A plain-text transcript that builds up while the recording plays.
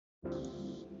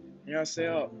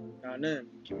안녕하세요. 나는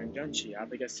김민정 씨.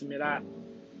 알겠습니다.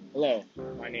 Hello,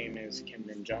 my name is Kim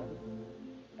Min-jung,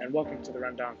 and welcome to the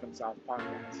Rundown from South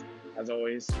podcast. As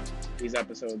always, these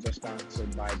episodes are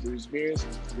sponsored by Brews Beers.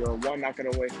 You're one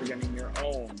knocket away from getting your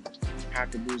own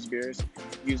pack of Brews Beers.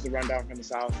 Use the Rundown from the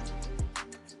South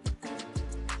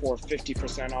for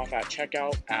 50% off at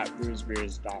checkout at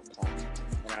brewsbeers.com.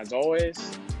 And as always,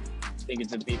 thank you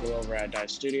to the people over at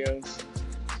Dice Studios.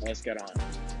 Let's get on.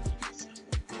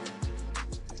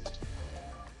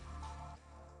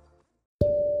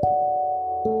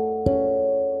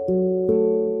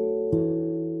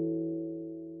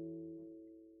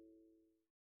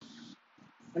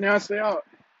 안녕하세요.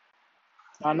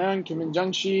 나는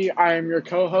김민정 씨. I am your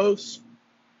co-host,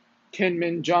 Kim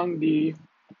Min-jung, the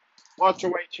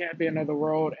welterweight champion of the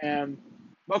world, and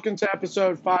welcome to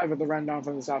episode 5 of the Rundown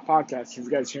from the South podcast. If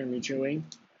you guys hear me chewing,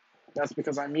 that's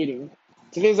because I'm eating.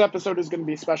 Today's episode is going to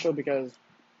be special because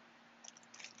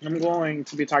I'm going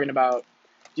to be talking about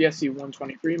DFC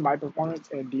 123, my performance,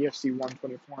 and DFC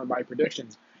 124, my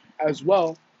predictions, as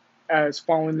well as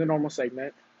following the normal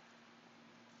segment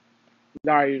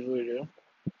that I usually do.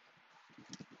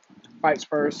 Fights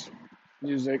first,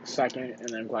 music second, and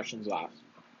then questions last.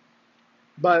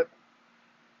 But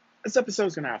this episode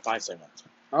is going to have 5 segments.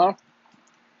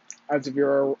 As a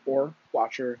viewer or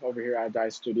watcher over here at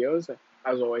Dice Studios,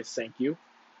 as always, thank you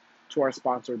to our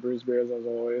sponsor, Brews Beers, as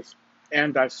always,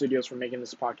 and Dice Studios for making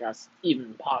this podcast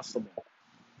even possible,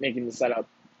 making the setup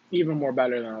even more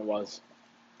better than it was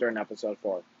during episode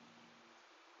 4.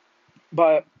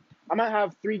 But I'm going to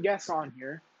have 3 guests on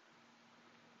here,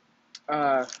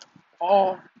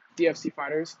 all DFC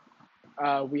fighters.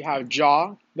 We have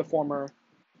Jaw, the former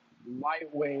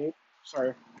welterweight,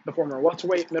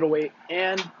 middleweight,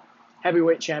 and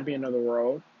heavyweight champion of the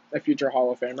world, a future Hall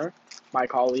of Famer, my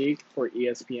colleague for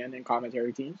ESPN and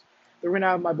commentary teams. Then we're going to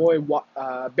have my boy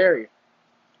Barry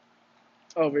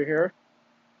over here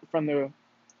from the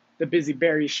Busy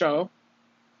Barry Show.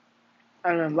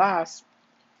 And then last,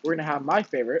 we're going to have my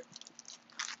favorite.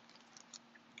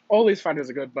 All these fighters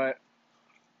are good, but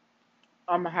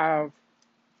I'm going to have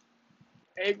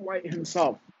Egg White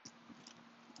himself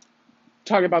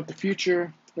talk about the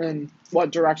future and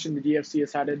what direction the DFC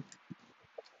is headed,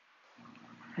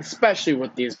 especially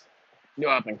with these new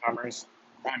up-and-comers.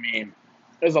 I mean,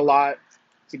 there's a lot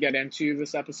to get into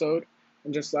this episode,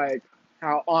 and just like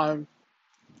how I'm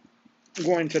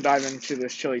going to dive into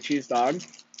this chili cheese dog.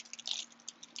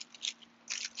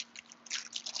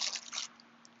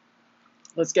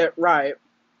 Let's get right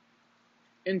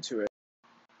into it.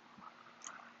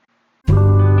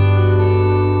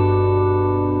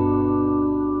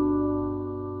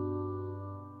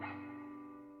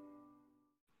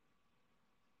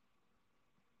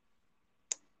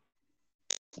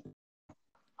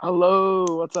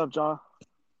 Hello, what's up, Jaw?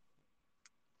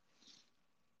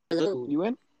 Hello. You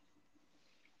in?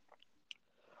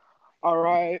 All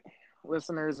right,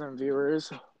 listeners and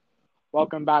viewers,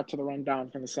 welcome back to the Rundown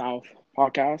from the South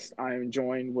podcast. I am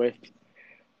joined with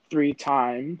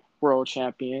 3-time world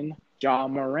champion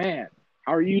John Moran.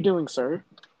 How are you doing, sir?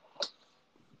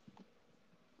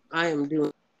 I am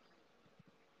doing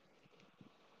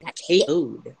that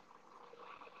KO'd.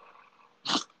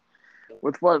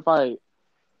 With what fight?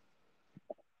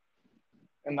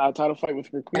 In that title fight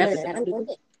with Requise?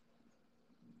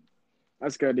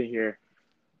 That's good to hear.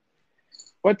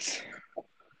 What's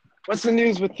the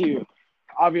news with you?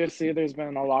 Obviously, there's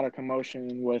been a lot of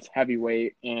commotion with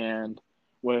heavyweight and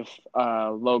with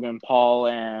Logan Paul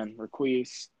and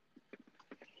Requise.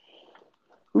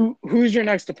 Who's your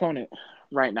next opponent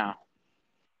right now?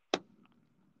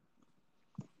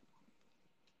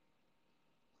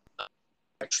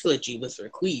 A trilogy with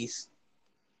Requise.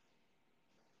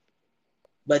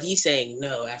 But he's saying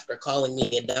no after calling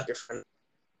me a ducker from.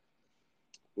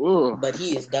 Ooh. But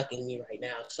he is ducking me right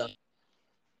now, so.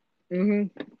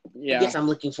 Yeah. I guess I'm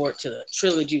looking forward to the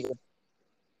trilogy.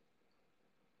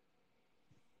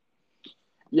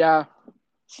 Yeah.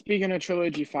 Speaking of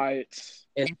trilogy fights,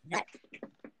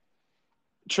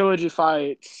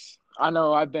 I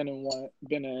know I've been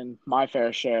in my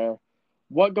fair share.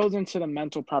 What goes into the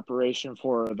mental preparation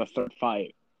for the third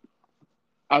fight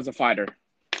as a fighter?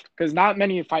 Because not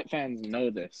many fight fans know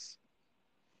this.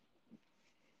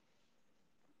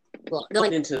 Well,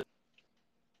 going into,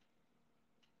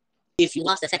 if you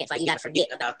lost the second fight, you got to forget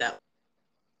about that.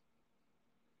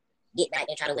 Get back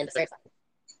and try to win the third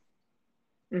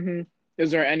fight.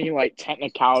 Is there any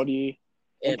technicality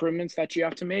improvements that you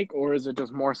have to make, or is it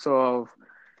just more so of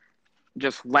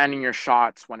just landing your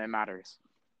shots when it matters?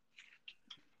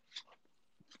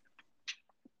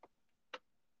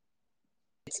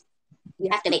 you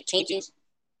have to make changes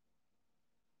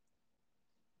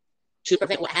to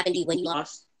prevent what happened to you when you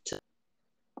lost, to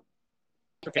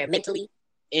prepare mentally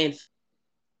and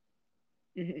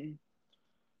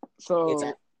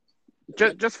So,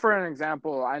 just for an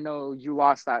example, I know you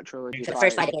lost that trilogy for the fight.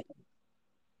 first fight again.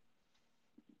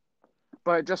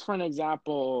 But just for an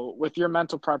example, with your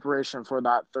mental preparation for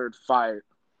that third fight,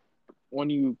 when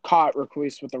you caught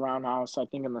Ruiz with the roundhouse, I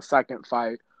think in the second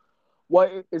fight,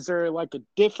 what is there like a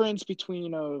difference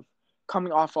between of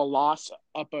coming off a loss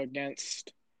up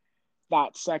against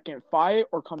that second fight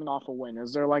or coming off a win?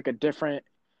 Is there like a different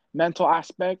mental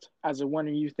aspect as a winner?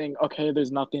 You think, okay,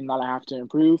 there's nothing that I have to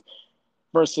improve,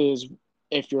 versus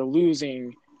if you're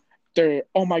losing,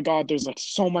 oh my God, there's like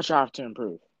so much I have to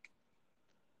improve.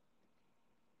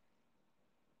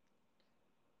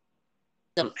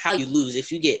 How you lose,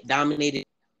 if you get dominated,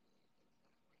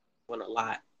 win a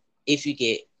lot. If you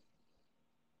get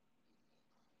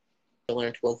to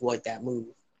learn to avoid that move,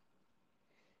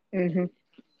 then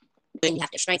you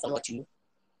have to strengthen what you.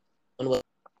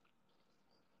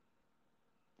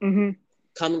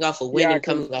 Coming off a win and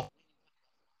coming off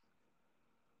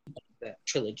that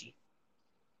trilogy.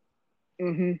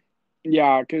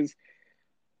 Yeah, because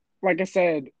like I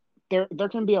said, there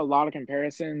can be a lot of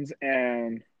comparisons,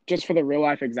 and just for the real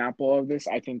life example of this,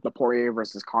 I think the Poirier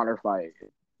versus Conor fight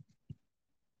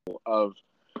of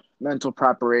mental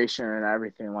preparation and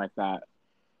everything like that.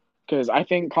 Because I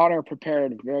think Conor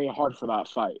prepared very hard for that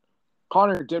fight.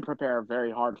 Conor did prepare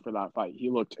very hard for that fight. He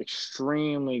looked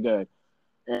extremely good,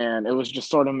 and it was just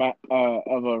sort of a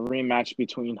rematch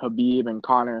between Khabib and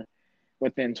Conor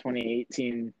within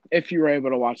 2018, if you were able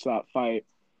to watch that fight.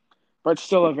 But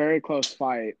still a very close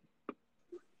fight.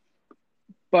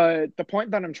 But the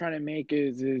point that I'm trying to make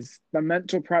is the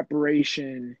mental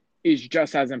preparation is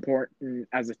just as important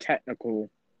as a technical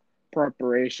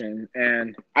preparation.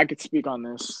 And I could speak on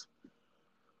this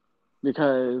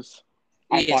because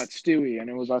I fought Stewie and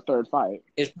it was our third fight.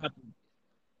 It's probably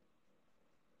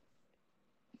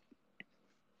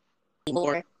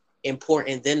more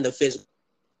important than the physical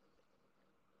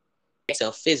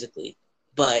yourself physically,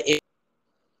 but if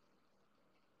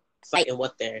fighting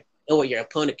what your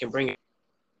opponent can bring.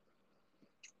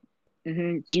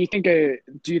 Do you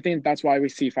think that's why we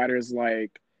see fighters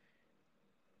like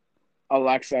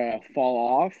Alexa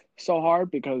fall off so hard,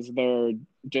 because they're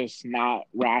just not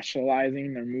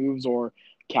rationalizing their moves or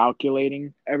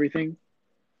calculating everything?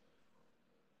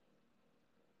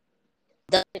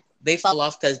 They fall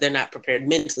off because they're not prepared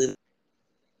mentally.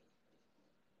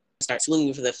 Start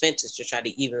swinging for the fences to try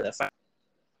to even the fight.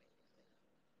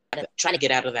 Trying to get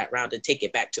out of that round and take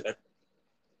it back to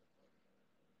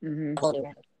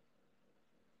the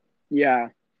Yeah.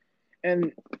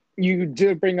 And you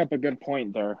did bring up a good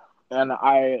point there. And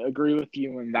I agree with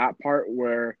you in that part,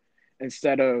 where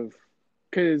instead of,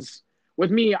 because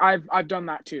with me, I've done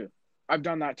that too. I've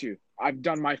done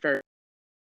my fair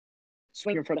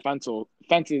swinging for the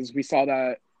fences. We saw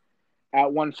that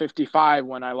at 155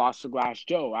 when I lost to Glass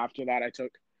Joe. After that, I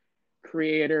took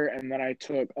Creator, and then I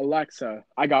took Alexa.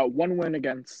 I got one win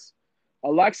against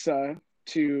Alexa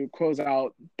to close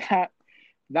out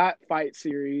that fight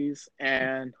series,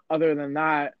 and other than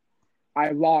that, I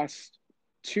lost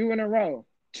two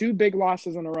big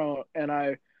losses in a row, and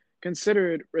I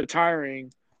considered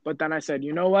retiring, but then I said,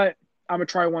 you know what? I'm gonna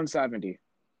try 170.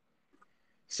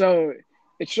 So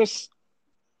it's just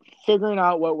figuring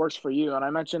out what works for you. And I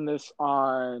mentioned this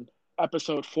on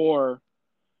episode 4.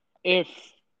 If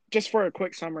just for a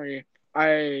quick summary,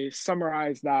 I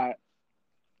summarized that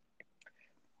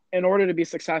in order to be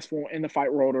successful in the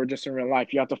fight world or just in real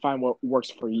life, you have to find what works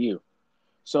for you.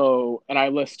 So, and I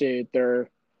listed there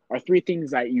are 3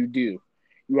 things that you do.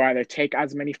 You either take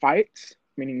as many fights,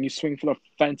 meaning you swing for the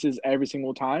fences every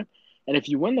single time. And if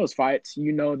you win those fights,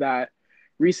 you know that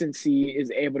recency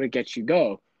is able to get you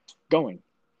going.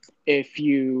 If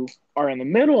you are in the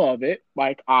middle of it,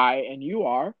 like I and you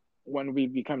are, when we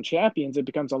become champions, it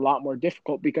becomes a lot more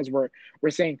difficult, because we're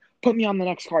saying, put me on the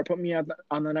next card,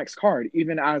 on the next card.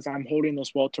 Even as I'm holding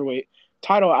this welterweight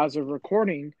title as of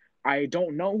recording, I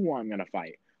don't know who I'm going to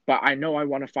fight, but I know I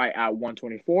want to fight at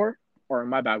 124, or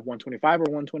my bad, 125 or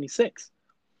 126.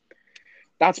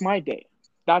 That's my day.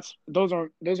 Those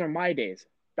are my days.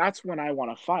 That's when I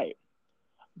want to fight.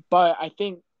 But I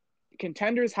think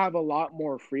contenders have a lot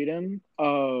more freedom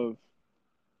of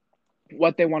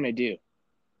what they want to do.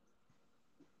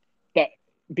 That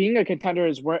being a contender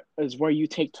is where you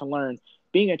take to learn.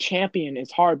 Being a champion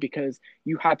is hard because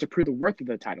you have to prove the worth of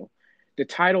the title. The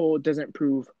title doesn't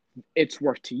prove its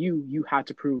worth to you. You have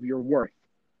to prove your worth.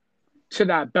 to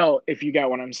that belt, if you get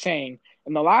what I'm saying.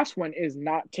 And the last one is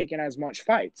not taking as much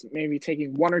fights, maybe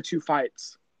taking one or two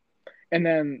fights. And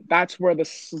then that's where the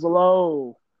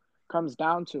slow comes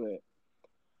down to it.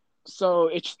 So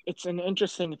it's an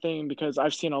interesting thing because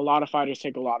I've seen a lot of fighters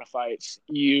take a lot of fights.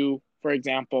 You, for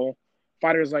example,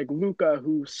 fighters like Luca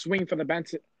who swing for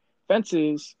the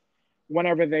fences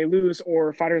whenever they lose,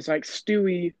 or fighters like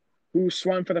Stewie who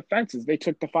swung for the fences. They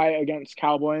took the fight against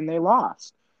Cowboy and they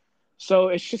lost. So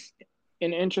it's just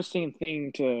an interesting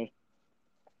thing to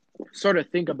sort of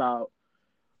think about,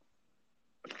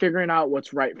 figuring out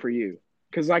what's right for you.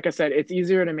 Because, like I said, it's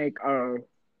easier to make a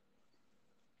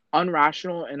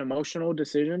unrational and emotional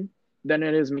decision than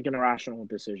it is making a rational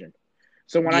decision.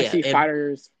 So when I Yeah, see and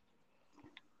fighters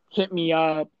hit me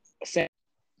up saying,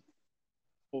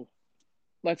 oh,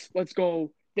 let's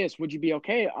go this, would you be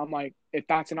okay? I'm like, if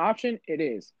that's an option, it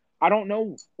is. I don't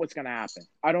know what's gonna happen.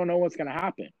 I don't know what's gonna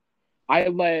happen. I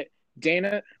let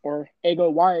Dana or Ego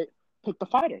White pick the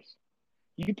fighters.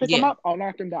 You pick them yeah, up, I'll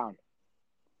knock them down.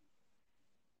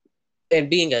 and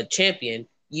being a champion,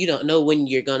 you don't know when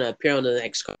you're gonna appear on the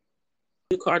next card.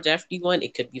 2 cards after you won,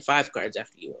 it could be 5 cards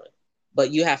after you won.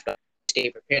 But you have to stay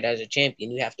prepared as a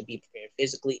champion. You have to be prepared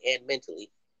physically and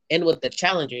mentally. And with the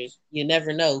challengers, you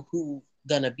never know who's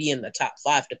gonna be in the top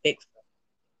 5 to pick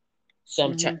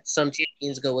from. Mm-hmm. Some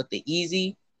champions go with the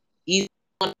easy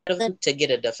one of them to get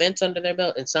a defense under their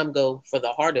belt, and some go for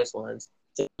the hardest ones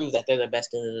to prove that they're the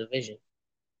best in the division.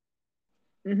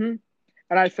 Mm-hmm.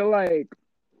 And I feel like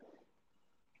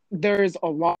there's a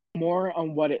lot more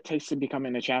on what it takes to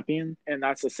becoming a champion, and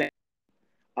that's the same.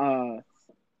 Uh,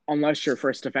 unless your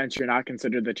first defense, you're not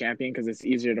considered the champion because it's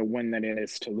easier to win than it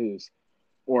is to lose,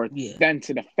 or Yeah, than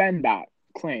to defend that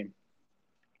claim.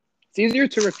 It's easier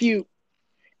to refute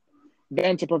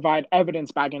than to provide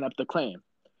evidence backing up the claim,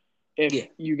 if yeah,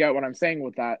 you get what I'm saying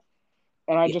with that.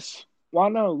 And I yeah. just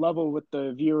want to level with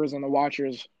the viewers and the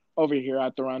watchers over here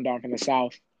at the Rundown from the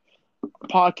South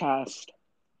podcast.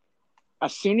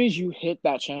 As soon as you hit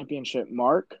that championship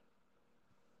mark,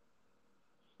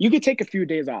 you could take a few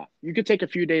days off. You could take a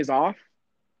few days off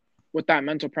with that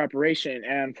mental preparation.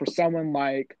 And for someone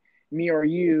like me or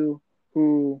you,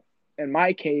 who, in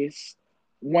my case,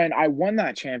 when I won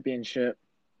that championship,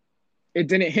 it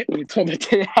didn't hit me till the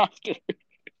day after.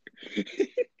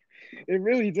 It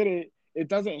really didn't. It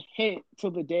doesn't hit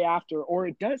till the day after, or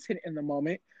it does hit in the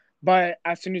moment. But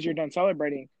as soon as you're done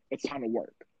celebrating, it's time to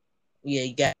work. Yeah,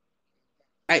 you got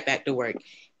right back to work.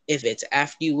 If it's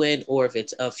after you win or if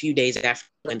it's a few days after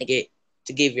you win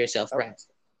to give yourself rest.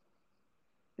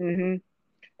 Mm-hmm.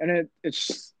 And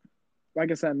it's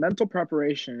like I said, mental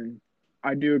preparation.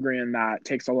 I do agree in that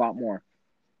takes a lot more,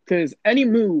 because any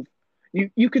move,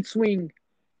 you could swing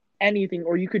anything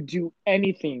or you could do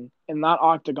anything in that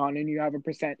octagon and you have a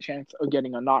percent chance of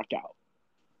getting a knockout.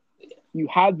 You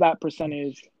have that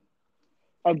percentage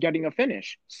of getting a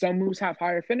finish. Some moves have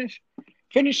higher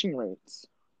finishing rates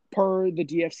per the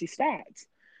DFC stats.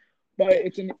 But Yeah,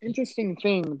 it's an interesting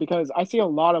thing because I see a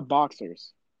lot of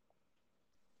boxers.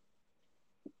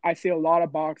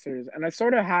 And I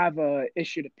sort of have a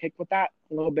issue to pick with that,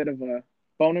 a little bit of a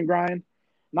bone and grind.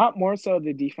 Not more so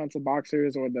the defensive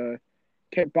boxers or the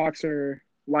kickboxer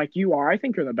like you are. I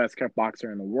think you're the best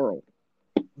kickboxer in the world.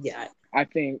 yeah, I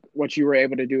think what you were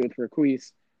able to do with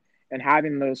Requise and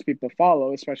having those people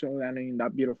follow, especially landing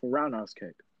that beautiful roundhouse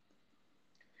kick.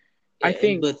 I yeah. And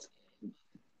think, go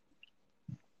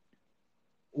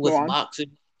with on. boxers,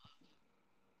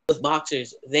 with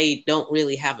boxers, they don't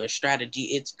really have a strategy.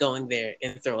 It's going there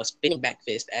and throw a spinning back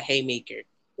fist, a haymaker,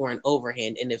 or an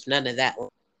overhand. And if none of that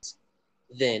works,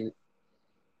 then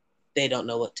they don't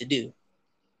know what to do.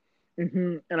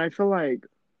 And I feel like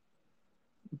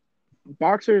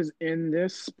boxers in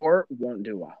this sport won't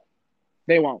do well.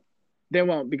 They won't. They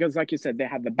won't because, like you said, they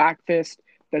have the back fist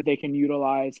that they can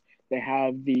utilize. They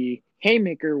have the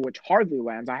haymaker, which hardly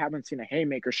lands. I haven't seen a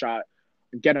haymaker shot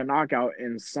get a knockout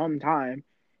in some time.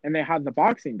 And they have the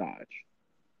boxing dodge.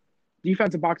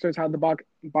 Defensive boxers have the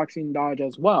boxing dodge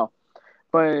as well.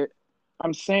 But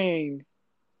I'm saying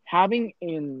having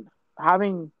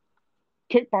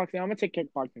kickboxing, I'm gonna take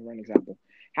kickboxing for an example.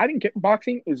 Having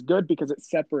kickboxing is good because it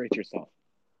separates yourself.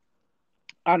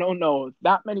 I don't know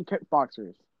that many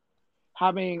kickboxers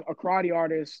having a karate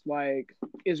artist like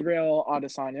Israel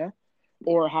Adesanya,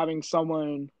 or having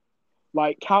someone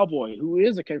like Cowboy, who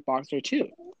is a kickboxer too.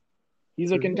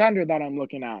 He's a Mm-hmm. contender that I'm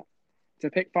looking at to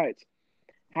pick fights.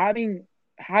 Having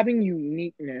having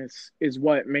uniqueness is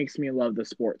what makes me love the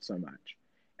sport so much.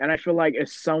 And I feel like if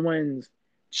someone's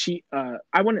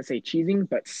I wouldn't say cheesing,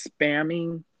 but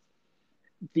spamming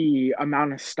the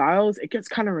amount of styles, it gets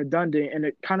kind of redundant and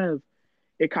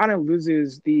it kind of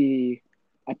loses the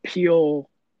appeal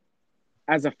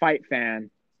as a fight fan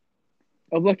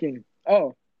of looking,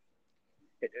 oh,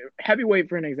 heavyweight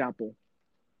for an example.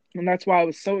 And that's why I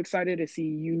was so excited to see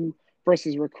you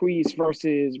versus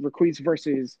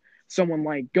someone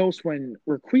like Ghost when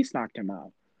Requise knocked him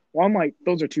out. Well, I'm like,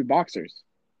 those are two boxers.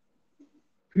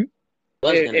 Was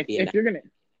going to be If you're gonna,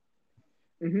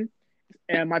 mm-hmm.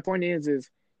 And my point is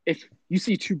if you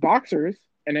see two boxers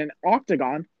in an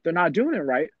octagon, they're not doing it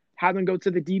right. Have them go to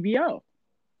the DBO.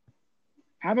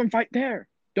 Have them fight there.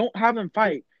 Don't have them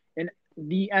fight in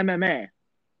the MMA when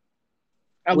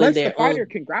unless the their fighter own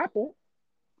can grapple.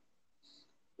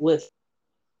 with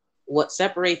what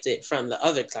separates it from the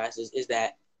other classes is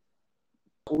that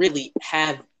they don't really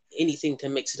have anything to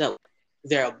mix it up.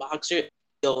 They're a boxer,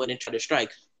 go in and try to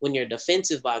strike. When you're a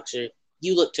defensive boxer,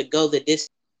 you look to go the distance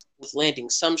with landing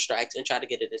some strikes and try to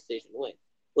get a decision win.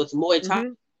 With Muay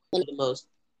Thai, one of the most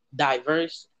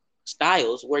diverse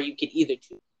styles where you can either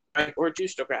choose to strike or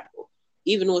choose to grapple.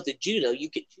 Even with the judo, you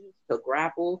could choose to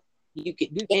grapple. You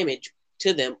could do damage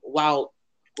to them while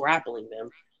grappling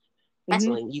them.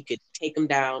 Wrestling, you could take them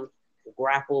down,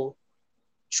 grapple,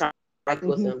 try to strike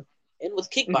with them. And with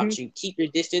kickboxing, you keep your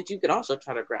distance. You could also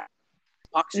try to grapple.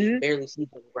 Boxers barely see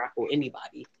them grapple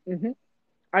anybody.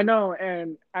 I know,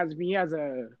 and as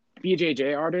a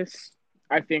BJJ artist,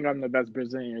 I think I'm the best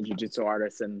Brazilian Jiu-Jitsu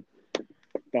artist in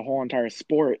the whole entire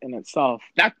sport in itself.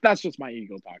 That's just my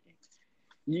ego talking.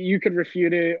 You could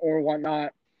refute it or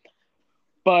whatnot,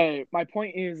 but my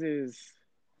point is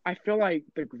I feel like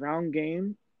the ground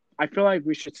game. I feel like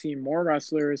we should see more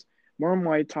wrestlers, more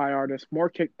Muay Thai artists,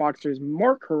 more kickboxers,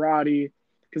 more karate,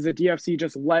 because the DFC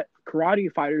just let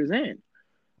karate fighters in.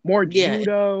 More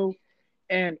judo,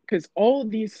 and because all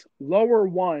these lower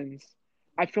ones,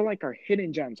 I feel like are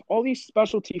hidden gems. All these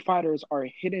specialty fighters are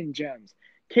hidden gems.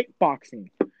 Kickboxing,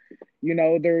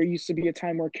 there used to be a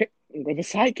time where the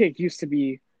sidekick used to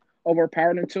be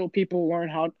overpowered until people learn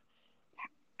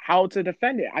how to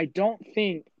defend it. I don't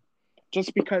think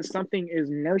just because something is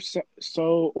nursed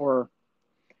so or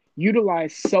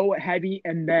utilized so heavy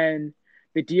and then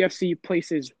the DFC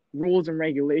places rules and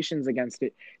regulations against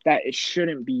it that it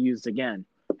shouldn't be used again.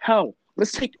 Hell,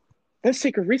 let's take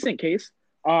a recent case.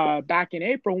 Back in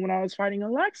April when I was fighting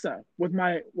Alexa with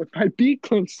my beat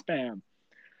clinch spam.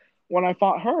 When I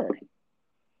fought her,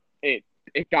 it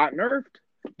got nerfed,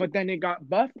 but then it got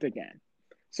buffed again.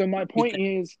 So my point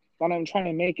is what I'm trying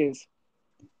to make is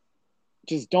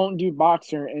just don't do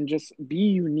boxer and just be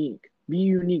unique. Be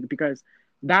unique because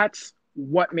that's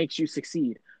what makes you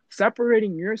succeed.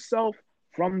 Separating yourself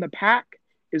from the pack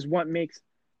is what makes,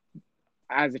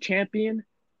 as a champion,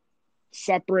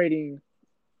 separating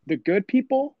the good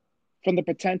people from the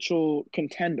potential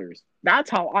contenders. That's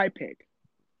how I pick.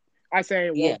 I say,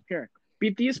 well, here,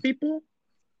 beat these people,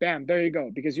 bam, there you go,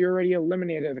 because you already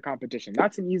eliminated the competition.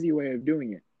 That's an easy way of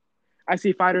doing it. I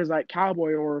see fighters like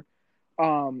Cowboy or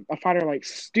a fighter like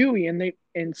Stewie,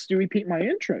 and Stewie piqued my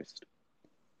interest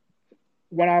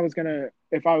when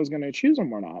if I was gonna choose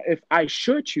him or not, if I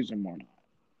should choose him or not.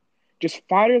 Just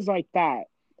fighters like that,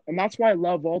 and that's why I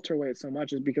love welterweight so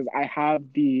much, is because I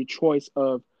have the choice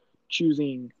of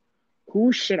choosing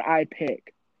who should I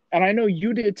pick, and I know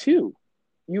you did too.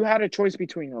 You had a choice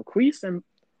between Requise and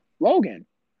Logan.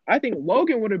 I think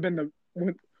Logan would have been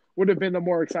the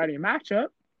more exciting matchup.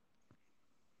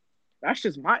 That's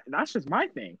just my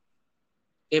thing.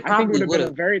 I think it would have been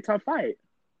a very tough fight.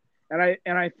 And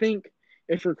I think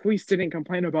if Requise didn't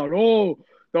complain about, the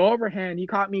overhand, he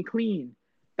caught me clean.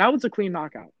 That was a clean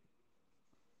knockout.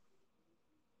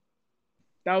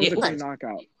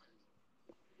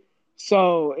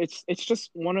 So it's just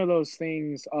one of those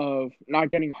things of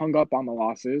not getting hung up on the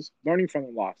losses, learning from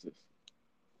the losses.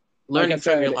 Learning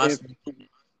from your losses.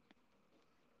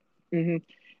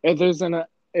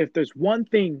 If there's one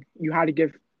thing you had to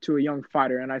give to a young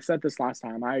fighter, and I said this last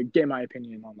time, I gave my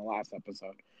opinion on the last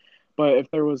episode, but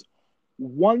if there was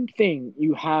one thing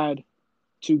you had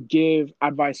to give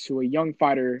advice to a young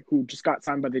fighter who just got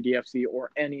signed by the DFC or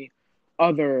any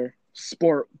other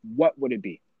sport, what would it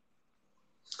be?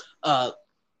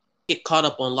 Get caught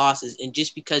up on losses, and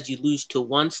just because you lose to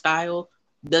one style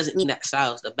doesn't mean that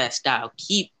style is the best style.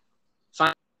 Keep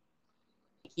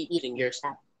using your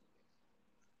style.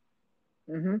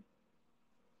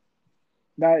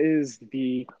 That is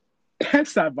the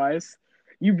best advice.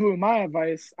 You blew my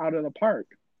advice out of the park.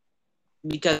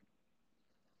 Because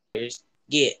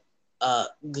get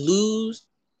glues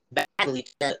badly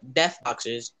to death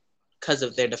boxers because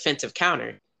of their defensive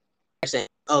counter. They're saying,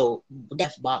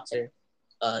 death boxer,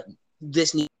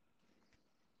 this needs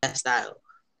that style.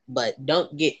 But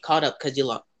don't get caught up because you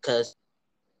lost, because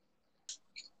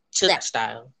to that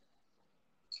style.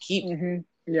 Keep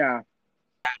Yeah.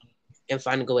 and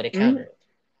find a good way to hmm counter it.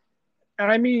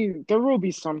 And I mean, there will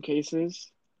be some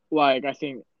cases, like I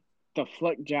think the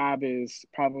flick jab is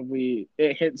probably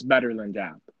it hits better than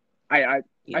jab. I I,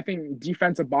 Yeah. I think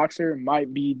defensive boxer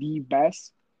might be the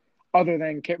best, other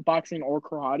than kickboxing or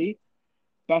karate,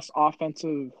 best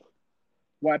offensive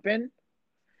weapon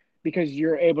because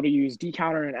you're able to use D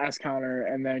counter and S counter,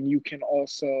 and then you can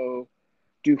also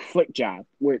do flick jab,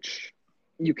 which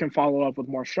you can follow up with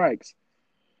more strikes.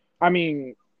 I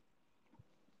mean,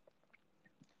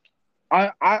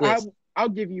 I I, I With I'll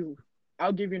give you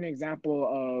an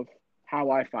example of how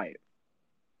I fight.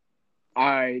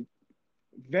 I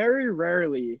very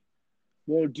rarely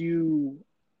will do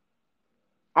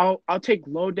I'll take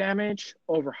low damage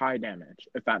over high damage,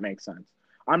 if that makes sense.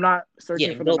 I'm not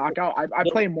searching yeah, for the go for knockout. I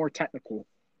go play more technical.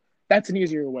 That's an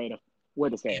easier way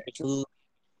to say it. to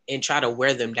and try to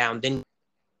wear them down. Then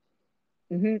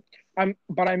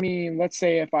But I mean, let's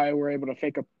say if I were able to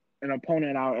fake an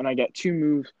opponent out and I get two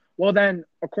moves, well then,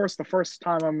 of course, the first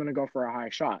time I'm gonna go for a high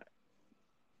shot.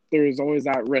 There is always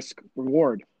that risk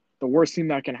reward. The worst thing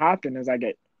that can happen is I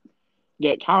get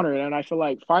countered, and I feel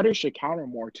like fighters should counter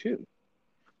more too.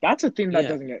 That's a thing that yeah,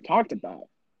 doesn't get talked about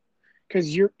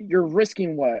because you're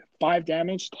risking what 5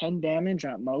 damage, 10 damage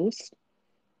at most.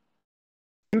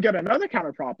 You get another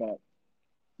counter prop up,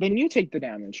 then you take the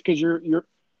damage because you're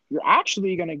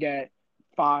actually gonna get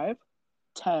 5,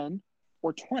 10,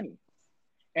 or 20.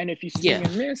 And if you yeah. swing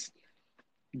and miss,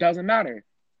 doesn't matter.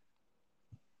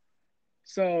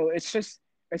 So it's just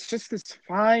this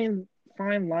fine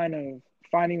line of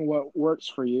finding what works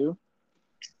for you.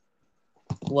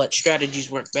 What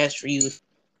strategies work best for you?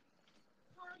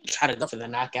 Try to go for the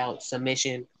knockout,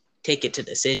 submission, take it to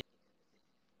decision.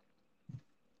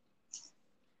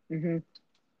 hmm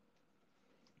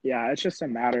Yeah, it's just a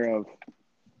matter of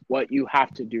what you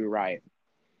have to do right.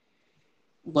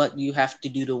 What you have to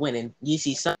do to win. And you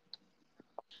see some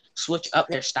switch up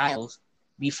their styles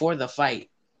before the fight.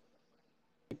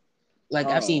 Like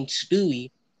Oh. I've seen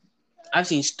Stewie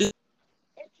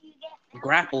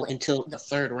grapple until the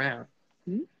third round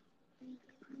Hmm?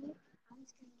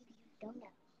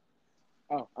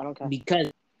 Oh, I don't care.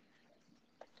 because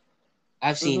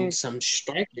I've seen hmm some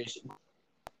strikers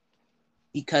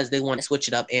because they want to switch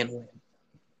it up and win.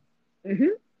 hmm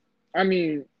I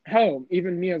mean, hell,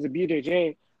 even me as a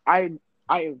BJJ,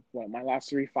 my last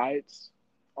three fights,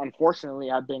 unfortunately,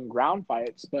 have been ground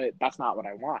fights, but that's not what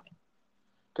I want.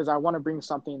 Because I want to bring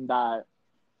something that,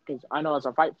 because I know as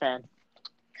a fight fan,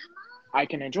 I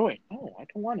can enjoy. No, I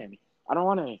don't want any. I don't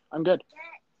want any. I'm good.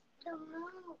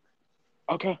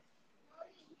 Okay.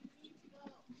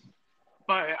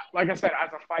 But like I said, as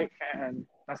a fight fan,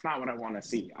 that's not what I want to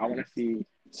see. I want to see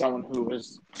someone who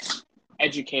is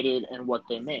educated in what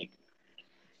they make.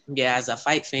 Yeah, as a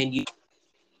fight fan, you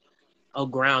a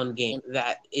ground game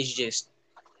that is just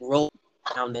roll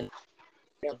down and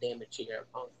damage to your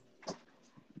opponent.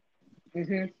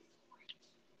 hmm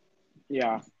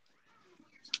Yeah.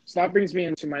 So that brings me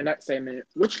into my next segment.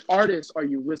 Which artists are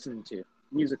you listening to,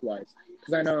 music wise?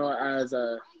 Because I know as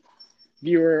a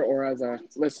viewer or as a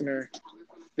listener,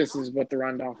 this is what the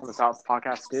Rundown from the South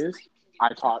podcast is.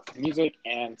 I talk music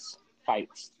and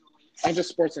fights, and just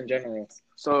sports in general.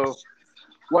 So,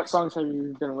 what songs have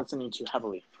you been listening to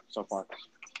heavily so far?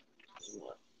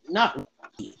 Not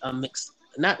really a mix.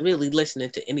 Not really listening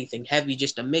to anything heavy.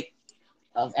 Just a mix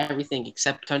of everything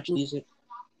except country music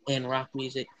and rock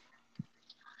music.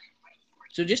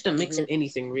 So just a mix hmm of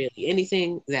anything really.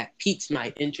 Anything that piques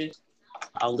my interest,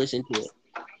 I'll listen to it.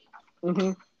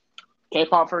 hmm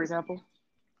K-pop, for example.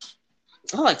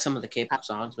 I like some of the K-pop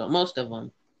songs, but most of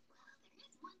them,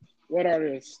 What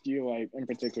artists do you like in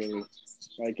particular?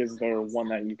 Like, is there one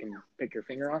that you can pick your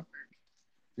finger on?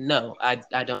 no, I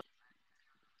don't.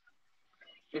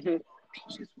 hmm No,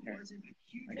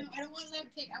 I don't want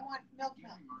lemon cake. I want milk.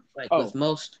 Like Oh.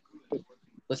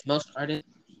 with most artists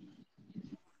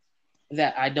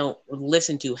that I don't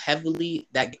listen to heavily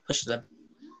that get pushed up.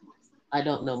 I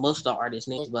don't know most of the artists'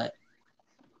 names, but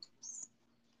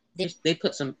they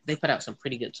put out some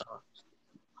pretty good songs.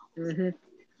 hmm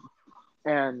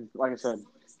And like I said,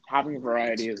 having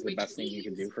variety is the best thing you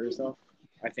can do for yourself.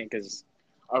 I think is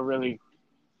a really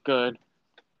good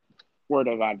word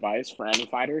of advice for any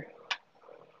fighter.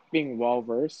 Being well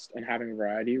versed and having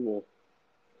variety will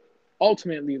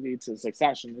ultimately lead to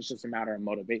success. It's just a matter of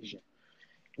motivation.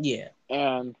 Yeah,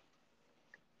 And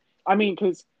I mean,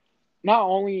 because not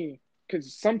only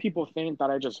because some people think that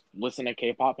I just listen to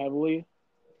K-pop heavily,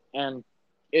 and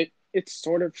it's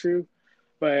sort of true,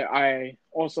 but I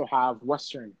also have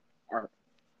Western art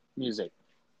music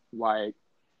like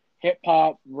hip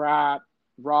hop, rap,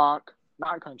 rock,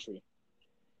 not country.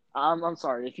 I'm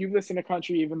sorry. If you listen to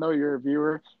country, even though you're a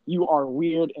viewer, you are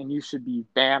weird and you should be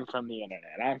banned from the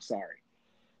internet. I'm sorry.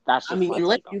 That's I just mean, my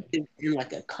unless take on you it. live in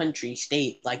like a country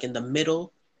state, like in the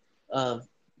middle of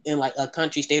in like a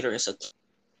country state or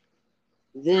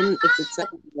then it's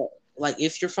acceptable. Like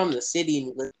if you're from the city and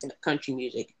you listen to country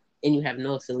music and you have no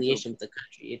True. affiliation with the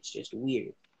country, it's just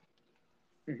weird.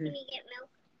 Hmm. Can you get milk?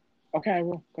 Okay, I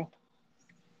will go.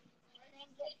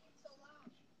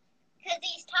 Because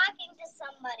he's talking to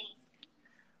somebody.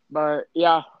 But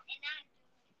yeah,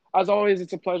 as always,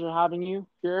 it's a pleasure having you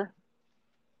here.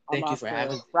 I'm Thank you gonna for have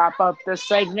having to me. wrap up this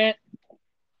segment,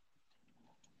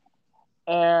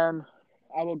 and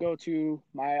I will go to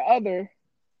my other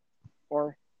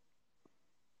or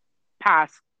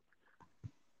past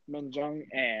Minjung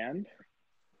and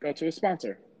go to a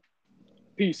sponsor.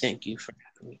 Peace. Thank you for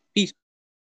having me. Peace.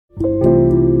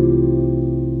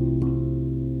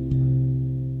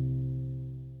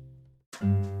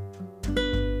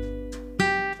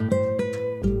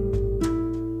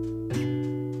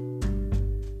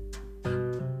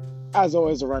 As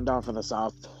always, a rundown for the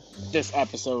South. This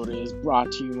episode is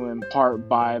brought to you in part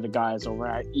by the guys over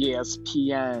at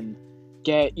ESPN.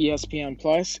 Get ESPN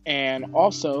Plus, and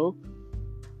also,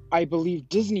 I believe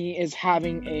Disney is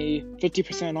having a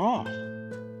 50%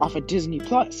 off of Disney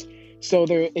Plus. So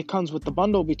there, it comes with the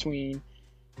bundle between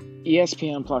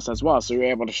ESPN Plus as well. So you're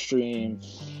able to stream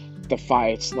the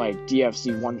fights like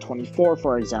DFC 124,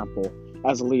 for example,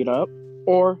 as a lead up,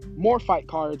 or more fight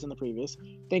cards in the previous.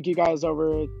 Thank you guys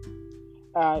over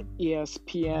at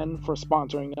ESPN for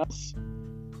sponsoring us.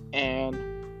 And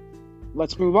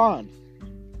let's move on.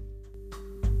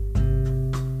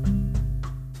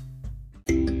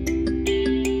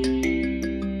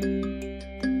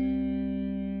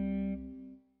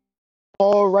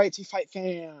 All right, fight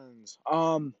fans.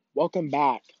 Welcome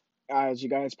back. As you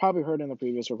guys probably heard in the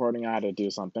previous recording, I had to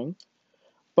do something.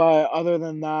 But other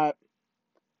than that,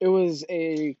 it was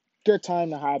a good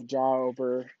time to have Jaw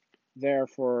over there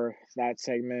for that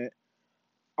segment.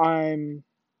 I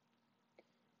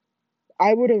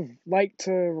would have liked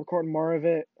to record more of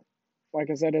it.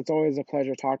 Like I said, it's always a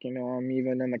pleasure talking to him,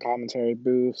 even in the commentary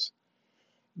booths.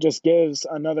 Just gives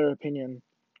another opinion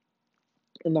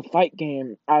in the fight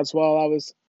game as well. I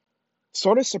was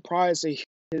sort of surprised to hear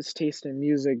his taste in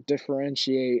music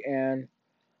differentiate, and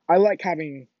I like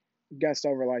having guests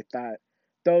over like that.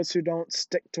 Those who don't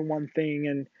stick to one thing,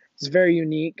 and it's very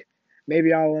unique.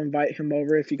 Maybe I'll invite him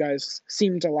over if you guys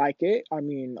seem to like it. I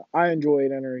mean, I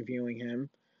enjoyed interviewing him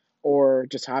or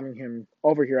just having him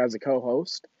over here as a co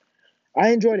host. I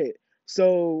enjoyed it.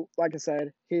 So, like I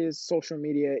said, his social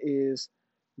media is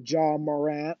Ja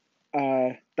Morant.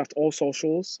 That's all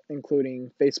socials,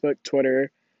 including Facebook,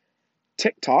 Twitter,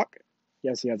 TikTok.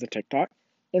 Yes, he has a TikTok.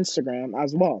 Instagram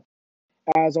as well.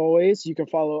 As always, you can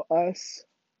follow us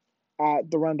at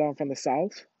The Rundown from the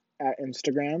South at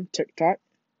Instagram, TikTok,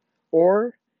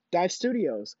 or Dive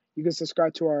Studios. You can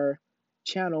subscribe to our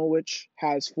channel, which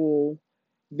has full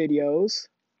videos,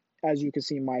 as you can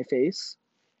see my face,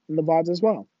 in the VODs as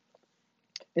well.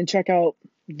 And check out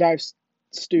Dive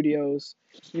Studios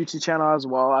YouTube channel as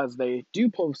well, as they do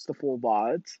post the full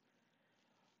VODs.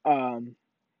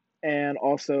 And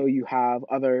also you have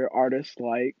other artists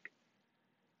like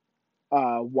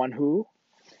One Who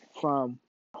from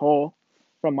Hole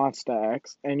from Monster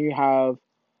X, and you have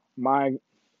my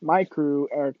my crew,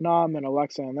 Eric Nam and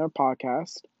Alexa, and their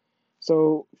podcast.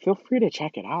 So feel free to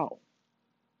check it out.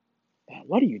 Man,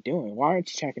 what are you doing? Why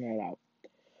aren't you checking it out?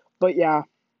 But yeah,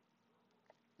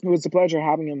 it was a pleasure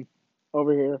having him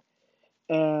over here,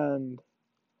 and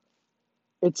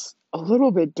it's a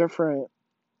little bit different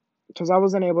because I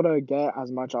wasn't able to get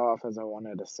as much off as I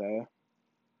wanted to say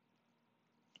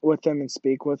with him and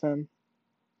speak with him.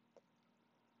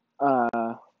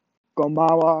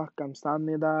 Gomawa,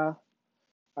 kamsamnida.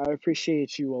 I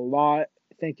appreciate you a lot.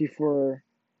 Thank you for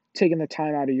taking the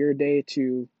time out of your day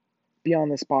to be on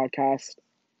this podcast.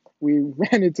 We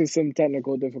ran into some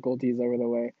technical difficulties over the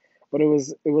way, but it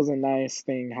was a nice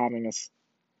thing having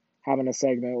a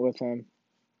segment with him,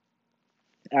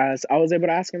 as I was able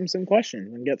to ask him some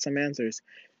questions and get some answers.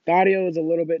 The audio is a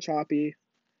little bit choppy,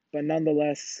 but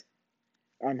nonetheless,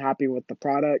 I'm happy with the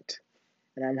product,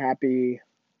 and I'm happy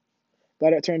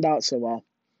that it turned out so well.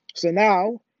 So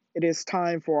now it is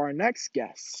time for our next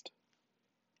guest.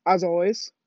 As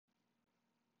always,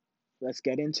 let's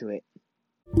get into it.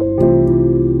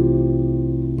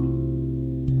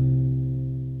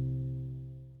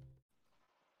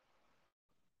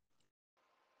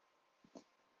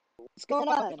 What's going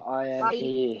on? I am Bobby?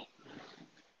 here.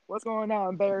 What's going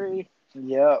on, Barry?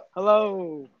 Yep.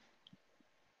 Hello.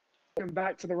 welcome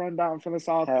back to the Rundown from the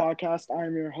South Ha- podcast.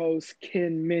 I'm your host,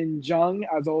 Kin Min Jung.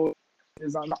 As always, it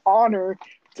is an honor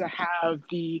to have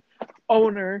the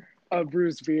owner of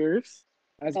Bruised Beers.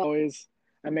 As always,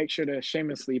 I make sure to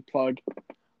shamelessly plug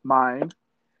mine.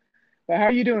 But how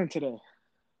are you doing today?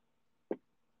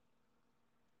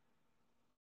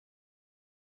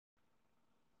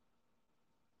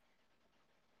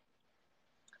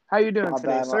 How you doing My today,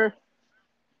 bad. sir?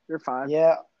 You're fine.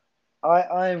 Yeah,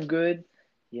 I am good.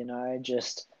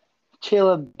 Just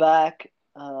chilling back,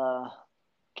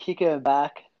 kicking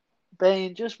back.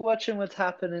 Been just watching what's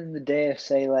happening in the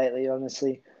DFC lately,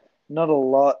 honestly. Not a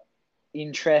lot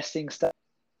interesting stuff.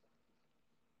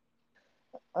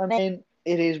 I mean,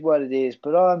 it is what it is,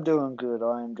 but I'm doing good.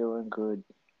 I am doing good.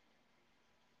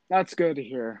 That's good to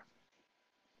hear.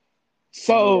 Yeah.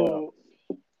 So,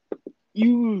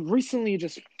 you recently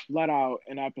just let out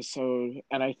an episode,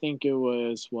 and I think it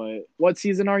was what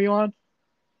season are you on?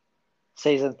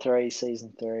 Season 3.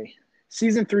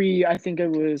 Season 3, I think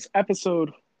it was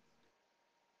episode.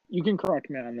 You can correct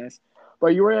me on this,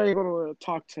 but you were able to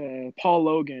talk to Paul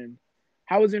Logan.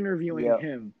 How was interviewing Yep.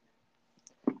 him?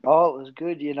 Oh, it was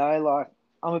good,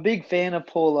 I'm a big fan of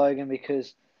Paul Logan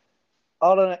because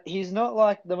I don't know, he's not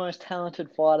like the most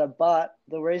talented fighter, but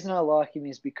the reason I like him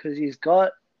is because he's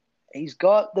got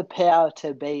the power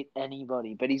to beat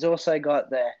anybody, but he's also got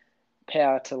the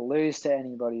power to lose to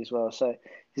anybody as well. So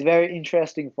he's a very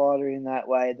interesting fighter in that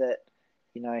way that,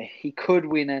 he could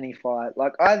win any fight.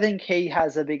 Like, I think he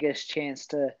has the biggest chance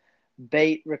to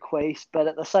beat Requise, but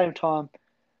at the same time,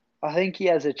 I think he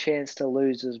has a chance to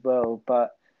lose as well.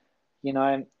 But,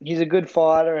 he's a good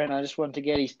fighter, and I just want to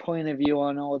get his point of view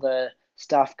on all the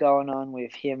stuff going on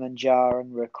with him and Jar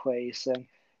and Requise. And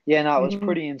yeah, no, it was Mm-hmm.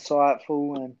 pretty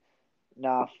insightful, and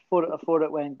I thought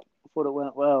it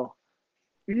went well.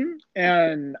 Mm-hmm.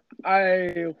 And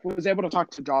I was able to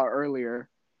talk to Jaw earlier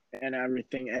and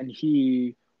everything, and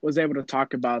he was able to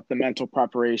talk about the mental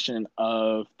preparation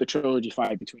of the trilogy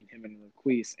fight between him and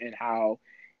Requise, and how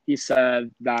he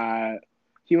said that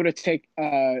he would have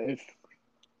if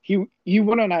he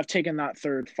wouldn't have taken that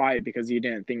third fight because he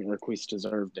didn't think Requise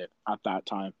deserved it at that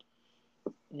time.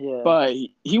 Yeah. But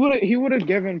he would have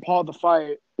given Paul the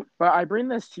fight. But I bring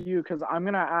this to you because I'm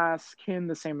gonna ask him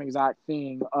the same exact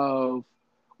thing of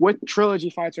with trilogy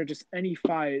fights or just any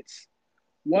fights.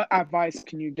 What advice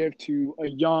can you give to a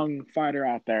young fighter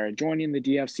out there joining the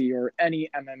DFC or any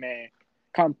MMA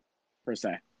comp per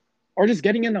se, or just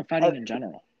getting into fighting in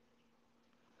general?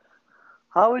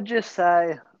 I would just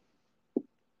say,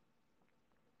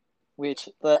 which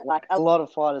like a lot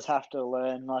of fighters have to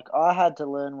learn. Like I had to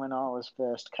learn when I was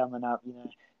first coming up.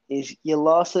 Is your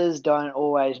losses don't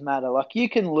always matter. Like you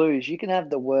can lose, you can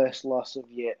have the worst loss of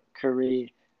your career,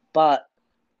 but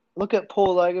look at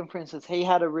Paul Logan, for instance. He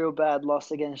had a real bad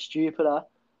loss against Jupiter,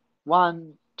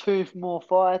 won 2 more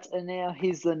fights, and now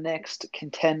he's the next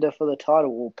contender for the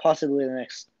title, or possibly the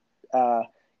next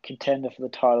contender for the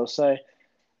title. So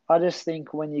I just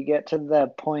think when you get to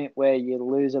that point where you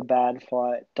lose a bad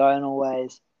fight, don't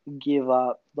always give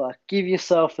up. Like, give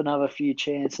yourself another few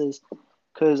chances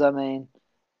because,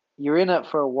 you're in it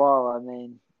for a while.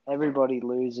 Everybody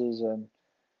loses and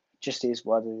it just is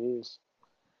what it is.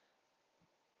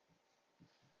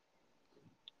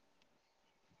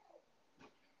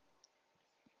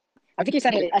 I think you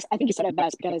said it. I think you said it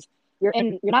best because you're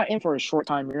not In for a short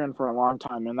time, you're in for a long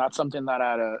time, and that's something that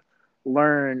I had to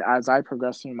learn as I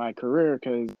progressed in my career.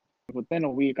 Because within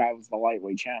a week, I was the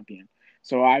lightweight champion,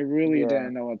 so I really Yeah,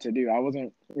 didn't know what to do. I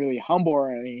wasn't really humble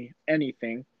or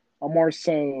anything. I'm more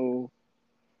so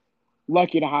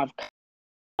lucky to have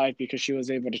life because she was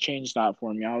able to change that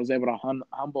for me. I was able to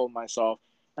humble myself,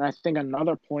 and I think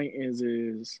another point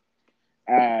is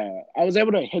I was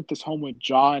able to hit this home with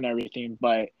Jaw and everything,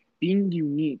 but being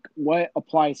unique, what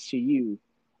applies to you?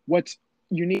 What's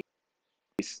unique?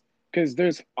 Because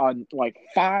there's like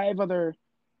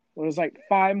there's like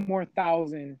 5 more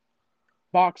thousand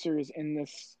boxers in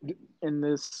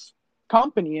this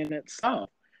company in itself.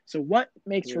 So what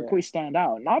makes yeah, Requie stand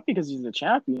out? Not because he's a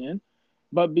champion,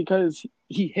 but because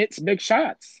he hits big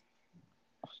shots.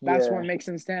 That's yeah, what makes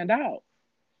him stand out.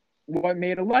 What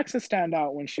made Alexa stand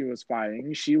out when she was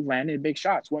fighting? She landed big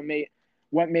shots. What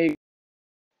made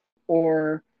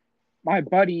or my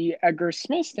buddy Edgar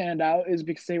Smith stand out is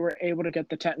because they were able to get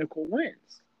the technical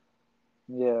wins.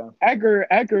 yeah, Edgar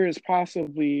is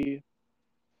possibly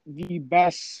the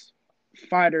best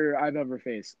fighter I've ever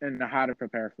faced and how to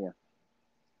prepare for.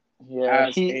 yeah.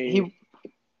 As He a he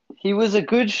he was a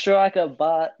good striker,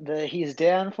 but his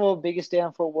biggest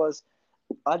downfall was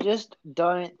I just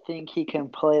don't think he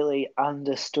completely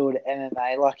understood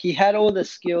MMA. Like he had all the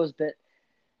skills, but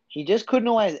he just couldn't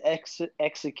always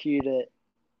execute it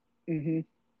Mhm.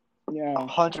 Yeah.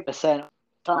 100%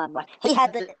 time. Like he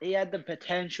had the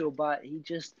potential, but he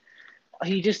just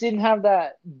didn't have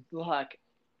that like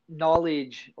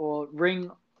knowledge or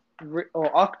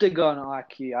or octagon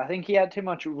IQ. I think he had too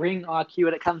much ring IQ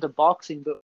when it comes to boxing,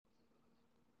 but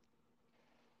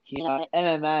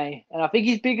MMA. And I think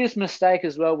his biggest mistake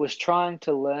as well was trying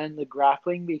to learn the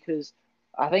grappling, because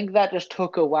I think that just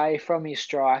took away from his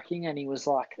striking and he was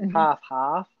like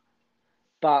half.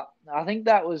 But I think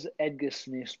that was Edgar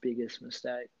Smith's biggest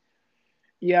mistake.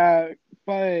 Yeah,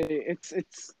 but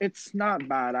it's not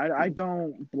bad. I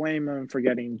don't blame him for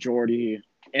getting Jordy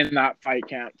in that fight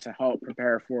camp to help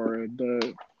prepare for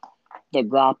the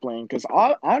grappling, because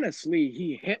honestly,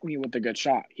 he hit me with a good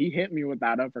shot. He hit me with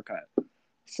that uppercut.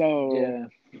 So, Yeah.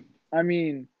 I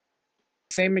mean,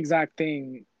 same exact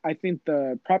thing. I think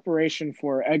the preparation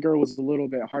for Edgar was a little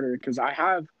bit harder because I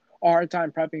have a hard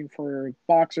time prepping for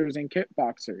boxers and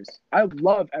kickboxers. I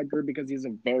love Edgar because he's a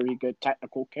very good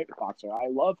technical kickboxer. I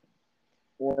love him.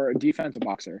 Or a defensive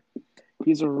boxer.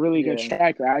 He's a really good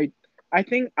striker. I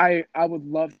think I would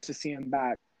love to see him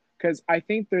back, because I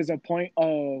think there's a point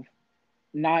of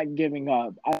not giving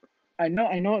up. I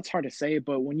know it's hard to say,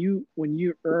 but when you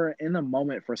are in the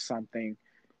moment for something,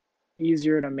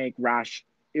 easier to make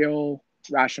irrational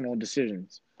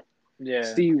decisions. Yeah.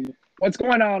 See, what's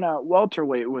going on at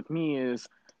welterweight with me is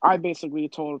I basically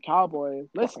told Cowboy,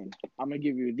 listen, I'm gonna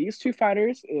give you these two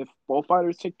fighters. If both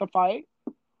fighters take the fight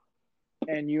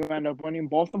and you end up winning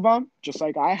both of them, just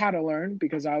like I had to learn,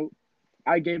 because I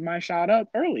gave my shot up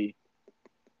early.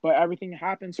 But everything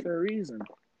happens for a reason.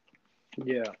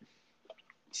 Yeah.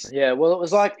 Yeah, well, it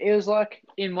was like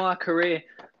in my career,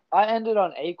 I ended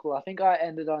on equal. I think I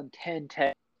ended on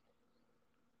 10-10.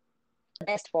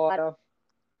 Best fighter,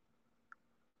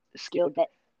 skilled.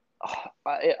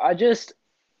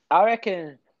 I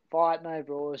reckon fighting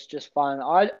overall is just fun.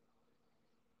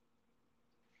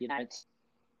 It's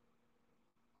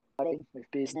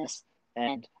with business,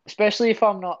 and especially if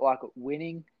I'm not like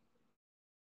winning.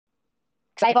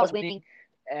 Say if I was winning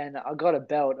and I got a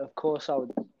belt, of course I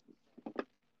would.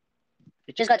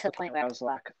 It just got to the point where I was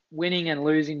like winning and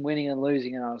losing,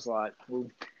 and I was like, well,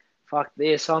 fuck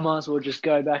this. I might as well just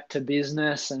go back to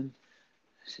business and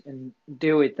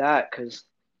deal with that, because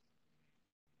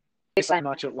it's so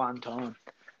much at one time.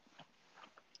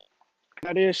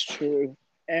 That is true.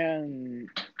 And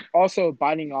also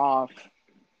biting off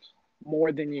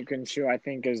more than you can chew, I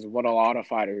think, is what a lot of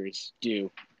fighters do.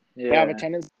 Yeah. They have a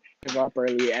tendency to give up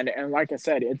early, and like I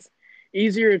said, it's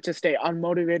easier to stay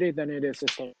unmotivated than it is to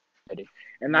stay motivated.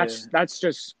 And that's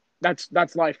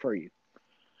life for you.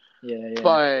 Yeah.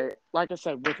 But like I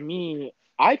said, with me,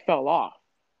 I fell off.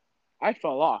 I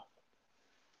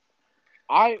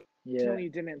really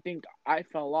didn't think I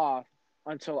fell off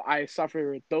until I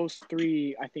suffered those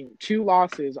three, I think, 2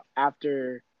 losses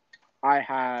after I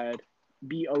had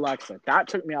beat Alexa. That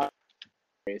took me out of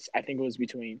the race. I think it was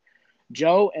between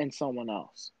Joe and someone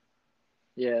else.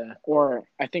 Yeah. Or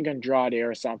I think Andrade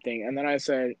or something. And then I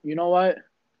said, you know what?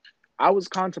 I was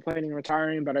contemplating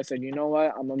retiring, but I said, you know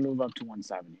what? I'm going to move up to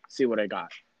 170. See what I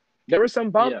got. There were some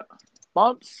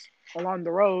bumps along the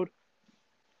road,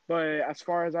 but as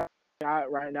far as I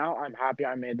got right now, I'm happy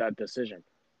I made that decision.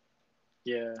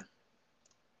 Yeah.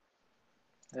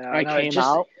 I came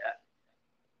out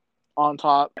on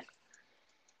top.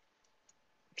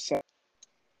 So,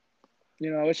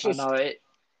 it's just... I know it.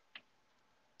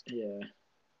 Yeah.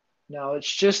 No,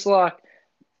 it's just like,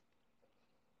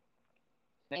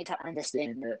 you need to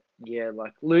understand that,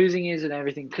 like losing isn't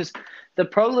everything. Because the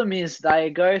problem is they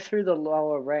go through the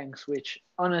lower ranks, which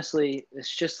honestly, it's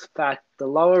just fact. The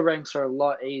lower ranks are a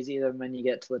lot easier than when you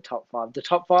get to the top 5. The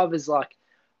top 5 is like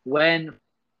when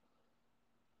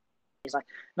it's like,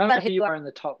 no matter who you are in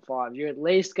the top 5, you're at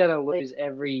least going to lose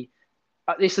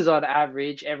this is on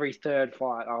average, every third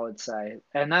fight, I would say.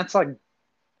 And that's like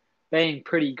being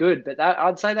pretty good, but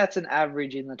I'd say that's an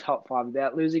average in the top 5,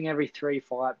 about losing every 3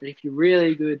 fight. But if you're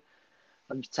really good,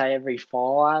 I'd say every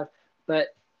 5.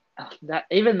 But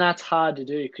that's hard to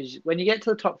do, because when you get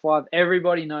to the top 5,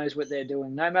 everybody knows what they're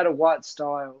doing. No matter what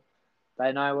style,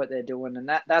 they know what they're doing, and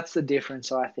that's the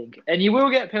difference, I think. And you will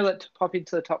get people that pop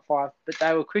into the top 5, but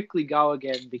they will quickly go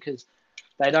again because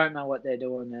they don't know what they're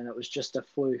doing, and it was just a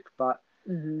fluke. But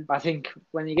I think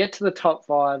when you get to the top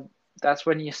 5, that's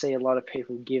when you see a lot of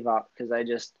people give up, because they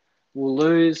just will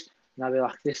lose and they'll be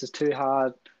like, this is too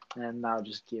hard, and they'll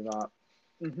just give up.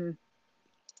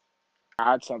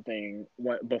 Add something.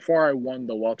 Before I won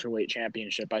the welterweight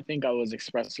championship, I think I was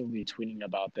expressively tweeting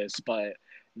about this, but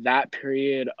that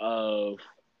period of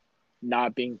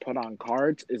not being put on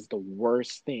cards is the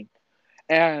worst thing.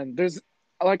 And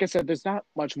like I said, there's not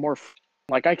much more.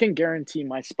 Like, I can guarantee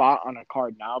my spot on a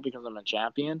card now because I'm a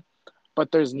champion,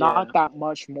 but there's Yeah. not that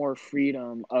much more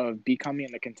freedom of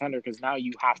becoming a contender because now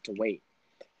you have to wait.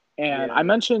 And Yeah. I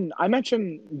mentioned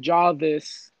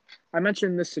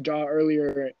this to Jaw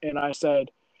earlier, and I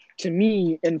said, to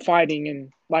me, in fighting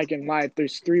and like in life,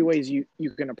 there's three ways you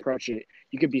can approach it.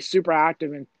 You could be super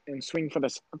active and swing for the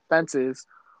fences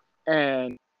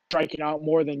and striking out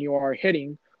more than you are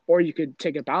hitting, or you could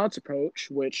take a balance approach,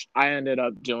 which I ended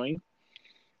up doing,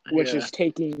 which Yeah. is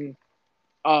taking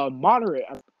a moderate,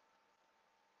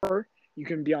 or you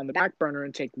can be on the back burner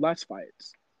and take less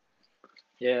fights.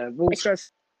 Yeah. Well,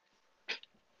 Because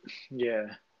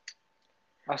yeah.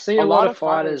 I see a a lot lot of of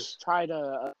fighters fighters. try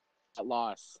to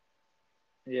loss.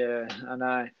 Yeah, I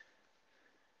know.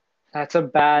 That's a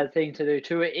bad thing to do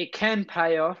too. It can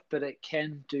pay off, but it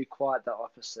can do quite the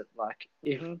opposite. Like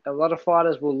if Mm-hmm. a lot of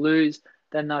fighters will lose,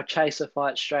 then they'll chase a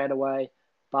fight straight away.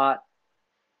 But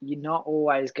you're not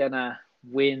always gonna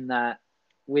win that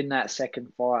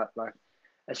second fight. Like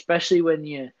especially when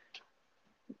you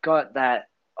got that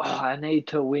I need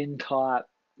to win type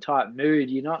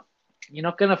mood. You're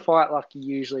not gonna fight like you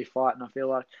usually fight, and I feel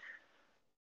like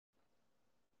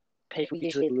people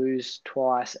usually lose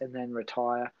twice and then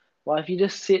retire. Well, if you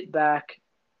just sit back,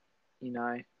 you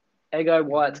know, Ego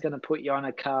White's Mm-hmm. going to put you on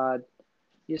a card.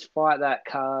 You just fight that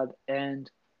card and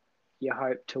you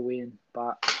hope to win.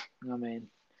 But, I mean,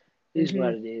 it is Mm-hmm.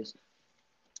 what it is.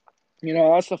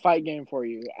 That's the fight game for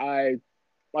you.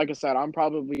 Like I said, I'm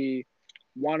probably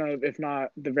one of, if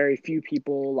not the very few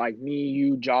people like me,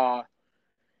 you, Jaw,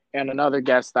 and another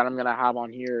guest that I'm gonna have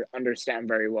on here understand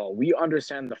very well. We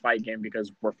understand the fight game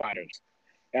because we're fighters,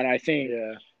 and I think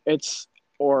Yeah. it's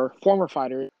or former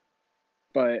fighters,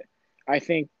 but I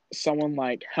think someone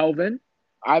like Helvin,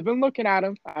 I've been looking at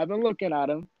him.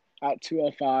 At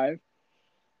 205,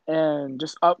 and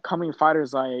just upcoming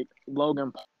fighters like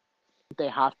Logan Paul, they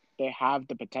have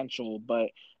the potential, but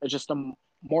it's just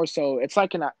more so. It's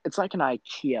like an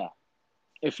IKEA,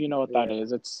 if you know what that Yeah.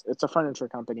 is. It's a furniture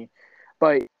company,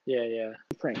 but Yeah. Yeah.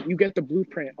 you get the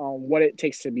blueprint on what it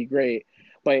takes to be great,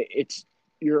 but it's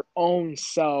your own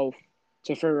self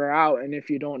to figure out. And if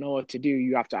you don't know what to do,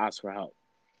 you have to ask for help.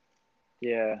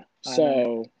 Yeah. I know.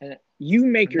 So And, you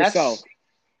make and yourself.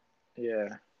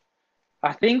 yeah.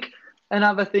 I think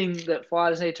another thing that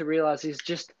fighters need to realize is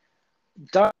just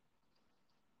don't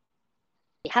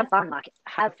have fun. Like,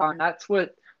 have fun. That's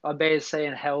what I better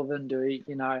seeing Helvin do.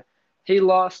 He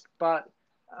lost, but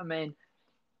I mean,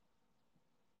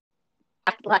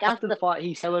 like after the fight,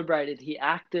 he celebrated. He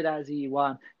acted as he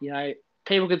won.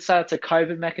 People could say it's a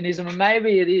coping mechanism, and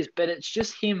maybe it is, but it's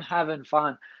just him having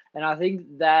fun. And I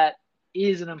think that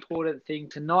is an important thing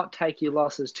to not take your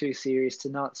losses too serious. To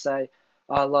not say,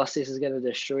 "Oh, I lost. This is going to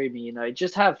destroy me."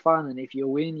 Just have fun, and if you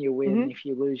win, you win. Mm-hmm. And if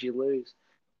you lose, you lose.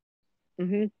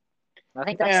 Mm-hmm. I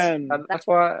think And that's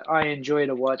why I enjoy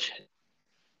to watch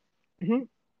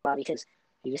mm-hmm. because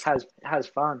he just has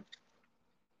fun.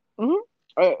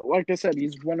 Mm-hmm. Like I said,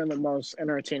 he's one of the most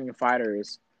entertaining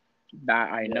fighters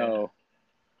that I Yeah, know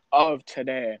of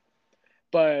today.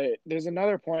 But there's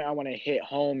another point I want to hit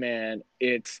home, and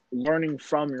it's learning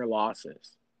from your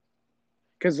losses.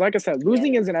 Because, like I said,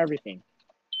 losing isn't everything.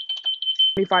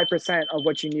 25% of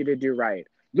what you need to do right.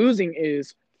 Losing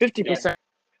is 50%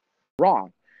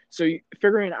 wrong. So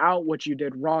figuring out what you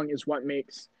did wrong is what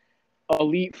makes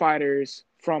elite fighters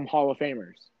from Hall of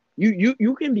Famers.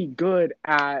 You can be good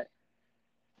at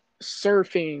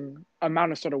surfing a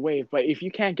mountain sort of wave, but if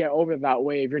you can't get over that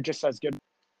wave, you're just as good as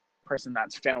a person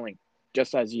that's failing,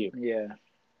 just as you. yeah.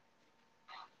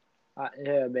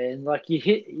 Yeah, man. Like you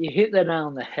hit that nail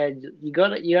on the head. You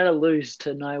gotta lose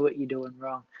to know what you're doing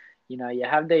wrong. You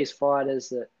have these fighters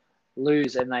that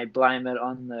lose and they blame it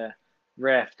on the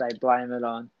ref. They blame it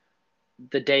on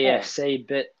the Oh, DFC.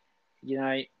 But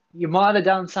you might have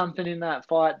done something in that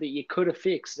fight that you could have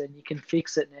fixed, and you can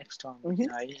fix it next time. mm-hmm.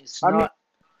 It's I mean, not.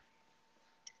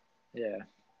 Yeah.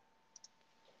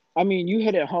 you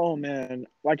hit it home, and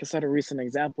like I said, a recent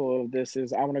example of this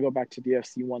is I want to go back to the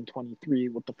UFC 123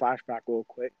 with the flashback real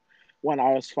quick when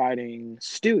I was fighting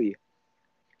Stewie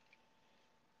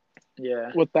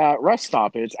Yeah. with that rest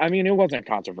stoppage. It wasn't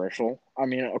controversial.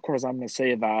 Of course, I'm going to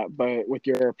say that, but with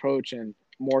your approach and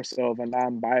more so of a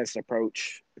non-biased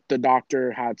approach, the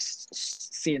doctor had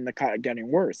seen the cut getting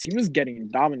worse. He was getting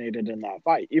dominated in that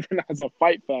fight. Even as a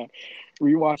fight fan,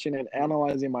 rewatching and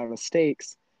analyzing my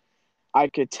mistakes, I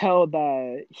could tell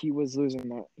that he was losing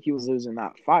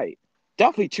that fight.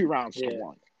 Definitely 2 rounds to Yeah.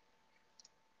 1.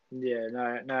 Yeah.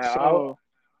 No. No. So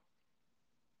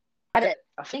I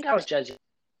think I was judging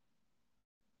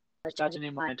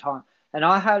in my own time, and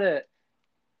I had it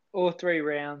all 3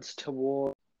 rounds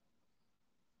toward.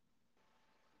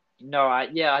 No, I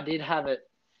did have it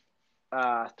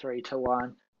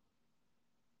 3-1,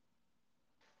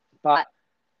 but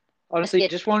honestly,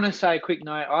 just want to say a quick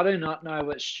note. I do not know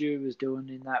what Stu was doing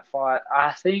in that fight.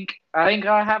 I think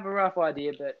I have a rough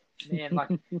idea, but man, like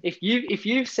if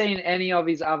you've seen any of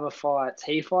his other fights,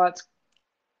 he fights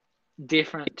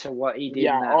different to what he did in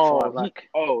Yeah. that fight. Like,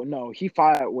 No, he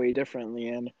fought way differently,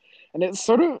 and it's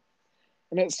sort of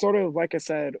like I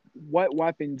said, what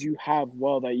weapons you have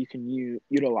well that you can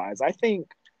utilize. I think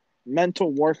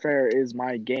mental warfare is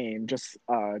my game, just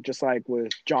like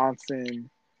with Johnson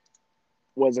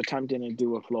was attempting to do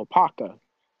with Lopaka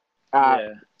at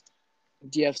yeah,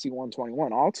 DFC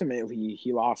 121. Ultimately,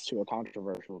 he lost to a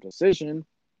controversial decision.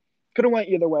 Could have went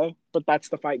either way, but that's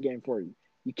the fight game for you.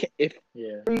 You can if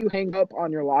yeah, you hang up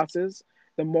on your losses,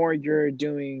 the more you're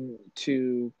doing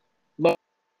to low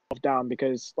yourself down.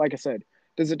 Because, like I said,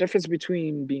 there's a difference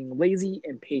between being lazy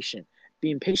and patient.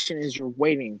 Being patient is you're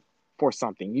waiting for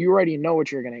something. You already know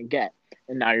what you're gonna get,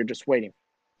 and now you're just waiting.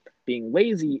 Being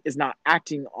lazy is not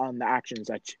acting on the actions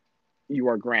that you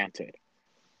are granted,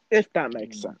 if that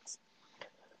makes sense.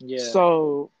 yeah.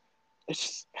 So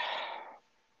it's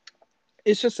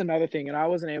it's just another thing, and I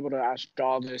wasn't able to ask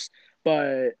all this,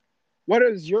 but what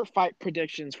is your fight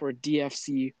predictions for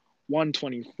DFC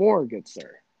 124, good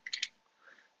sir?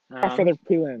 For the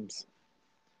prelims.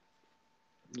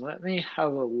 Let me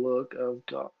have a look. I've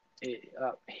got it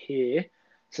up here.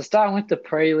 So starting with the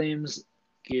prelims,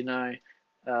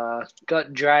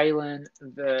 got Draylen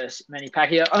versus Manny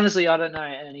Pacquiao. Honestly, I don't know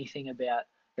anything about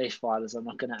these fighters. I'm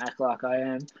not going to act like I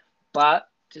am. But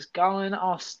just going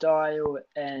off style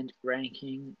and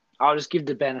ranking, I'll just give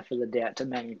the benefit of the doubt to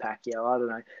Manny Pacquiao. I don't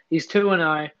know. He's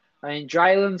 2-0. I mean,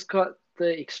 Draylen's got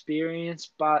the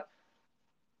experience, but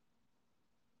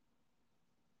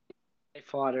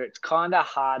fighter, it's kind of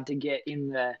hard to get in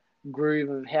the groove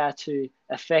of how to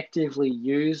effectively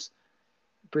use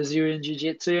Brazilian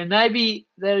Jiu-Jitsu. And maybe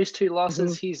those 2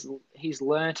 losses, he's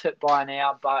learnt it by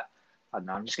now, but I don't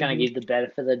know, I'm just going to give the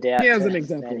benefit of the doubt As to an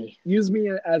example. Manny. Use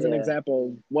me as an example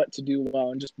of what to do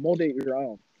well and just mold it your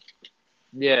own.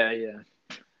 Yeah.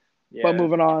 But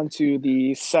moving on to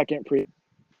the second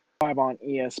pre-live on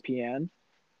ESPN.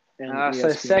 And ESPN so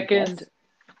second Plus.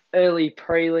 early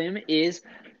prelim is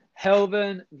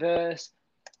Helvin versus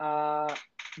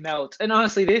Melt. And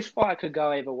honestly, this fight could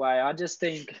go either way. I just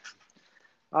think,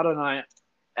 I don't know.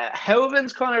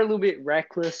 Helvin's kind of a little bit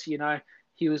reckless,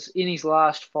 He was in his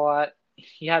last fight.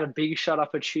 He had a big shot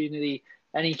opportunity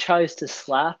and he chose to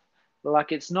slap.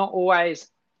 Like, it's not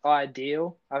always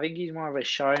ideal. I think he's more of a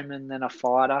showman than a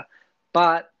fighter.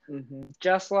 But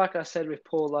just like I said with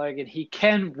Paul Logan, he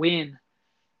can win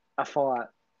a fight.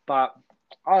 But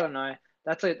I don't know.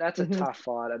 That's a tough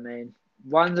fight. I mean,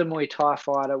 one's a Muay Thai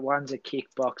fighter, one's a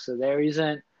kickboxer. There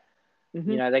isn't,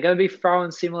 they're going to be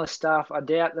throwing similar stuff. I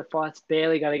doubt the fight's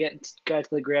barely going to go to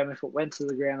the ground. If it went to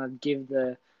the ground, I'd give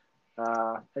the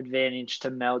advantage to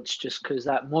Melch just because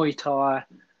that Muay Thai,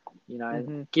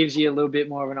 gives you a little bit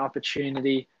more of an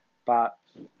opportunity. But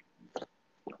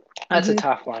that's a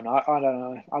tough one. I don't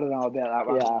know. I don't know about that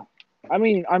one.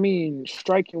 Yeah. I mean,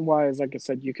 striking wise, like I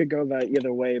said, you could go that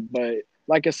either way, but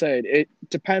like I said, it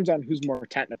depends on who's more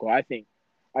technical. I think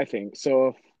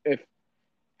so. If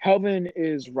Helvin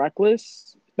is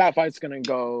reckless, that fight's gonna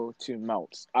go to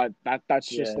Melts. That's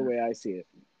just the way I see it.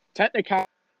 Technical,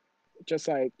 just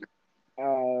like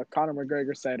Conor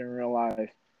McGregor said in real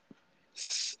life,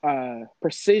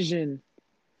 precision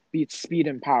beats speed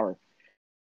and power.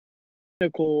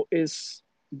 Technical is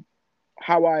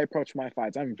how I approach my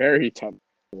fights. I'm very tough.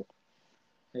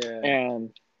 Yeah. And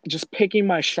just picking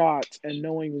my shots and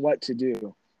knowing what to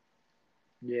do.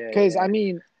 Yeah. Because I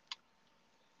mean,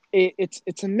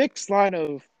 it's a mixed line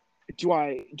of do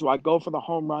I go for the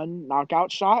home run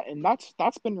knockout shot, and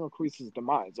that's been Ruiz's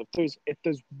demise. If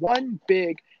there's one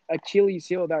big Achilles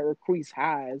heel that Ruiz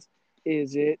has,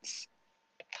 is its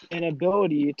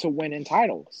inability to win in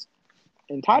titles,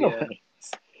 rings.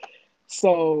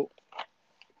 So,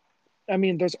 I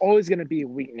mean, there's always going to be a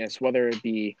weakness, whether it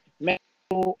be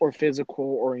mental or physical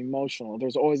or emotional.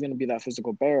 There's always going to be that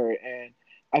physical barrier, and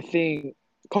I think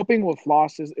coping with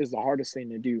losses is the hardest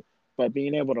thing to do. But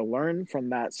being able to learn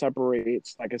from that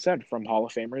separates, like I said, from Hall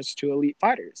of Famers to elite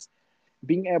fighters.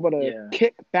 Being able to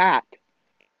kick back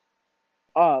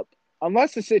up,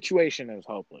 unless the situation is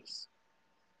hopeless,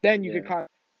 then you could kind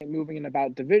of moving in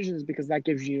about divisions because that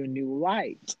gives you a new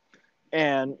light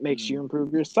and makes you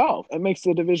improve yourself. It makes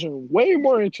the division way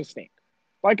more interesting.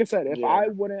 Like I said, if Yeah. I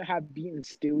wouldn't have beaten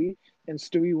Stewie and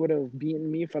Stewie would have beaten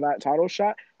me for that title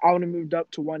shot, I would have moved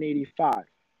up to 185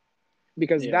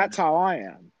 because Yeah. that's how I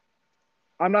am.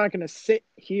 I'm not going to sit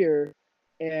here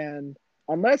and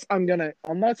unless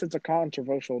it's a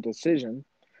controversial decision,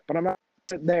 but I'm not going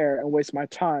to sit there and waste my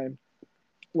time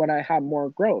when I have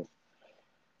more growth.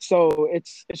 So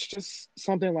it's just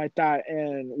something like that.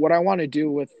 And what I want to do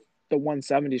with the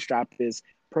 170 strap is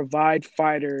provide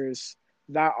fighters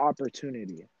that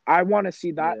opportunity. I want to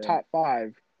see that Yeah. top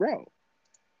 5 grow.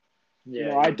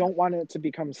 Yeah. I don't want it to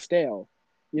become stale.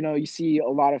 You see a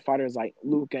lot of fighters like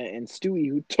Luca and Stewie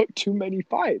who took too many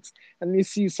fights. And you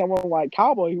see someone like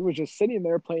Cowboy who was just sitting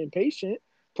there playing patient,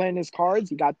 playing his cards.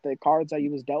 He got the cards that he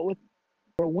was dealt with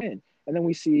for a win. And then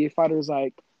we see fighters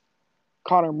like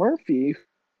Connor Murphy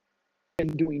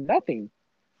and doing nothing.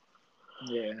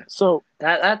 Yeah. So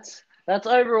That's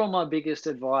overall my biggest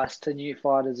advice to new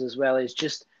fighters as well is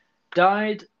just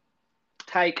don't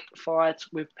take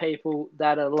fights with people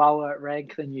that are lower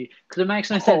rank than you because it makes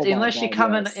no sense my unless God,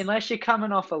 yes. you're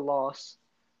coming off a loss.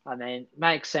 I mean, it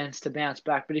makes sense to bounce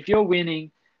back, but if you're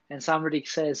winning and somebody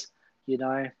says, do you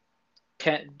want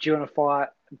to fight?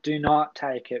 Do not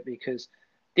take it because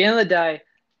at the end of the day,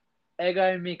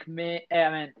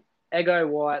 Ego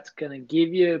White's gonna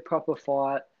give you a proper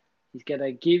fight. He's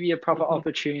gonna give you a proper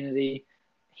opportunity.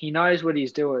 He knows what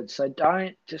he's doing, so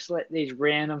don't just let these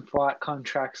random fight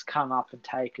contracts come up and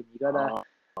take them. You gotta,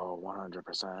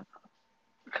 100%.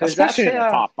 because Especially that's in the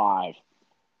how. top 5.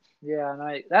 Yeah, I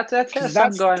know. That's how 'Cause some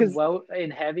that's guy because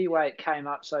in heavyweight came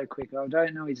up so quick. I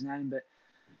don't know his name, but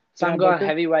some Dan guy in Booker.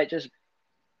 heavyweight just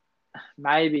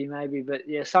maybe, but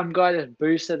yeah, some guy just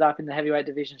boosted up in the heavyweight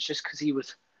divisions just because he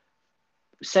was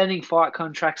sending fight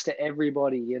contracts to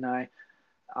everybody.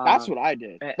 That's what I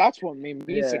did. Eh, That's what made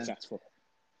me yeah, successful.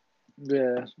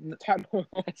 yeah, That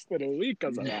lasted a week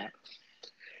because of that.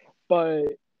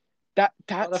 But other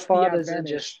that's the fighters are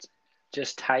advantage.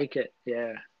 just take it.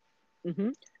 Yeah,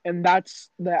 And that's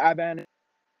the advantage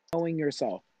of knowing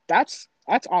yourself. That's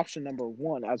option number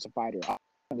 1 as a fighter. Option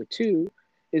number 2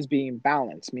 is being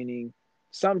balanced, meaning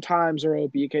sometimes there will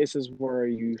be cases where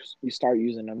you start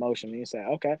using emotion and you say,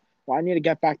 okay, well, I need to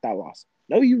get back that loss.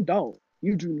 No, you don't.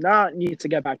 You do not need to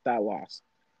get back that loss.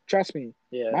 Trust me,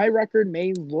 yeah, my record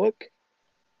may look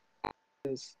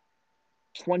as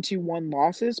 21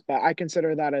 losses, but I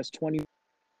consider that as 20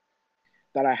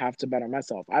 that I have to better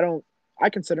myself. I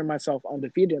consider myself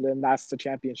undefeated, and that's the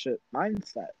championship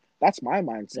mindset. That's my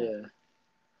mindset.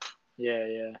 yeah,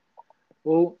 yeah.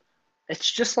 Well, it's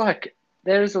just like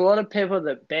there's a lot of people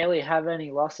that barely have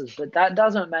any losses, but that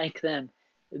doesn't make them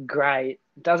great.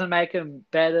 It doesn't make them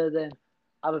better than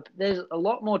other. There's a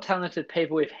lot more talented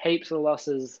people with heaps of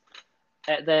losses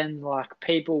than like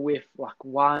people with like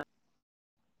one.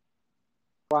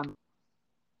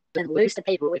 And lose to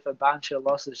people with a bunch of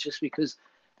losses just because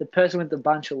the person with a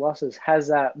bunch of losses has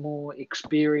that more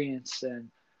experience and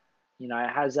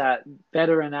has that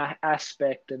veteran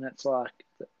aspect, and it's like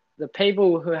the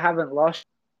people who haven't lost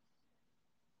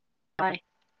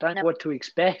don't know what to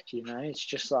expect. It's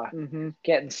just like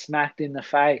getting smacked in the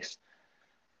face.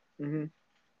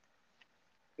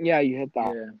 Yeah, you hit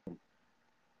that.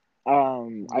 Yeah,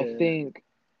 I think,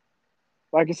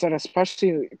 like I said,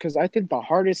 especially because I think the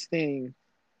hardest thing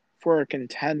for a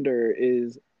contender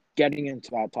is getting into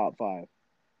that top 5.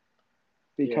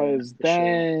 Because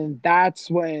then that's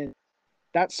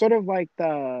sort of like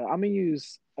I'm gonna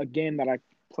use a game that I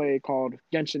play called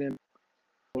Genshin Impact.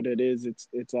 What it is, it's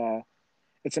an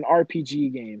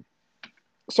RPG game,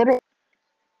 sort of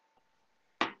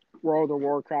World of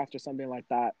Warcraft or something like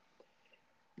that.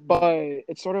 But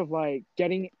it's sort of like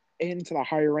getting into the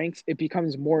higher ranks.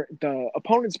 The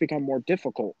opponents become more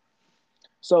difficult.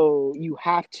 So you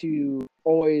have to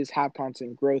always have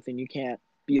constant growth, and you can't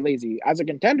be lazy. As a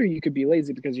contender, you could be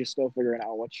lazy because you're still figuring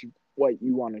out what you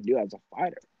want to do as a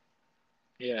fighter.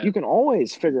 Yeah. You can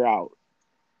always figure out,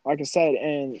 like I said,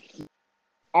 and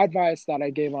advice that I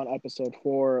gave on episode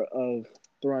 4 of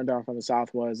Throwing Down from the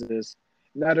South is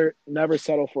never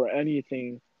settle for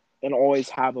anything, and always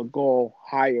have a goal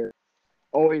higher.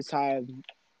 Always have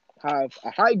a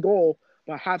high goal,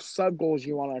 but have sub goals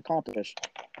you want to accomplish.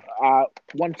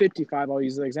 155, I'll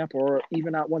use the example, or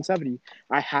even at 170,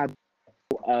 I had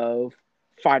of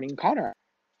fighting Connor.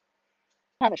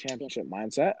 I had a championship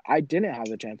mindset. I didn't have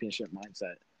a championship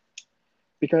mindset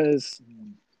because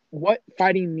what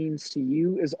fighting means to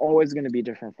you is always going to be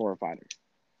different for a fighter.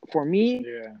 For me,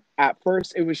 at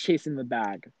first, it was chasing the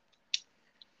bag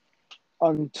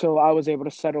until I was able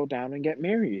to settle down and get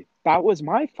married. That was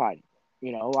my fight.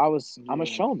 I'm a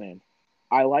showman.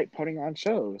 I like putting on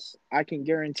shows. I can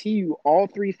guarantee you all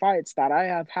 3 fights that I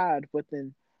have had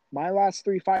within my last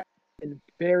 3 fights have been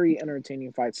very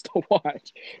entertaining fights to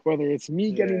watch, whether it's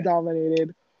me getting Yeah.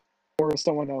 dominated or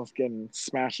someone else getting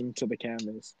smashed into the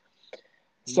canvas.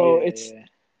 So Yeah, it's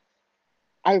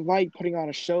I like putting on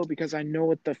a show because I know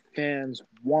what the fans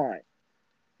want.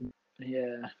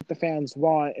 yeah, What the fans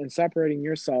want and separating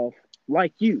yourself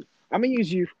like you. I'm gonna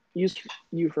use you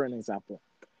for an example.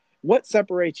 What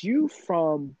separates you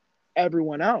from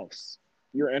everyone else?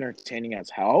 You're entertaining as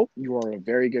hell. You are a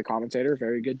very good commentator,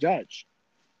 very good judge.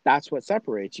 That's what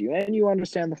separates you. And you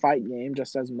understand the fight game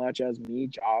just as much as me,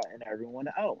 Ja, and everyone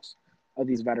else of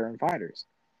these veteran fighters.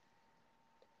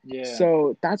 yeah,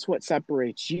 So that's what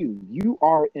separates you. You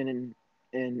are in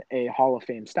a Hall of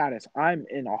Fame status. I'm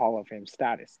in a Hall of Fame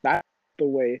status. That's the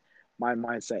way my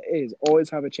mindset is. Always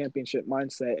have a championship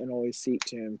mindset and always seek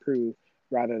to improve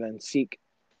rather than seek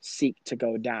to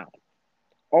go down.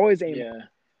 Always aim. yeah,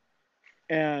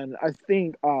 And I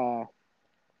think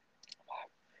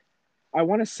I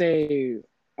want to say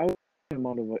I want a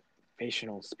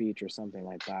motivational speech or something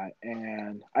like that.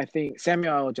 And I think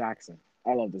Samuel L. Jackson.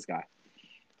 I love this guy.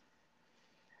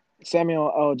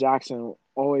 Samuel L. Jackson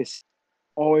always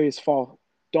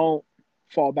don't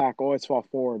fall back, always fall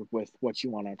forward with what you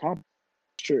want to accomplish.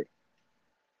 True.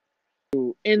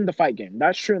 In the fight game.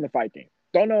 That's true in the fight game.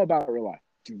 Don't know about real life.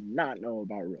 Do not know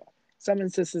about real life. Some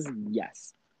instances,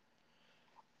 yes.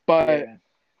 But yeah,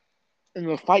 in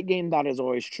the fight game, that is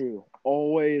always true.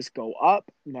 Always go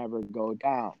up, never go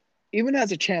down. Even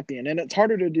as a champion. And it's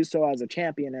harder to do so as a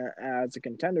champion as a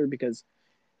contender because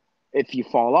if you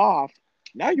fall off,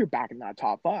 now you're back in that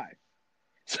top 5.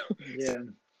 So yeah,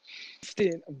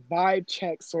 instant vibe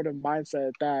check sort of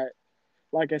mindset that,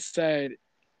 like I said,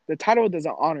 the title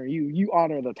doesn't honor you. You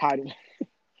honor the title.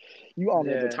 You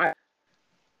honor the yeah. title.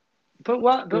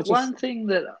 But Which is one thing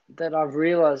that I've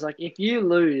realized, like if you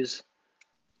lose,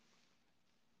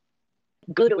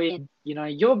 good win,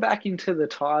 you're back into the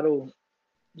title.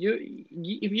 You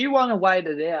if you want to wait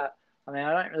it out, I mean,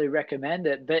 I don't really recommend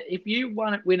it, but if you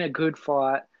want to win a good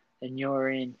fight and you're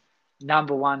in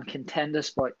number one contender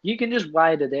spot, you can just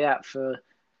wait it out for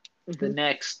the mm-hmm,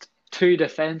 next 2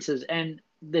 defenses, and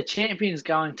the champion's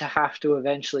going to have to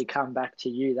eventually come back to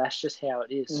you. That's just how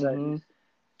it is. So mm-hmm,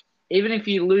 even if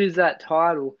you lose that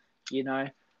title, you know,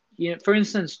 for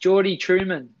instance, Geordie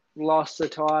Truman lost the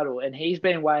title and he's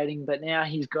been waiting, but now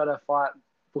he's got a fight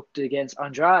booked against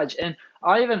Andrade. And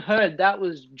I even heard that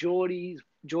was Geordie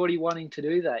wanting to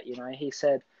do that. He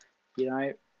said, you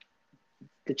know,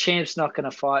 the champ's not going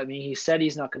to fight me. He said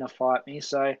he's not going to fight me,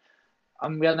 so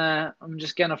I'm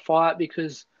just gonna fight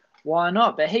because why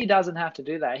not? But he doesn't have to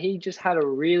do that. He just had a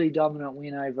really dominant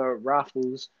win over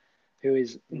Ruffles, who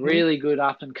is mm-hmm. really good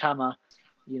up and comer.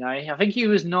 I think he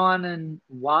was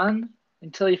 9-1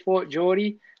 until he fought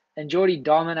Geordie, and Geordie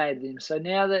dominated him. So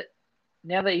now that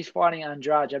he's fighting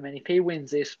Andrade, I mean, if he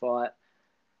wins this fight,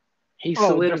 he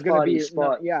Oh, there's gonna solidified be his no,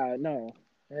 spot. yeah, no,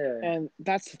 Yeah, and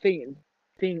that's the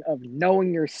thing of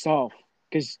knowing yourself,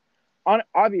 because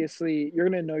obviously you're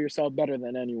gonna know yourself better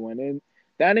than anyone, and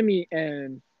the enemy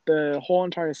and the whole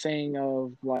entire saying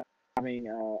of like having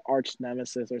arch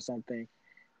nemesis or something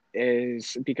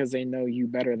is because they know you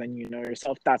better than you know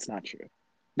yourself. That's not true.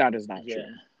 That is not true. yeah,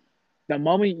 The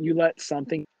moment you let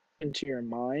something into your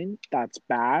mind that's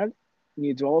bad,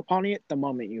 you dwell upon it, the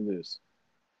moment you lose.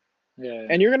 yeah,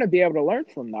 And you're going to be able to learn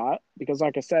from that because,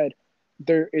 like I said,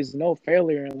 there is no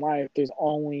failure in life. There's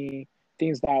only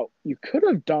things that you could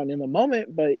have done in the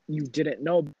moment, but you didn't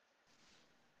know.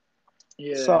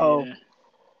 yeah, So, yeah.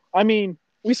 I mean,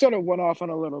 we sort of went off on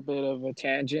a little bit of a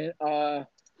tangent.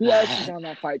 Who else is on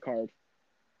that fight card?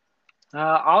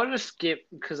 I'll just skip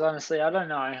because honestly, I don't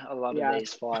know a lot of Yeah,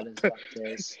 these fighters. Like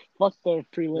fuck the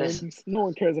there's prelims. No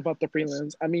one cares about the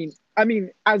prelims. I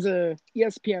mean, as a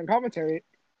ESPN commentator,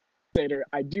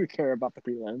 I do care about the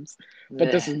prelims,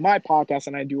 but this yeah, is my podcast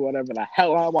and I do whatever the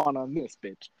hell I want on this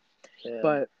bitch. yeah.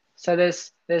 But So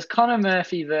there's Conor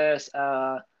Murphy versus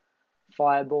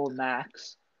Fireball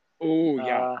Max. oh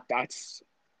yeah, Uh, that's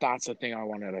the thing I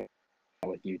wanted to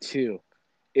with you too.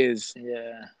 Is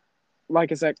yeah,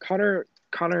 like I said, Connor,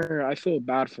 I feel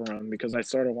bad for him because I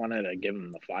sort of wanted to give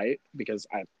him the fight because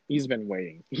he's been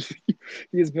waiting.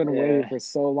 He's been waiting yeah, for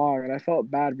so long, and I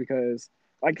felt bad because,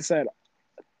 like I said,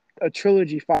 a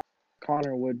trilogy fight with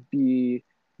Connor would be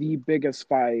the biggest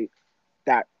fight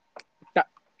that that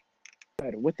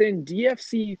within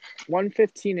DFC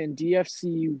 115 and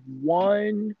DFC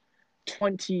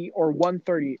 120 or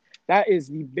 130. That is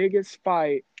the biggest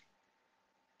fight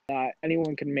that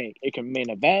anyone can make. It can main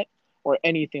event or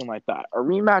anything like that. A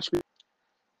rematch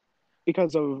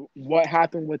because of what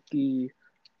happened with the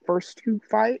first two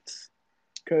fights.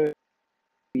 Because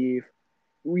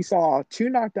we saw two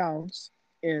knockdowns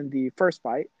in the first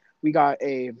fight. We got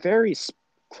a very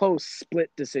close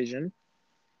split decision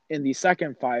in the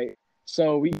second fight.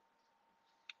 So we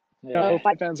know Yeah.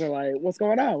 fans are like, "What's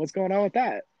going on? What's going on with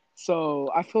that?" So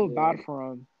I feel Yeah. bad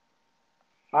for him.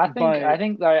 I But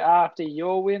think though after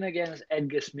your win against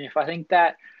Edgar Smith, I think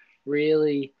that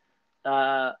really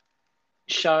uh,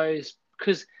 shows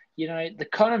because the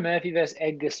Conor Murphy versus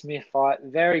Edgar Smith fight,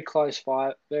 very close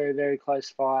fight, very close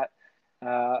fight.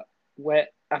 Where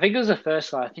I think it was the first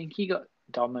fight. I think he got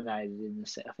dominated in the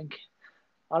set.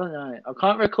 I don't know. I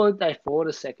can't recall if they fought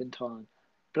a second time,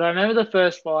 but I remember the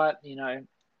first fight.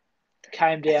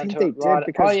 Came I down think to they it right. did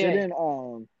Oh because yeah, didn't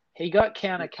he got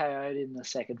counter KO'd in the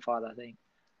second fight. I think.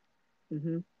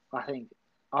 mm-hmm. I think.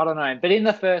 I don't know. But in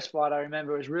the first fight, I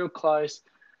remember it was real close.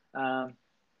 Um,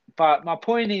 but my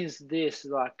point is this,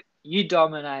 like, you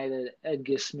dominated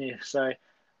Edgar Smith. So,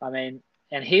 I mean,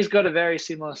 and he's got a very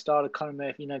similar style to Conor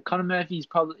Murphy. Conor Murphy's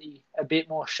probably a bit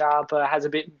more sharper, has a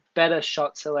bit better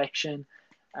shot selection,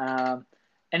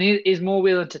 and he is more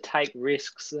willing to take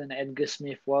risks than Edgar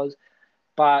Smith was.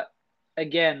 But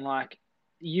again, like,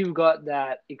 you've got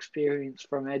that experience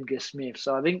from Edgar Smith.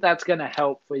 So I think that's going to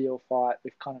help for your fight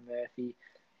with Conor Murphy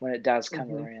when it does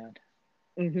come Mm-hmm. around.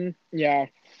 Mm-hmm. Yeah.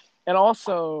 And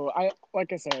also,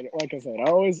 like I said,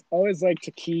 I always like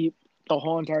to keep the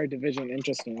whole entire division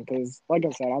interesting because, like I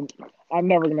said, I'm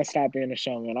never gonna stop being a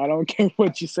showman. I don't care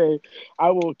what you say.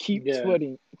 I will keep Yeah,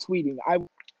 tweeting.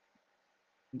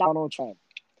 Donald Trump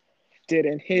did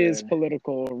in his yeah,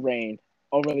 political reign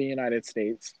over the United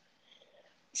States.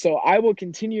 So I will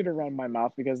continue to run my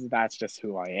mouth because that's just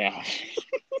who I am.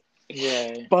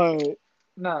 yeah. But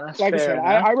No, that's like I fair said,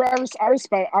 enough. I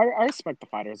respect the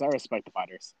fighters. I respect the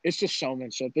fighters. It's just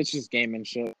showmanship. It's just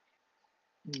gamemanship.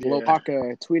 Yeah,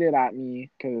 Lopaka tweeted at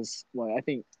me because I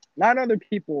think 9 other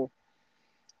people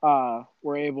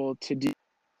were able to do.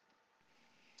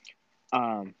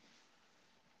 Um,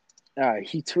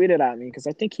 he tweeted at me because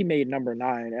I think he made number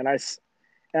 9, and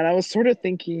I was sort of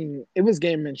thinking it was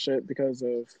gamemanship because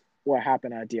of what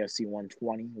happened at DFC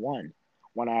 121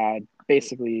 when I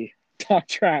basically talked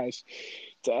trash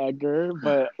to Edgar.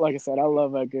 But like I said, I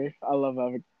love Edgar.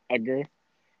 Edgar.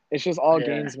 It's just all yeah,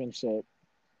 gamesmanship.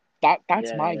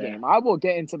 That's yeah, my yeah, game. I will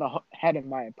get into the head of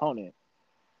my opponent.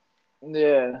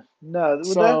 yeah. No,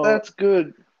 well, So that's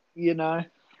good.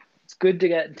 It's good to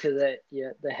get into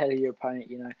the head of your opponent.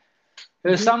 It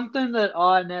was mhm, something that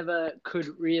I never could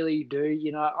really do.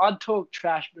 I'd talk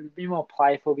trash, but it'd be more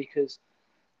playful because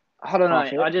I don't know.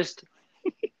 profit. I just,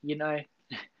 you know,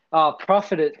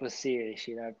 Prophet it was serious.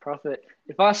 Prophet.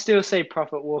 If I still see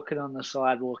Prophet walking on the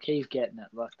sidewalk, he's getting it.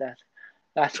 Like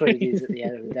that's what it is at the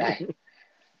end of the day.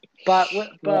 But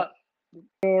Well,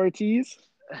 Ortiz.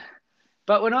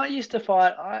 when I used to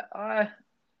fight,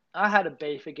 I had a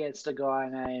beef against a guy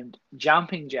named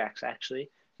Jumping Jacks. Actually,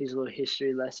 his little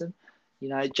history lesson.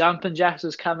 Jumping Jacks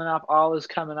was coming up. I was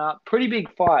coming up. Pretty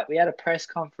big fight. We had a press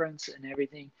conference and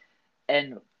everything,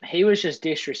 and he was just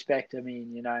disrespecting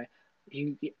me. I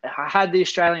had the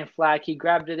Australian flag. He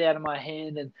grabbed it out of my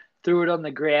hand and threw it on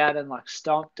the ground and like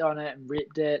stomped on it and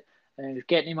ripped it and it was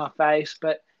getting in my face.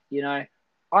 But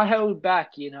I held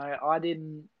back. I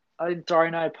didn't throw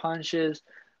no punches.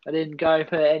 I didn't go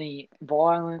for any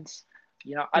violence.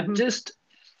 Mhm,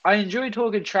 I enjoy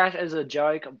talking trash as a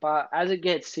joke, but as it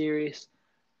gets serious,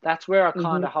 that's where I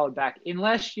kind mhm, of hold back.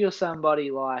 Unless you're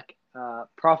somebody like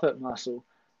Profit Muscle,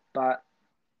 but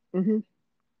mhm.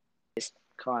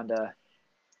 kind of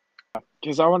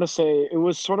Because I want to say it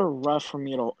was sort of rough for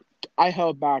me to. I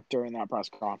held back during that press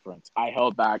conference. I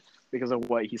held back because of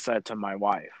what he said to my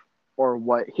wife, or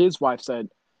what his wife said,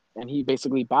 and he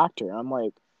basically backed her. I'm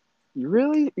like, you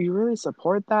really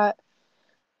support that?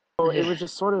 So it yeah, was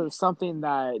just sort of something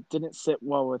that didn't sit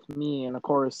well with me. And of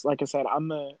course, like I said, I'm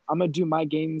gonna do my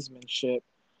gamesmanship.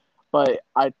 But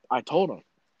I told him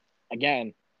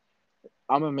again,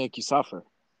 I'm gonna make you suffer.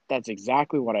 That's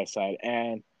exactly what I said.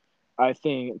 And I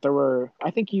think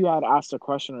you had asked a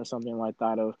question or something like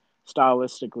that of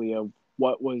stylistically of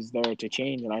what was there to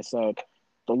change, and I said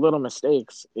the little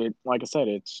mistakes. It like I said,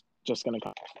 it's just gonna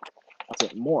cost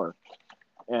it more,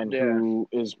 and yeah, who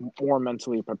is more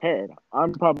mentally prepared.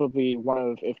 I'm probably one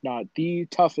of, if not the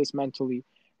toughest mentally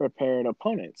prepared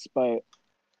opponents, but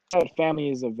family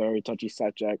is a very touchy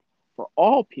subject for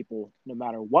all people, no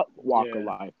matter what walk of yeah,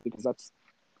 life, because it's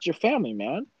your family,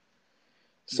 man.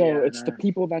 So yeah. I it's the know.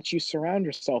 people that you surround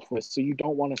yourself with. So you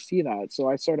don't want to see that. So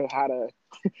I sort of had to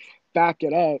back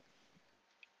it up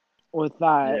with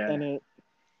that, Yeah,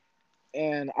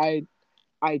 and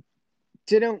I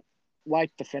didn't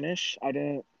like the finish. I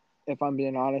didn't. If I'm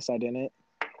being honest, I didn't.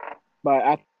 But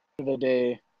at the end of the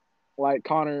day, like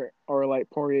Connor or like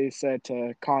Poirier said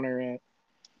to Connor at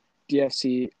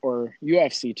DFC or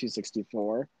UFC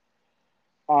 264,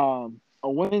 a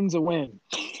win's a win.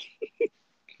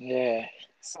 Yeah.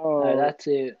 So that's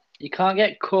it. You can't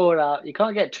get caught up. You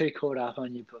can't get too caught up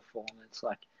on your performance.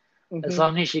 Like, as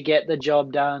long as you get the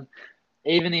job done,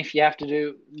 even if you have to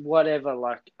do whatever,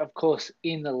 like, of course,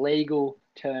 in the legal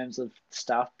terms of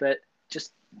stuff, but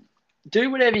just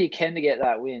do whatever you can to get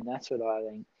that win. That's what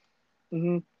I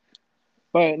think.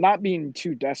 But not being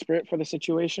too desperate for the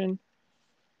situation.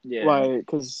 Yeah. Like,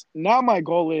 because now my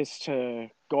goal is to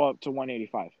go up to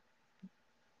 185.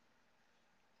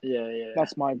 Yeah.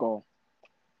 That's my goal.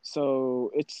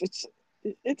 So it's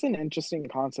an interesting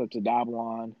concept to dabble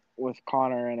on with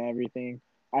Connor and everything.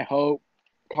 I hope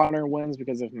Connor wins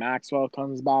because if Maxwell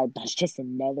comes back, that's just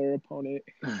another opponent,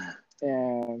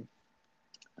 and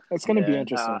it's going to be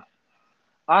interesting.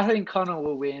 I think Connor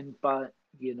will win, but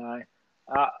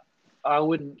I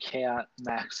wouldn't count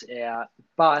Max out,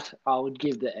 but I would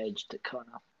give the edge to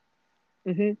Connor.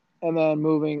 And then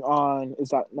moving on, is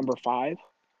that number 5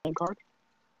 card?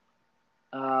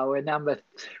 We're number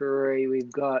 3.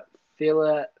 We've got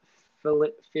Philippi,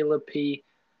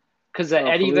 because the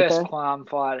Eddie Felipe? versus Quam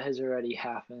fight has already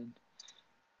happened.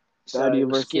 So Eddie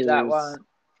we'll skip that versus- one.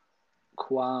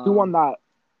 Quam. Who won that?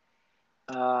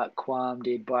 Quam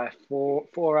did by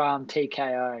forearm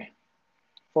TKO.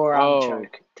 Forearm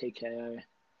choke TKO.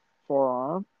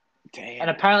 Forearm? Damn. And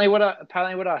apparently what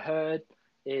I heard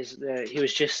is that he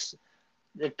was just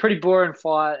a pretty boring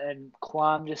fight, and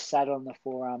Quam just sat on the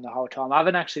forearm the whole time. I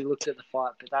haven't actually looked at the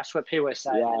fight, but that's what people were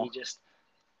saying, that he just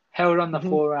held on the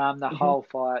forearm the whole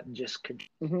fight and just could.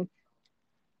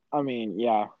 I mean,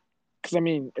 yeah. Because, I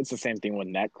mean, it's the same thing with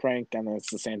neck crank, and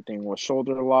it's the same thing with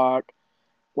shoulder lock.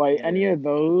 Like, any of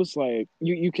those, like,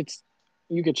 you could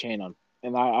chain them.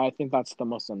 And I think that's the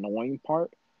most annoying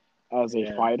part as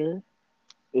a fighter,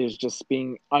 is just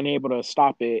being unable to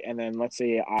stop it. And then let's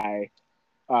say I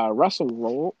wrestle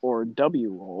roll or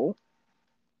W roll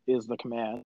is the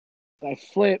command. I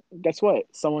flip, guess what?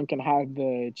 Someone can have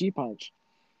the G punch.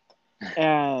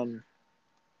 And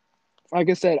like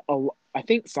I said, I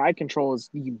think side control is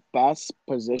the best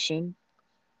position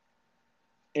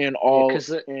in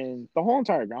in the whole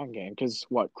entire ground game. Because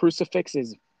crucifix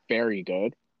is very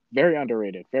good, very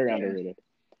underrated, underrated.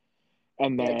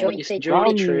 And then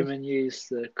George Truman used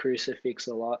the crucifix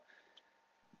a lot.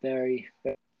 Very.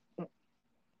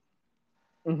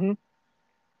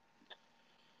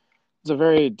 It's a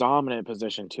very dominant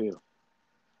position too.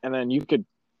 And then you could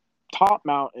top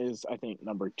mount is, I think,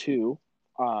 number 2.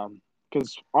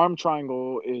 Because arm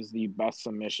triangle is the best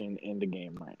submission in the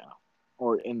game right now,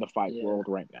 or in the fight world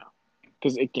right now,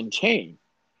 because it can chain.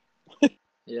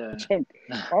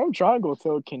 Arm triangle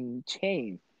though can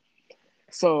chain.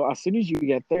 So as soon as you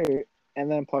get there, and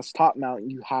then plus top mount,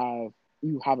 you have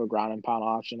a ground and pound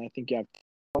option. I think you have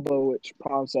elbow, which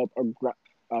prompts up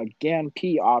a GAN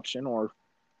P option, or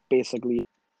basically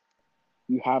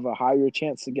you have a higher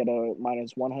chance to get a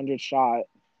minus 100 shot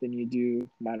than you do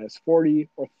minus 40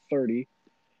 or 30.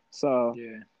 So,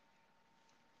 I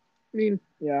mean,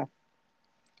 yeah.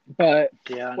 But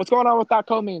what's going on with that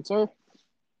co-main, sir?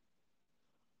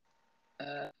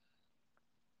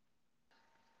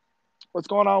 What's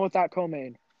going on with that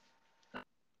co-main?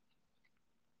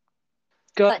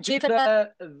 Got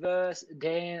Jupiter versus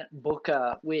Dan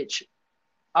Booker, which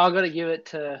I got to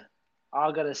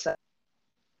say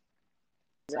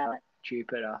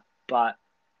Jupiter, but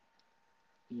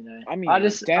I mean,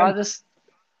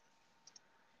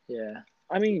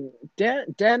 I mean,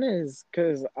 Dan is,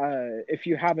 because if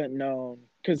you haven't known,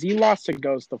 because he lost to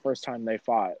Ghost the first time they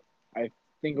fought. I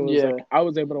think it was like, I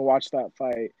was able to watch that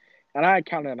fight, and I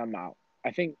counted him out.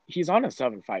 I think he's on a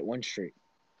 7-fight win streak,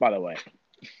 by the way.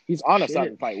 He's on a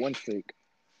 7-fight win streak.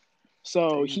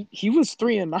 So he was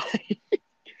 3-9.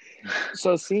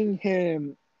 So seeing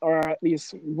him, or at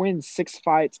least win 6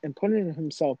 fights and putting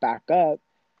himself back up,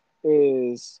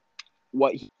 is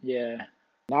what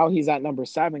now he's at number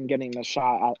 7, getting the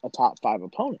shot at a top 5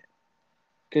 opponent,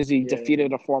 because he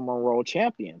defeated a former world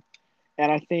champion.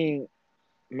 And I think,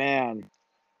 man,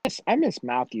 I miss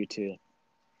Matthew too.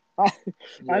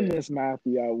 I miss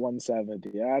Matthew at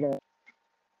 170. I don't.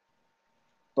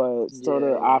 But sort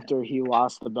of after he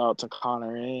lost the belt to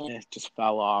Connor, it just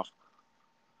fell off.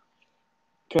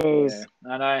 Because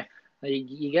I know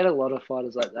you get a lot of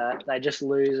fighters like that. They just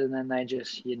lose and then they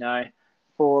just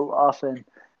fall off and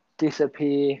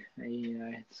disappear.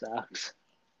 It sucks.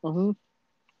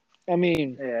 I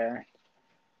mean,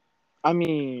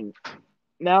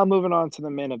 now moving on to the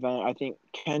main event, I think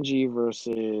Kenji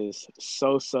versus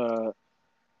Sosa.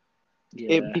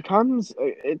 Yeah. It becomes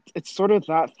it's sort of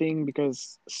that thing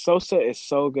because Sosa is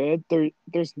so good.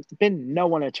 There's been no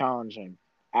one to challenge him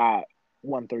at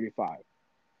 135.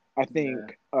 I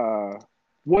think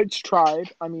Woods tried.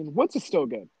 I mean, Woods is still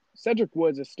good. Cedric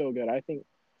Woods is still good. I think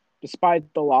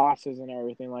despite the losses and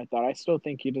everything like that, I still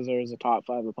think he deserves a top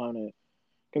 5 opponent,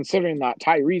 considering that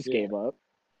Tyrese gave up.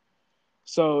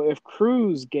 So if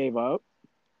Cruz gave up,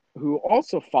 who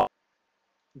also fought,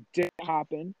 did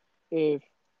happen. If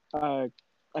I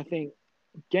think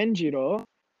Genjiro,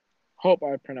 hope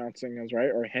I'm pronouncing this right,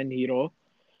 or Henhiro,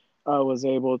 was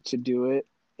able to do it,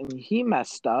 and he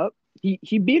messed up.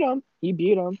 He beat him. He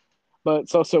beat him, but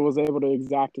Sosa was able to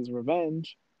exact his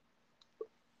revenge.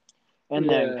 And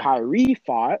then Kyrie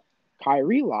fought.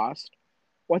 Kyrie lost.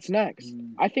 What's next?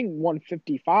 I think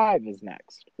 155 is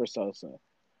next for Sosa.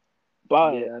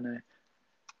 But I know.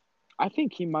 I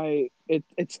think he might.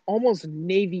 It's almost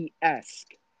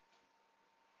Navy-esque.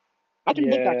 I can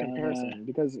make that comparison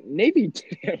because Navy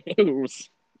didn't lose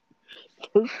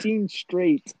 13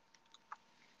 straight.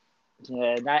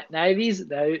 Yeah, Navy's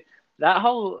though, that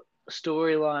whole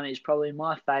storyline is probably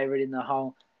my favorite in the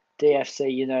whole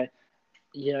DFC.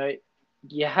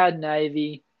 You had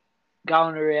Navy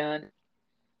going around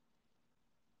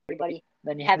everybody.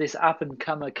 Then you have this up and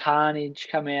comer Carnage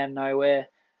come out of nowhere,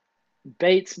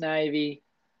 beats Navy,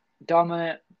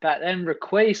 dominant. But then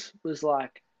Requise was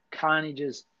like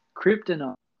Carnage's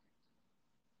kryptonite.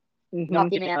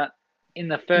 Knocked him out in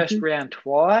the first round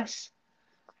twice.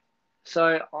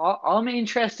 So I'm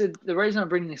interested. The reason I'm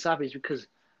bringing this up is because,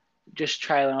 just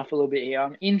trailing off a little bit here,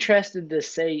 I'm interested to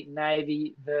see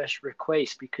Navy versus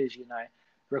Requise because,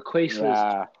 Requise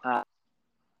was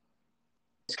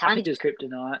Carnage's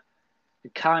kryptonite.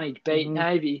 Carnage beat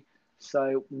Navy.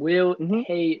 So will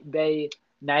he be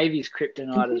Navy's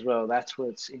kryptonite as well? That's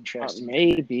what's interesting.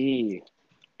 Maybe.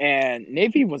 And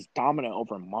Navy was dominant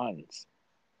over months.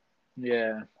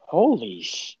 Yeah. Holy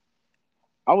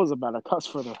I was about to cuss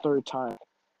for the third time.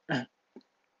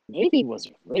 Navy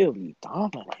was really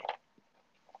dominant.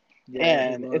 Yeah,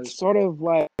 and it's sort of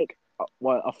like,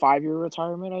 a 5-year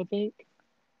retirement, I think.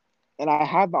 And I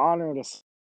had the honor to see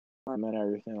him and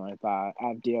everything like that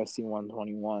at DFC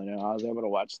 121, and I was able to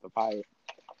watch the fight.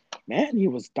 Man, he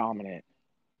was dominant.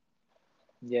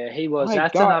 Yeah, he was.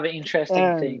 That's another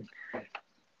interesting thing.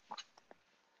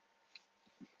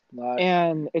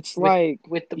 And it's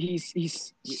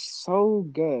he's so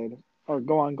good. Or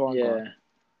go on. Yeah.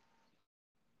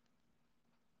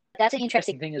 That's an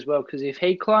interesting thing as well, because if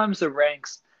he climbs the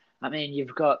ranks, I mean,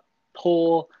 you've got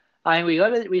Paul. I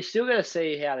mean, we still got to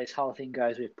see how this whole thing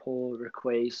goes with Paul,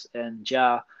 Requise, and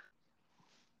Ja.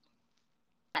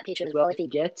 That picture as well, if he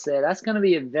gets there, that's going to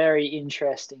be a very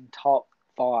interesting top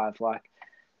 5. Like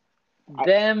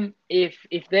them, if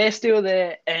they're still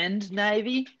there, and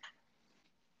Navy,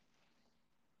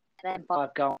 then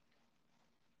 5 going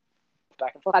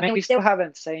back and forth. I mean, we still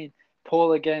haven't seen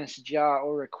Paul against Ja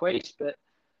or Requise, but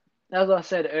as I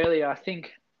said earlier, I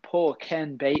think Paul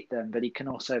can beat them, but he can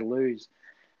also lose.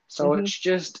 So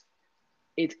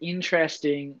it's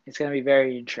interesting. It's going to be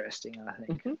very interesting, I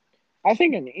think. I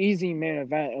think an easy main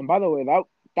event. And by the way, that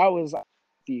was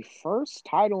the first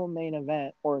title main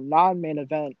event or non-main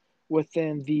event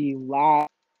within the last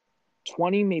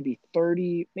 20, maybe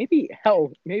 30,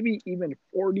 maybe even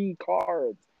 40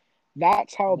 cards.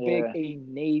 That's how big a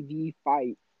Navy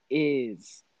fight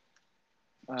is.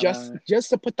 Just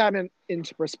to put that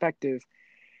into perspective.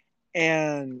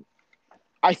 And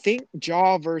I think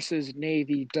Jaw versus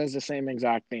Navy does the same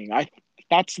exact thing.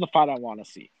 That's the fight I want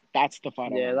to see. That's the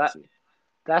fight I want to see.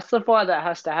 That's the fight that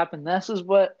has to happen. This is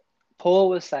what Paul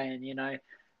was saying,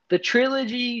 The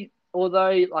trilogy,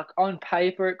 although like on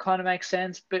paper it kind of makes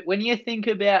sense, but when you think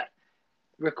about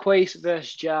Requise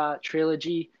versus Ja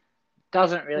trilogy,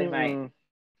 doesn't really make.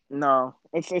 No.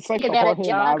 It's like the Jorge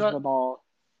Masvidal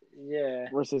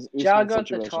versus Usman Ja got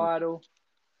situation.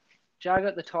 Ja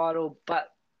got the title,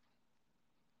 but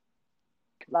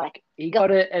like he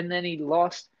got it and then he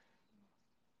lost.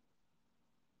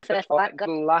 First fight, got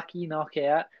a lucky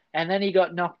knockout, and then he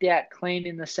got knocked out clean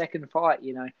in the second fight,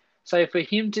 So for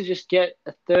him to just get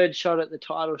a third shot at the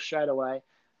title straight away,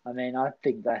 I mean, I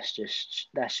think that's just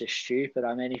stupid.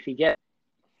 I mean, if you get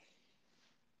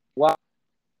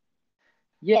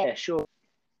sure.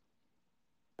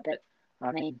 But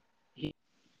I mean,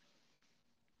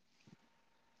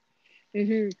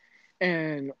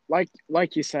 And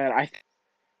like you said, I think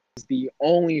it's the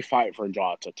only fight for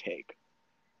Jaw to take.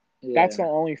 Yeah. That's the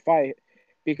only fight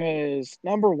because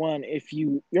number one, if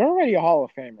you're already a Hall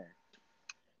of Famer,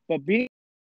 but being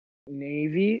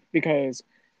Navy because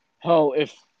hell,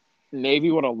 if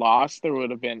Navy would have lost, there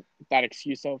would have been that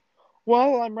excuse of,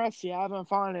 well, I'm rusty. I haven't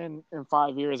fought in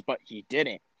 5 years, but he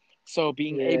didn't. So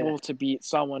being Yeah, able to beat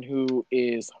someone who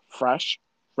is fresh,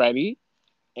 ready,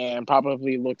 and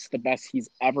probably looks the best he's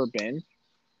ever been,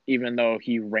 even though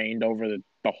he reigned over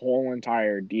the whole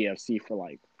entire DFC for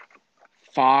like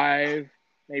 5,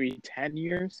 maybe 10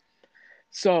 years.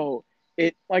 So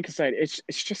like I said, it's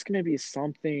just gonna be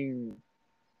something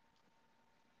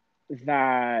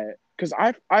that because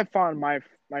I've found my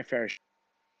fair share.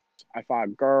 I fought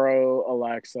Guro,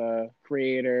 Alexa,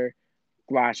 Creator,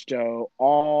 Glass Joe,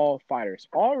 all fighters,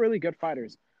 all really good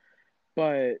fighters.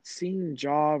 But seeing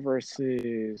Jaw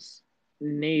versus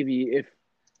Navy, if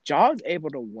Jaw is able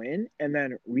to win and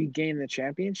then regain the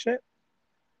championship,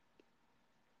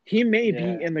 he may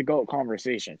be yeah, in the GOAT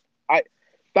conversation. I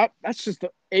that's just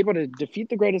able to defeat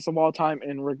the greatest of all time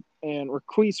and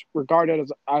Requise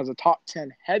regarded as a top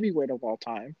 10 heavyweight of all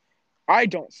time. I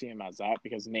don't see him as that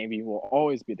because Navy will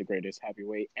always be the greatest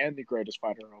heavyweight and the greatest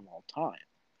fighter of all time.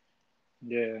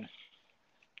 yeah.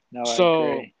 No, I So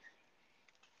agree.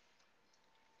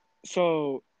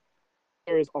 so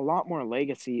there's a lot more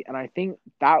legacy, and I think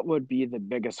that would be the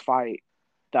biggest fight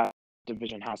that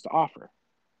division has to offer.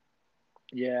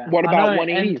 Yeah, What I about know, and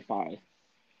 185?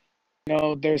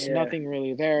 No, there's yeah, nothing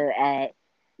really there at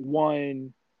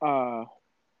one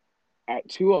at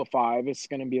 205. It's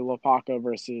going to be Lopaka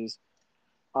versus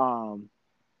um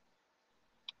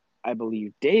I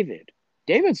believe David.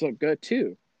 David's look good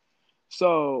too.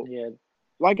 So yeah.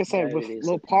 like I said, David is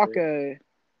looking good.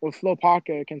 With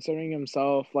Lopaka considering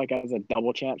himself like as a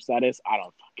double champ status, I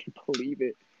don't fucking believe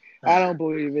it. I don't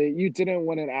believe it. You didn't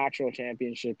win an actual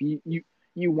championship.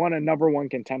 You won a number one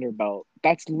contender belt.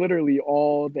 That's literally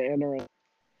all the interim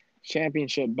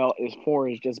championship belt is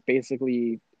just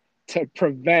basically to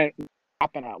prevent what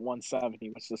happened at 170,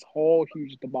 which this whole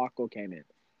huge debacle came in.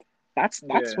 That's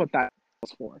Yeah, what that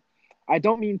was for. I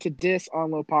don't mean to diss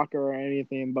on Lopaka or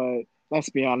anything, but let's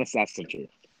be honest, that's the truth.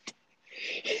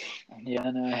 yeah,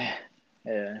 I know.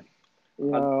 Yeah,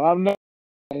 You I know, I'm not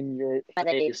in your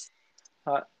these,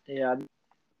 yeah,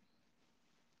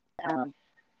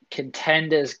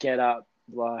 contenders get up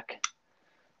like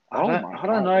oh my I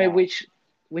don't god, know yeah.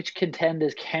 which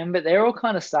contenders can, but they're all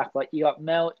kind of stuck. Like you got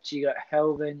Melch, you got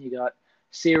Helvin, you got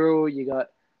Cyril, you got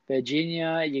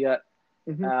Virginia, you got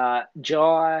Mm-hmm,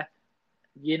 Jai,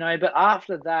 but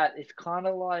after that it's kind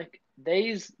of like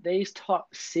these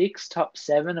top six, top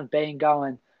seven have been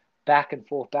going back and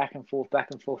forth, back and forth,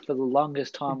 back and forth for the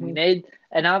longest time. We mm-hmm, need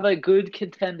another good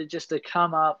contender just to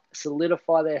come up,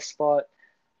 solidify their spot,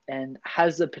 and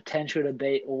has the potential to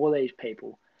beat all these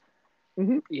people.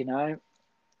 mm-hmm. You know,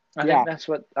 Yeah,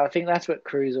 I think that's what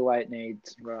cruiserweight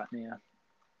needs right now.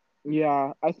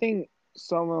 yeah. I think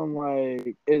someone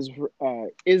like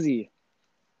Izzy,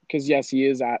 because yes, he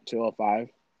is at 205.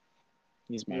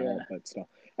 He's my Yeah, alt, but still,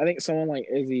 I think someone like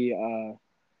Izzy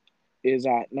is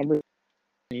at number.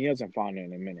 He hasn't fought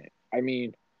in a minute. I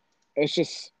mean, it's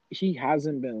just he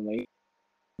hasn't been late.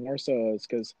 More so is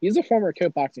because he's a former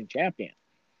kickboxing champion.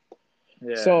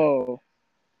 yeah, So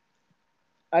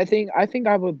I think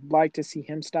I would like to see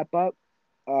him step up.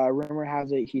 Rumor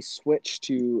has it he switched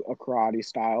to a karate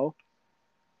style.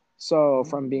 So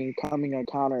from being coming a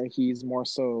counter, he's more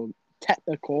so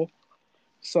technical.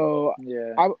 So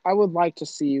yeah, I would like to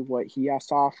see what he has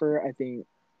to offer. I think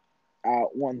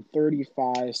at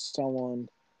 135, someone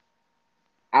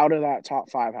out of that top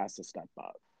five has to step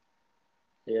up.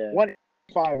 yeah.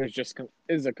 185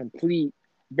 is a complete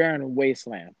barren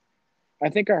wasteland. I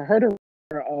think I heard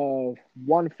of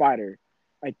one fighter.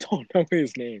 I don't know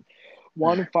his name.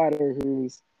 One fighter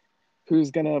who's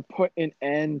gonna put an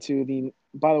end to the.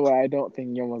 By the way, I don't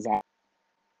think Yomazawa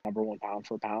number one pound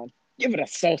for pound. Give it to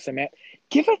Sosa, man.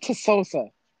 Give it to Sosa.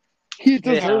 He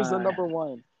deserves the Yeah, number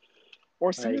one.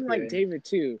 Or I someone like agree. David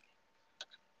too.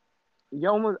 Yeah,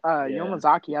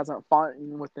 Yomazaki hasn't fought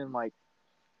within like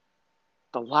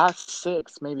the last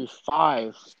 6, maybe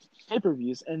 5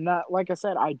 pay-per-views, and that, like I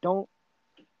said, I don't.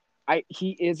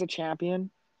 He is a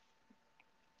champion,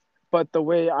 but the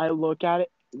way I look at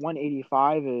it,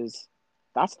 185 is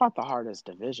that's not the hardest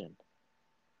division.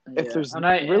 If yeah. there's I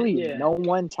know. really Yeah, no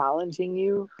one challenging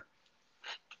you,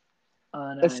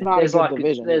 I it's know. not a good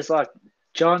division. There's like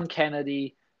John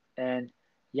Kennedy and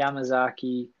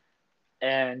Yamazaki,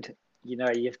 and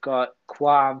you've got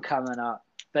Quam coming up,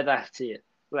 but that's it.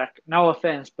 Like no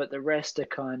offense, but the rest are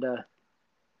kind of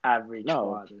average No,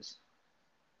 fighters.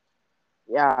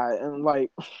 yeah, and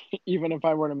like even if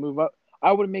I were to move up,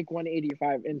 I would make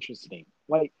 185 interesting.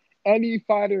 Like any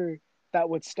fighter that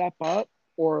would step up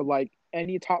or like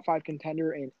any top 5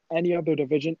 contender in any other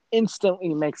division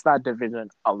instantly makes that division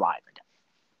alive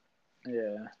again.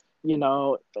 Yeah. You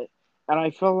know, and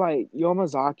I feel like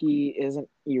Yomazaki isn't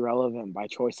irrelevant by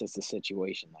choice as the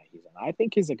situation that he's in. I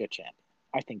think he's a good champion.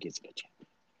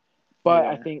 But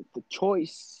I Yeah. think the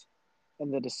choice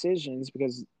and the decisions,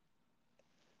 because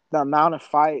the amount of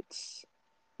fights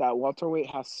that welterweight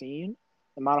has seen,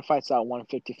 the amount of fights that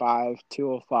 155,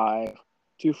 205,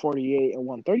 248, and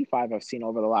 135 I've seen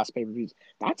over the last pay-per-views,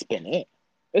 that's been it.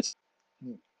 It's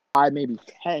 5, maybe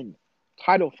 10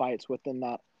 title fights within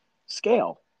that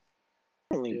scale.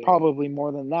 Probably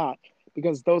more than that,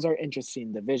 because those are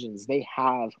interesting divisions. They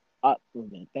have up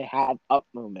movement.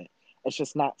 It's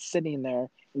just not sitting there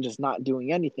and just not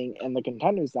doing anything. And the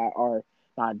contenders that are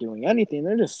not doing anything,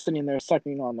 they're just sitting there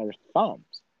sucking on their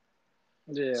thumbs.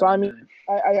 Yeah. So, I mean,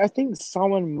 I think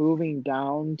someone moving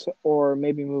down to, or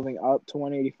maybe moving up to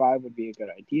 185 would be a good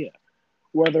idea.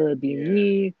 Whether it be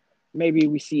me, maybe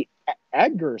we see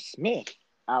Edgar Smith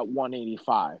at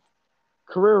 185.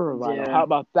 Career revival. How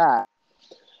about that?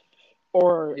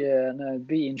 Or it'd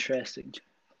be interesting.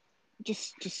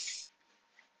 Just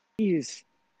please,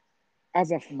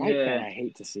 as a fight fan, I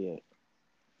hate to see it.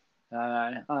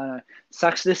 I know.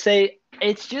 Sucks to see.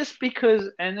 It's just because,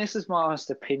 and this is my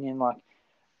honest opinion, like,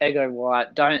 Ego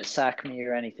White, don't sack me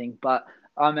or anything, but,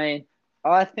 I mean,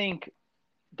 I think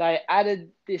they added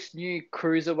this new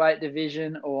cruiserweight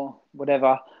division or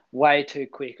whatever way too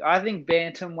quick. I think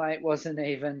bantamweight wasn't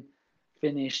even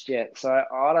finished yet, so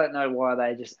I don't know why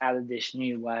they just added this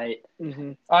new weight.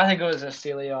 Mm-hmm. I think it was a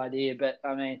silly idea, but,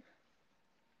 I mean,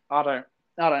 I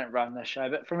don't run the show,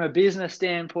 but from a business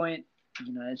standpoint,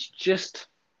 you know, it's just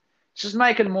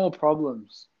making more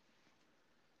problems.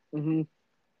 Mm-hmm.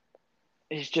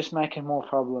 It's just making more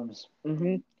problems.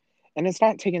 Mm-hmm. And it's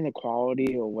not taking the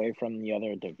quality away from the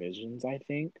other divisions, I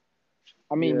think.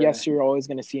 I mean, yes, you're always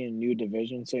going to see a new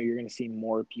division, so you're going to see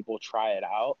more people try it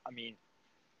out. I mean,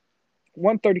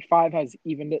 135 has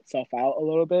evened itself out a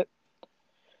little bit.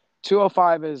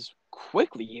 205 is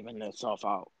quickly evened itself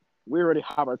out. We already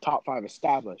have our top 5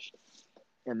 established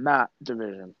in that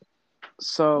division.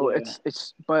 So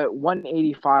it's but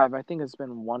 185, I think it's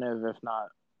been one of, if not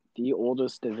the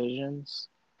oldest divisions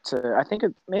I think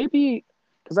it maybe,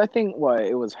 because I think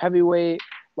it was heavyweight,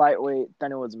 lightweight,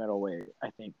 then it was middleweight, I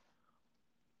think.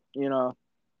 You know,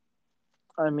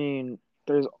 I mean,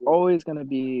 there's always going to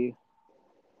be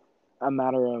a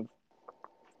matter of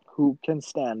who can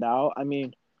stand out. I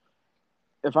mean,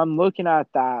 if I'm looking at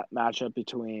that matchup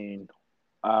between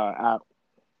at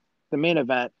the main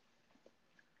event,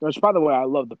 which, by the way, I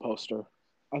love the poster.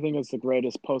 I think it's the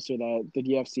greatest poster that the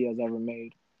UFC has ever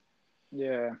made.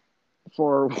 Yeah.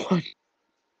 For one,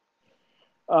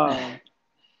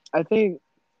 I think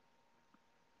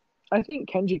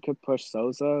Kenji could push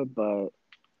Sosa, but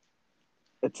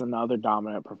it's another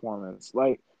dominant performance.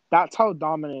 Like, that's how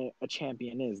dominant a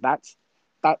champion is. That's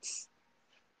what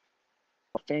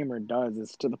a famer does.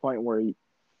 It's to the point where,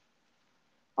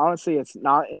 honestly, it's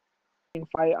not a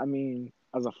fight. I mean,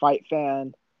 as a fight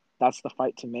fan, that's the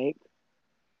fight to make.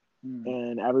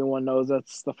 And everyone knows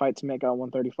that's the fight to make at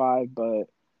 135. But,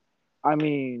 I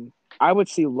mean, I would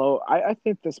see low. I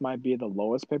think this might be the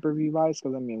lowest pay-per-view price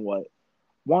because, I mean,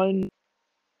 one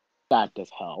stacked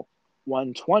as hell.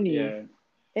 120, a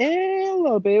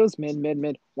little bit. It was mid.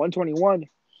 121,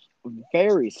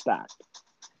 very stacked.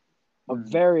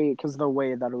 Because of the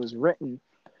way that it was written.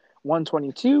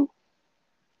 122,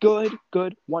 good.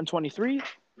 123,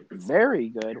 very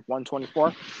good.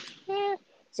 124,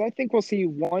 So I think we'll see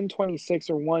 126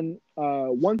 or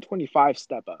 125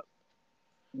 step up.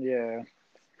 Yeah,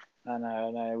 I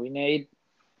know. We need,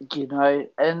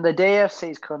 and the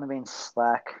DFC's kind of been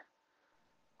slack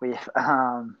with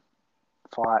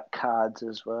fight cards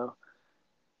as well.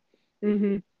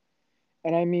 Mm-hmm.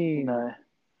 And I mean,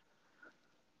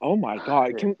 oh my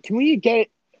God, can we get,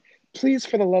 please,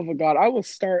 for the love of God, I will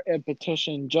start a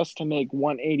petition just to make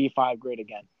 185 great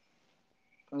again.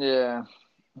 Yeah,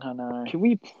 I know. Can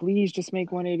we please just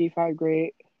make 185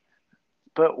 great?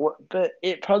 But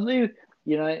it probably,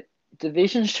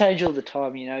 divisions change all the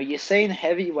time. You're seeing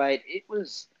heavyweight. It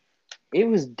was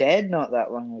dead not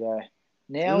that long ago.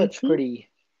 Now it's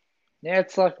now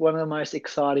it's like one of the most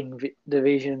exciting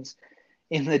divisions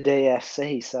in the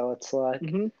DFC. So it's like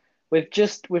we've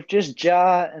just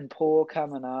Jar and Paul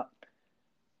coming up,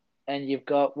 and you've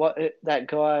got what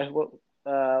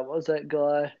was that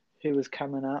guy who was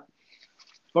coming up?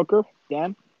 Booker,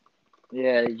 Dan.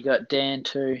 Yeah, you got Dan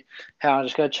too. Hang on, I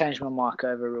just got to change my mic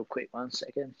over real quick. 1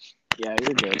 second. Yeah,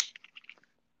 you're good.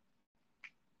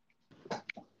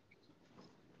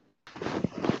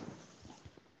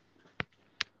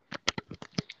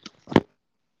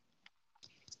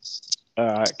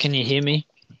 Can you hear me?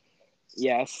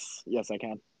 Yes, I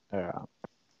can. Uh,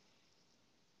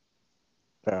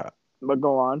 But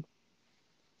go on.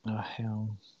 oh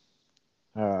hell.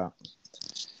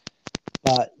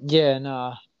 But yeah,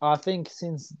 no. I think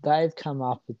since they've come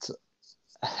up, it's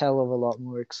a hell of a lot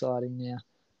more exciting now.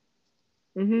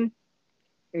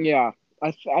 Yeah,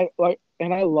 I like,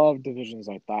 and I love divisions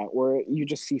like that where you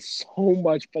just see so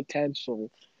much potential,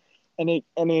 and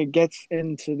it gets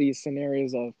into these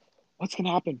scenarios of what's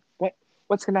gonna happen,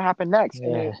 what's gonna happen next,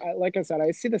 and Yeah, like I said,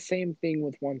 I see the same thing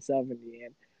with 170,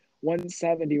 and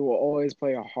 170 will always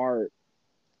play a heart,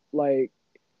 like,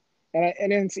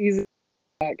 and it's easy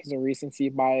because of recency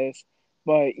bias,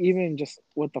 but even just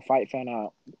with the fight fan at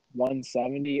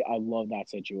 170, I love that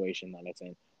situation that it's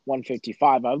in.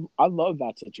 155, I love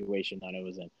that situation that it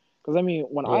was in. Because, I mean,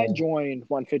 when I yeah. joined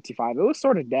 155, it was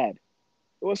sort of dead.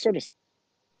 It was sort of,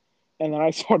 and then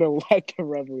I sort of led the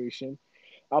revolution.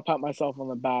 I'll pat myself on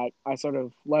the back. I sort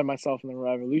of led myself in the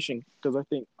revolution because I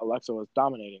think Alexa was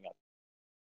dominating it.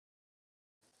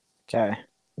 Okay.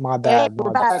 My And bad.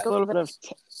 we're My back. bad. A little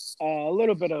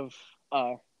bit of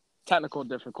technical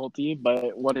difficulty,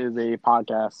 but what is a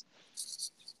podcast?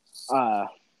 Uh,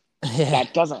 Yeah,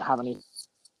 that doesn't have any.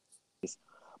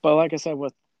 But like I said,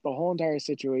 with the whole entire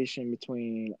situation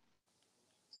between, like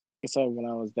I said, when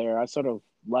I was there, I sort of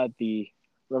led the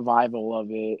revival of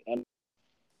it, and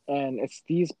it's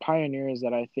these pioneers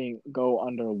that I think go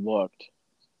underlooked.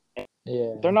 They're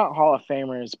yeah, not Hall of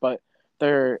Famers, but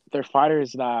they're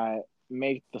fighters that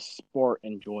make the sport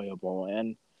enjoyable.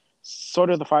 And sort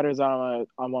of the fighters I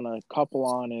want to couple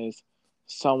on is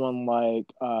someone like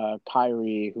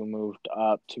Kyrie, who moved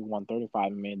up to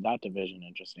 135 and made that division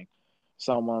interesting.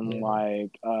 Someone yeah,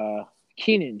 like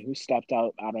Keenan, who stepped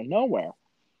out of nowhere,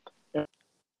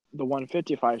 the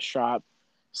 155 strap.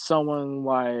 Someone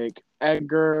like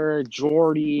Edgar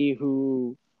Jordy,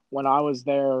 who when I was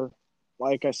there,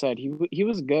 like I said, he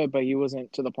was good, but he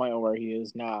wasn't to the point where he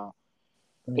is now.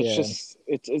 It's yeah. just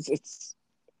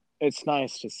it's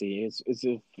nice to see.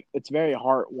 It's very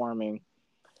heartwarming.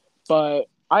 But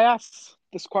I asked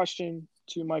this question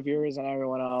to my viewers and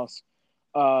everyone else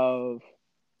of,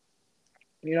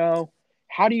 you know,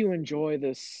 how do you enjoy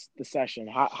the session?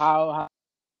 How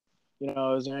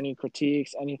is there any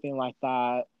critiques, anything like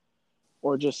that,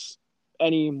 or just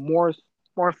any more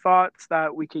thoughts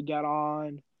that we could get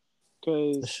on?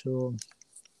 For Because sure.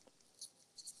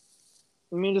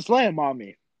 I mean, just lay them on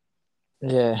me.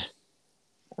 Yeah.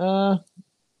 Uh,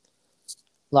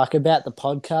 like about the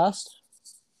podcast.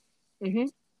 Mm-hmm.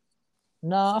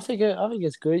 No, I think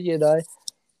it's good. You know,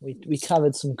 we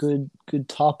covered some good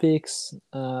topics.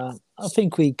 I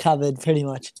think we covered pretty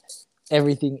much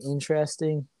everything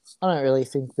interesting. I don't really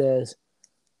think there's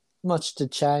much to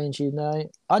change. You know,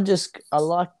 I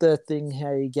like the thing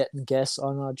how you getting guests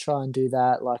on. I try and do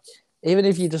that. Like even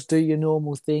if you just do your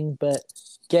normal thing, but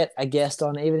get a guest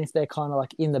on, even if they're kind of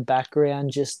like in the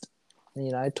background, just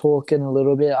talking a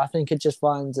little bit. I think it just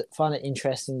find it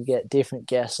interesting to get different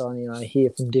guests on. You know, hear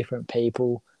from different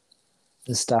people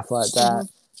and stuff like that.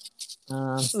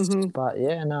 Mm-hmm. Mm-hmm. But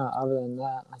yeah, no. Other than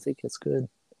that, I think it's good.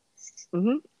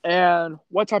 Mm-hmm. And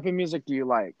what type of music do you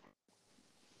like?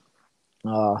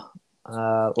 Oh,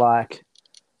 like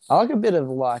I like a bit of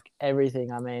like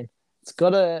everything. I mean, it's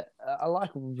got a. I like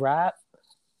rap,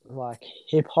 like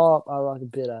hip hop. I like a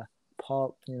bit of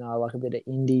pop. You know, I like a bit of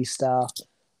indie stuff.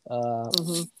 Uh,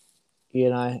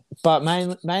 Mm-hmm. but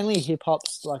mainly hip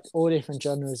hop's like all different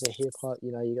genres of hip hop.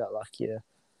 You know, you got like your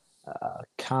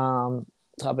calm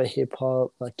type of hip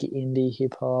hop, like your indie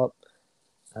hip hop.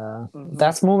 Mm-hmm.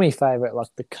 That's more my favorite, like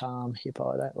the calm hip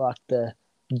hop. I don't like the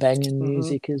banging Mm-hmm.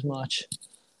 music as much.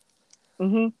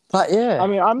 Mm-hmm. But I yeah,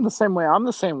 mean, I'm the same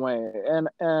way.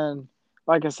 And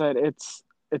like I said, it's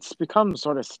become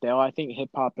sort of stale. I think hip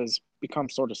hop has become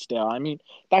sort of stale. I mean,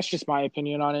 that's just my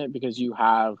opinion on it because you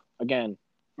have, again,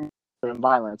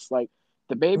 violence. Like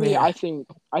the baby, yeah, I think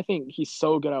he's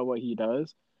so good at what he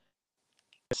does.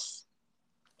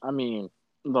 I mean,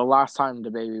 the last time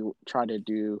the baby tried to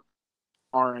do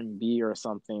R&B or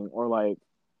something, or like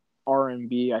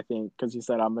R&B, I think, because he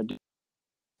said I'm a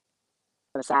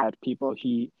for the sad people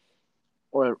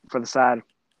or for the sad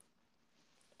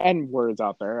N words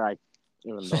out there.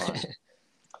 Even though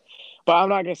but I'm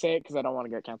not gonna say it because I don't want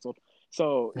to get canceled.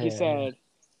 So he yeah,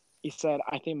 said,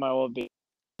 I think my old baby,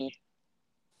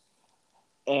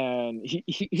 and he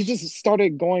just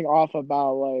started going off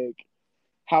about like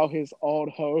how his old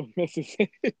hoe misses it,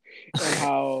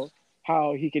 and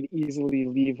how he could easily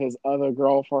leave his other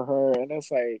girl for her, and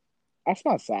it's like that's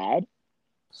not sad.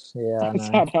 yeah. I That's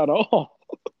know. not at all.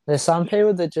 There's some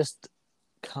people that just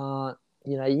can't.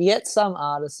 you know, you get some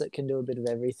artists that can do a bit of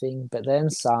everything, but then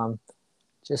some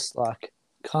just like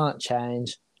can't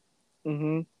change.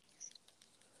 Mhm.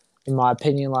 In my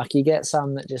opinion, like you get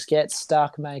some that just get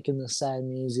stuck making the same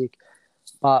music,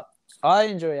 but I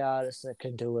enjoy artists that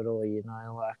can do it all. You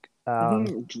know,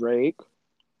 like Drake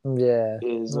yeah,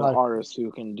 is an like artist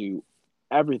who can do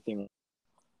everything.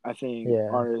 I think yeah,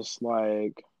 artists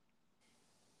like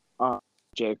uh,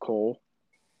 J. Cole,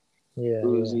 yeah, yeah,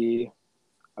 Uzi,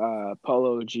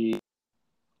 Polo G,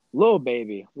 Lil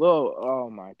Baby, Lil. Oh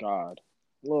my God,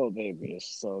 Lil Baby is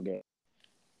so good.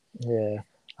 yeah.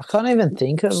 I can't even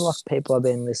think of like people I've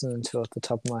been listening to off the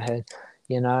top of my head.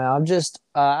 You know, I just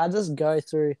go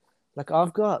through like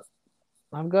I've got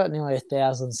nearly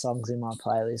 1,000 songs in my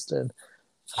playlist, and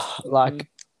Mhm. like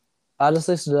I just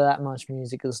listen to that much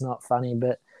music. It's not funny,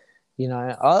 but you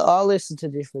know, I listen to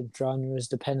different genres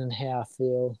depending how I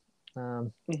feel.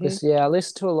 Mhm. Because yeah, I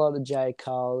listen to a lot of J.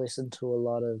 Cole. I listen to a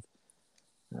lot of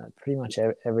pretty much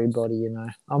everybody. You know,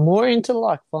 I'm more into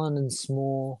like finding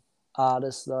small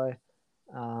artists though,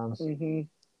 Mhm.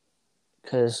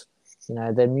 because you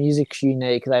know their music's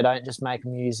unique. They don't just make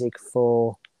music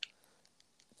for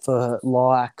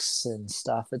likes and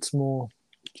stuff. It's more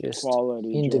just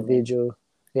Quality driven. individual.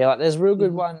 Yeah, like there's a real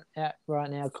good Mhm. one out right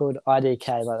now called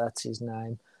IDK, like that's his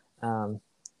name.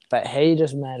 But he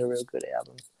just made a real good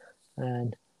album.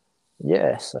 And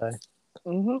yeah, so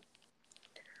Mhm.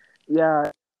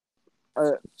 Yeah,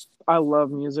 I, I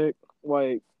love music.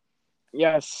 Like,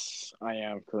 yes, I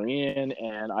am Korean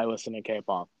and I listen to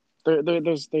K-pop.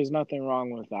 There's nothing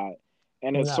wrong with that,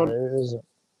 and no, there isn't.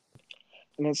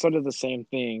 it's sort of the same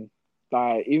thing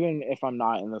that even if I'm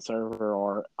not in the server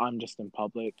or I'm just in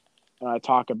public and I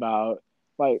talk about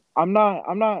like I'm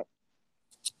not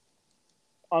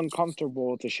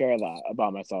uncomfortable to share that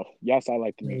about myself. Yes, I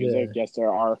like the music. Yeah, Yes,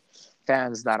 there are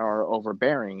fans that are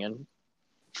overbearing and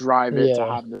drive it to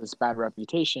yeah, have this bad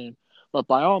reputation. But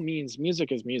by all means,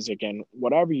 music is music, and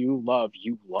whatever you love,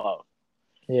 you love.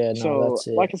 yeah. No, So, that's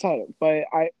like it. I said, but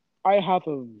I have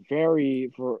a very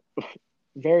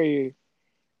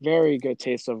very good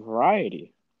taste of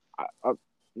variety.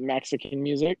 Mexican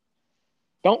music.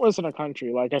 Don't listen to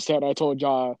country. Like I said, I told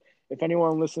y'all if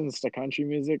anyone listens to country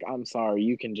music, I'm sorry.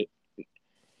 You can just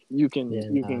Yeah,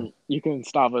 no, you can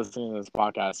stop listening to this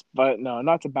podcast. But no,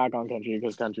 not to back on country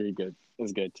because country good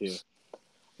is good too.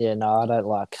 yeah, no. I don't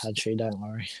like country. Don't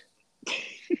worry.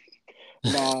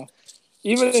 Nah,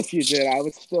 even if you did, I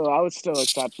would still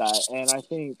accept that. And I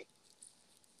think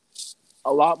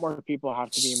a lot more people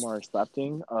have to be more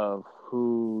accepting of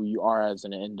who you are as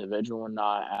an individual,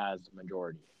 not as a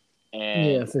majority. Yeah,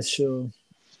 And for sure,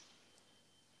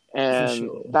 for and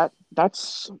sure.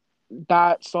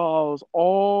 that solves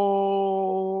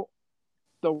all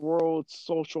the world's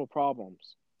social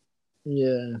problems.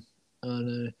 Yeah, I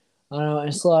know. I know.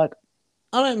 It's like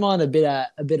I don't mind a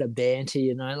bit of banter,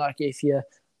 you know, like if you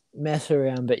mess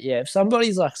around. But yeah, if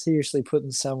somebody's like seriously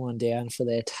putting someone down for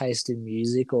their taste in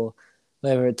music or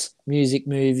whether it's music,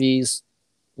 movies,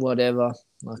 whatever,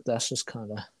 like that's just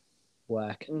kind of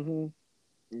whack. Mhm.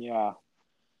 Yeah.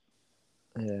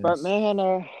 Yeah, But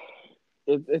man,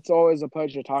 it's always a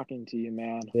pleasure talking to you,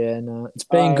 man. yeah, no, it's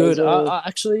been Is good. there I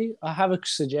actually I have a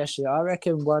suggestion. I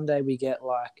reckon one day we get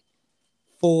like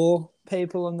 4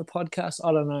 people on the podcast.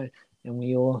 I don't know, and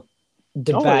we all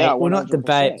Oh yeah, debate. Well, not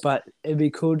debate, 100%. but it'd be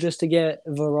cool just to get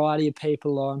a variety of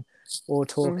people on, all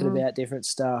talking Mhm. about different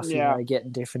stuff. You Yeah. know,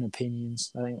 getting different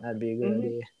opinions. I think that'd be a good Mhm.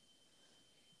 idea.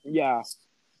 Yeah.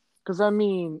 Cuz I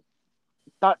mean,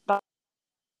 that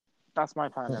that's my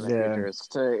plan in the Yeah, future is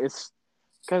to it's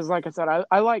cuz like I said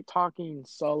I like talking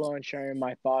solo and sharing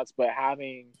my thoughts, but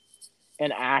having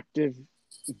an active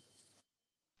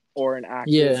or an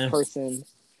active yeah, person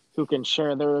who can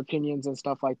share their opinions and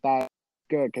stuff like that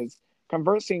good cuz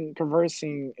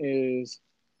conversing is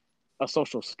a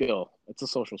social skill. It's a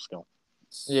social skill.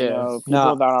 You yeah. know, No,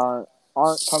 people that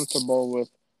aren't comfortable with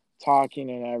talking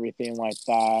and everything like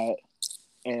that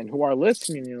and who are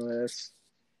listening to this,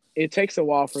 it takes a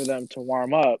while for them to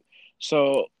warm up.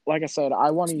 So, like I said,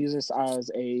 I want to use this as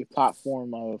a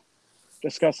platform of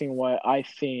discussing what I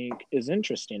think is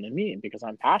interesting to me because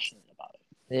I'm passionate about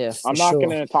it. yeah, for I'm not going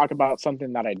sure. to talk about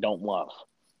something that I don't love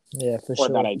Yeah, for or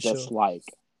that sure, I for sure. dislike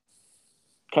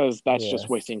because that's Yeah. just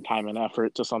wasting time and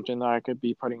effort to something that I could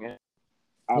be putting in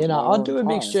at You know, my I'd own do a time.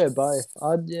 mixture of both.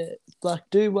 I'd like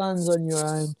do ones on your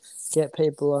own, get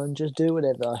people on, just do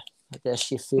whatever I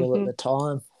guess you feel at Hmm. the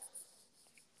time.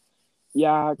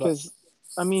 Yeah, But because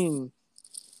I mean,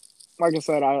 like I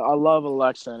said, I love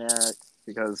Alexa and Eric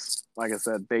because, like I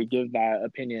said, they give that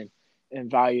opinion and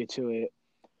value to it.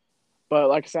 But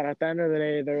like I said, at the end of the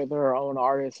day, they're their own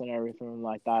artists and everything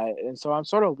like that. And so I'm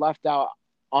sort of left out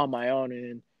on my own.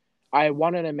 And I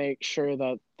wanted to make sure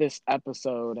that this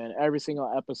episode and every single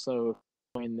episode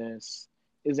doing this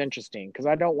is interesting because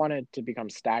I don't want it to become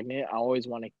stagnant. I always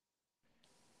want to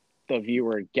the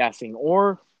viewer guessing.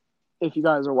 Or if you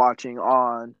guys are watching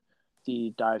on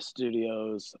the Dive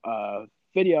Studios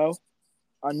video,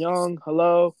 Annyeong,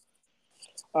 hello.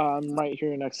 I'm right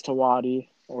here next to Wadi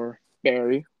or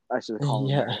Barry. I should call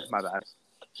him Yeah. Barry. My bad.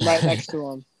 Right next to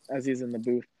him as he's in the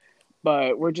booth.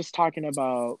 But we're just talking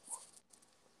about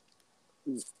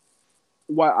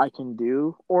what I can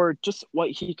do or just what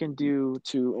he can do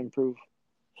to improve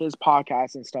his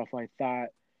podcast and stuff like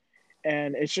that.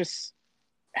 And it's just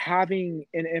having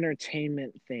an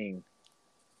entertainment thing,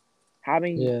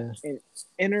 having Yeah.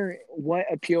 an what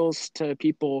appeals to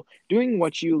people, doing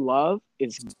what you love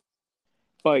is,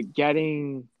 but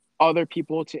getting other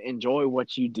people to enjoy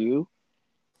what you do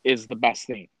is the best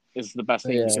thing. Is the best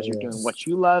thing Yeah, because you're yeah. doing what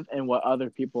you love and what other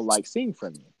people like seeing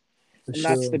from you. For And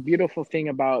that's sure. the beautiful thing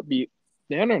about the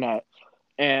internet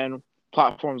and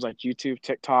platforms like YouTube,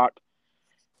 TikTok,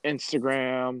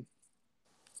 Instagram,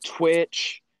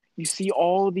 Twitch. You see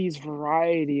all these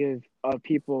variety of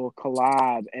people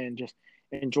collab and just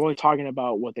enjoy talking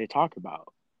about what they talk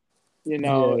about. You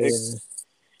know, Yeah, it,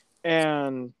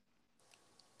 yeah.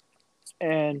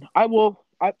 and I will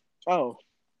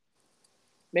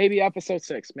maybe episode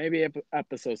 6, maybe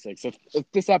episode 6. If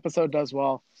this episode does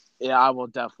well, yeah, I will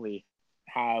definitely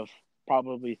have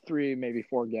probably 3, maybe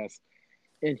 4 guests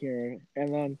in here,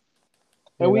 and then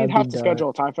Yeah, we'd that'd be have to dope. schedule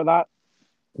a time for that.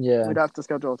 Yeah. We'd have to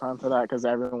schedule a time for that because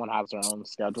everyone has their own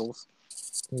schedules.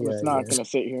 Yeah, It's not gonna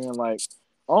sit here and like,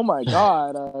 oh my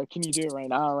god, can you do it right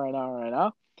now, right now, right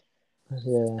now?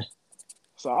 yeah.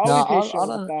 So I'll No, be patient I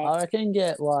with don't. that. I can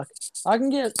get I can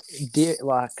get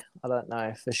like I don't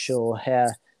know for sure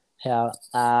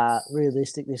how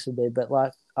realistic this would be, but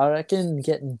like I reckon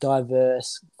getting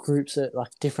diverse groups of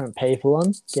like different people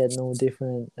on, getting all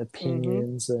different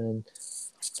opinions and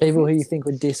people who you think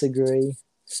would disagree,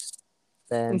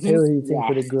 and people who you think Yeah,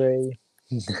 would agree.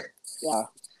 yeah.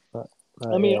 But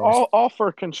I mean, yeah, all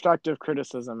for constructive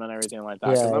criticism and everything like that.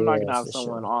 Because yeah, I'm not yeah, gonna have for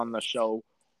someone sure. on the show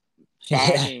Yeah,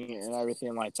 bagging and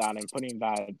everything like that and putting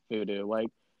bad voodoo. Like,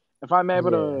 if I'm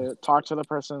able yeah, to talk to the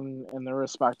person and they're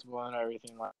respectable and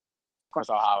everything, like, of course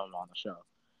I'll have them on the show.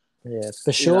 yeah,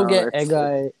 for You sure. know, it's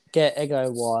Get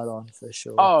Ego White on for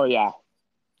sure. oh yeah,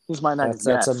 he's my next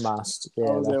That's a guest. must. I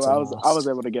Yeah, was that's able, a I was must.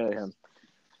 able to get him.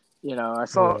 You know,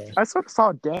 Yeah. I sort of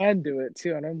saw Dan do it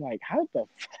too, and I'm like, how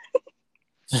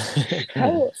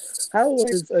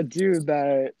was a dude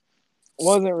that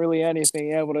wasn't really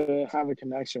anything able to have a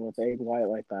connection with Egg White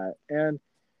like that? And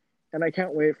I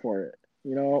can't wait for it.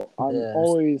 You know, I'm Yeah,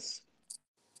 always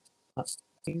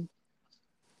I'm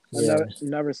yeah,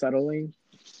 never settling.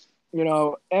 You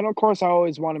know, and of course I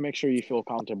always want to make sure you feel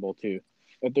comfortable too.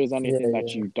 If there's yeah, anything that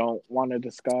yeah. you don't want to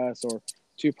discuss or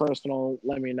too personal,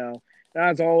 let me know. And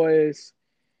as always,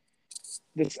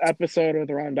 this episode of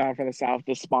the Rundown for the South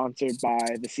is sponsored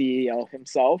by the CEO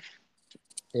himself,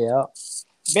 Yeah.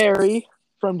 Barry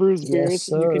from Bruce Yes, Beers.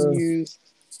 You can sir. use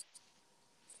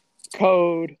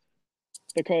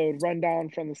the code Rundown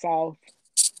from the South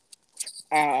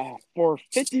for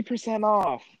 50%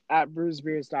 off at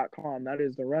bruisebeers.com. That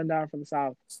is the Rundown from the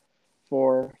South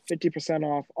for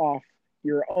 50% off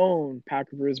your own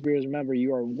pack of Bruce Beers. Remember,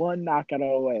 you are one knockout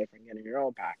away from getting your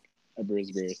own pack of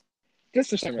Bruce Beers.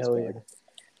 Just a shameless Hell plug. yeah.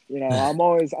 You know, I'm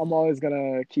always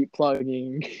gonna keep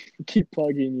plugging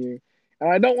you. And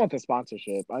I don't want the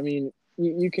sponsorship. I mean,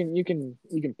 you can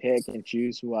pick and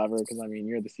choose whoever because I mean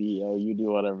you're the CEO. You do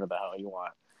whatever the hell you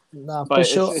want. No, for But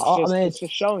sure. I mean, it's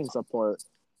just showing support.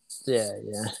 yeah,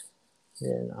 yeah,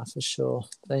 yeah. No, for sure.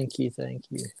 Thank you, thank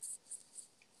you.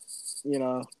 You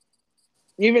know,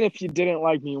 even if you didn't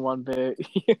like me one bit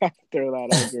after that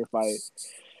Edgar fight,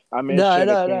 I made No, sure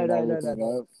to no, no, clean no, no, no, everything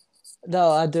no. up.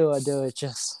 No, I do. It's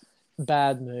just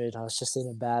bad mood. I was just in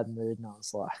a bad mood, and I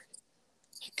was like,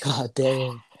 God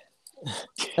damn.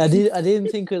 I didn't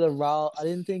think of the role. I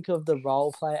didn't think of the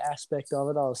role play aspect of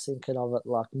it. I was thinking of it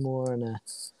like more in a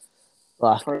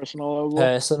like Personal level,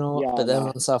 personal. yeah, But then no.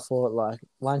 once I thought like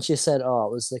once you said, "Oh,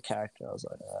 it was the character," I was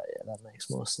like, "Oh yeah, that makes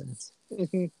more sense."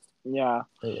 Yeah.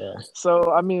 But yeah,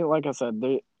 So I mean, like I said,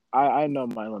 I know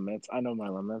my limits. I know my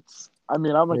limits. I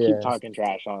mean, I'm gonna keep yeah, talking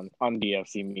trash on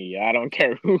DFC media. I don't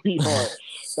care who you are.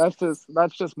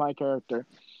 That's just my character.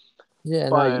 yeah.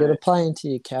 No, you got to But play into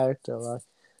your character. Like,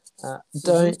 mhm,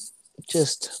 don't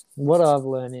just. What I've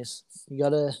learned is you got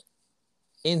to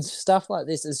in stuff like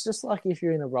this. It's just like if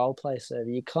you're in a role play server,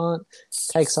 you can't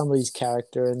take somebody's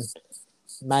character and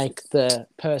make the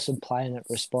person playing it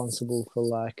responsible for,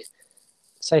 like,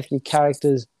 safety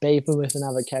characters beefing with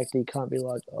another character. You can't be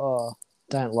like, oh,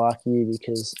 don't like you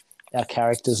because our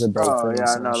characters are beefing Oh and yeah,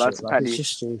 some no, shit. that's Like, it's petty.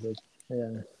 just stupid.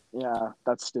 Yeah. Yeah,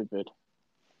 that's stupid.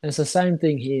 And it's the same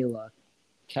thing here, like,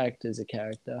 character's a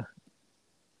character.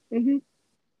 Hmm.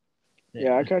 Yeah,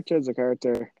 a Yeah. character is a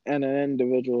character, and an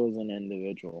individual is an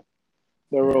individual.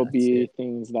 There Yeah, will that's be it.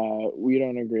 things that we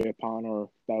don't agree upon or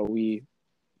that we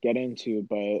get into,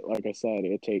 but like I said,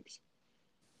 it takes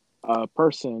a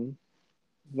person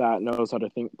that knows how to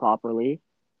think properly,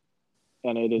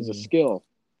 and it is a Mm. skill.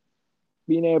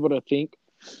 Being able to think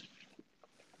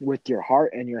with your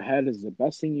heart and your head is the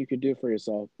best thing you could do for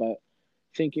yourself, but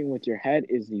thinking with your head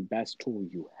is the best tool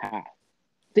you have.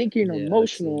 Thinking Yeah, that's it.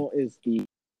 emotional is the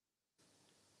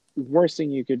worst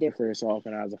thing you could do for yourself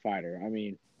and as a fighter. I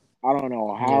mean, I don't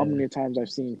know how Yeah. many times I've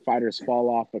seen fighters fall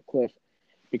off a cliff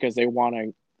because they want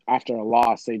to, after a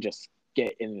loss, they just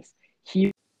get in this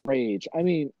heat rage. I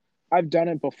mean, I've done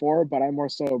it before, but I more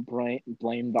so blame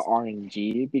the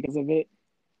RNG because of it.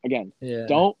 Again, Yeah.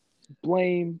 don't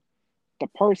blame the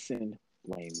person,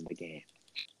 blame the game.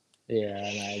 Yeah,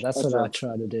 no, that's That's what I it.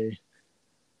 try to do.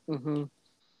 Hmm.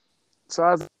 So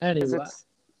as Anyway,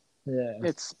 yeah.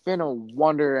 it's been a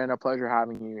wonder and a pleasure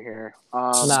having you here.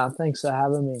 Nah, thanks for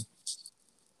having me.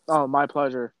 Oh, my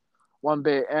pleasure. One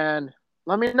bit. And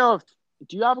let me know if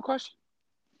do you have a question?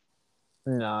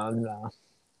 No, no.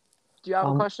 Do you have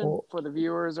a question Well, for the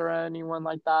viewers or anyone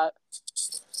like that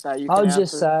you can I'll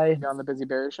just answer say, on the Busy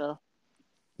Berry Show?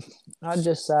 I'd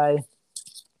just say,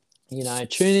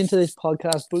 tune into this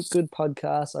podcast, book good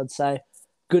podcasts. I'd say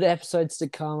good episodes to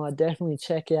come. I'd definitely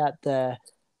check out the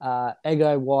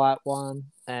Ego White one,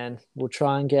 and we'll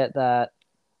try and get that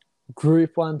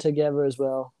group one together as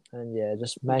well. And yeah,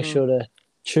 just make Hmm. sure to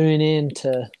tune in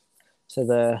to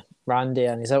the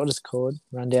rundown. Is that what it's called?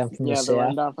 Rundown from the Yeah, the south.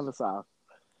 rundown from the South.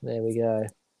 There we go.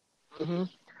 Hmm.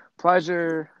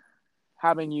 Pleasure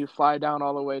having you fly down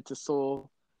all the way to Seoul,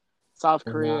 South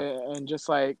And that Korea, and just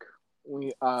like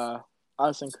we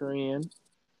us in Korean,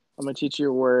 I'm gonna teach you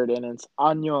a word, and it's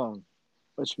annyeong,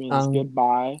 which means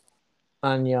goodbye,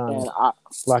 onion, and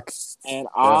like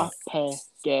A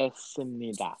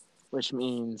뵙겠습니다, which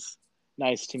means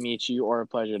nice to meet you or a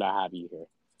pleasure to have you here.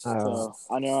 uh, So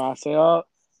안녕하세요.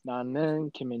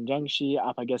 나는 김민정 씨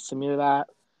뵙겠습니다.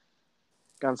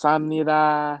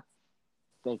 감사합니다.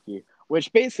 Thank you.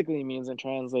 Which basically means and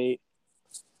translate,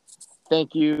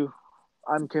 thank you.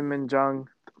 I'm Kim Min Jung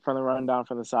from the Rundown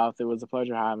from the South. It was a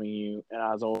pleasure having you, and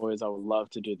as always, I would love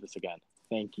to do this again.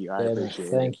 Thank you. I yeah, man, appreciate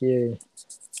it. thank you.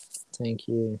 Thank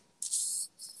you.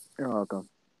 You're welcome.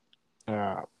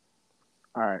 Uh,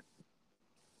 All right.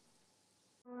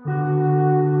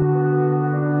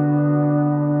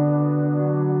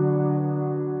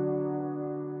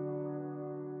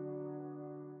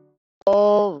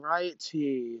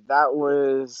 Alrighty, that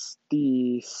was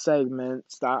the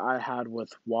segments that I had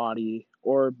with Waddy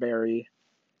or Barry,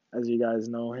 as you guys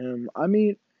know him. I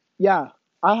mean, yeah,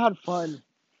 I had fun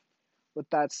with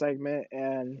that segment,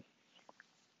 and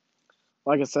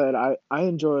like I said, I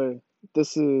enjoy.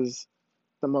 This is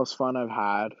the most fun I've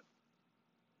had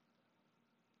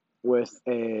with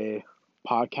a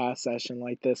podcast session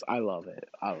like this. I love it.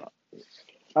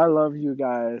 I love you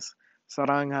guys.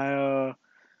 사랑해요.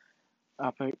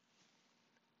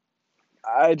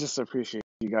 I just appreciate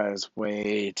you guys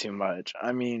way too much.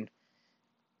 I mean,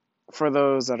 for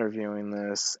those that are viewing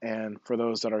this and for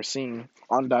those that are seeing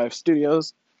on Dive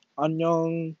Studios,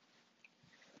 안녕.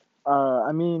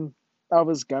 I mean, I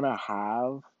was gonna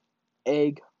have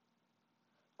egg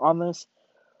on this,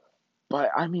 but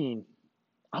I mean,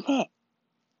 I'm not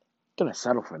gonna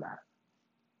settle for that.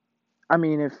 I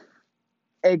mean, if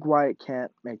Egg White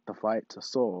can't make the flight to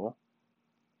Seoul,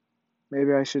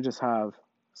 maybe I should just have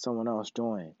someone else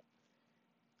join.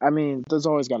 I mean, there's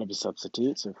always got to be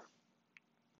substitutes. If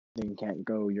things can't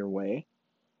go your way,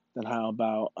 then how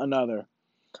about another?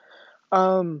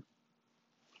 Um,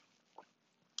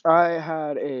 I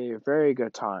had a very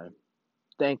good time.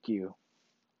 Thank you,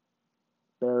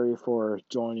 Barry, for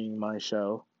joining my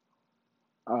show.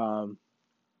 Um,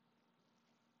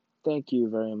 thank you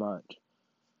very much.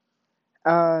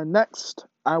 Next,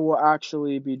 I will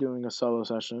actually be doing a solo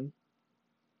session.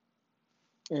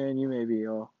 And you may be,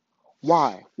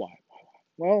 why?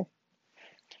 Well,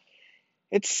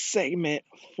 it's segment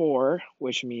 4,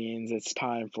 which means it's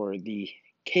time for the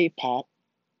K-pop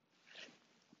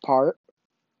part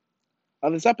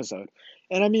of this episode.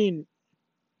 And I mean,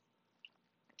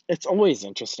 it's always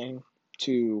interesting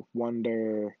to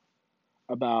wonder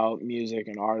about music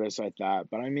and artists like that.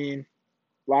 But I mean,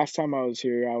 last time I was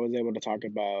here, I was able to talk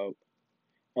about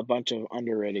a bunch of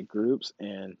underrated groups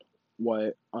and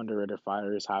what underrated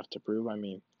fighters have to prove. I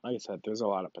mean, like I said, there's a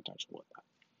lot of potential with that.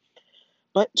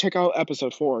 But check out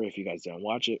episode 4 if you guys didn't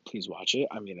watch it. Please watch it.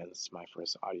 I mean, this is my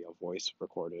first audio voice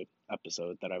recorded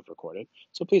episode that I've recorded.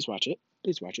 So please watch it.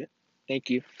 Please watch it. Thank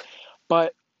you.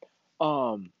 But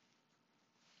a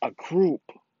group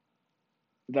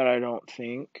that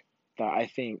I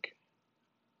think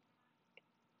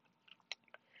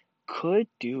could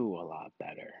do a lot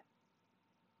better.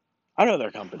 I know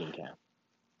their company can.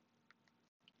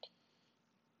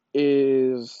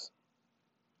 Is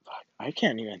I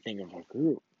can't even think of a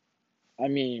group. I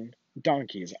mean,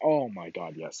 donkeys. Oh my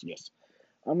god, yes, yes.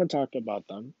 I'm gonna talk about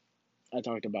them. I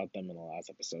talked about them in the last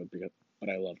episode but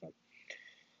I love them.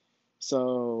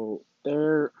 So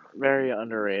they're very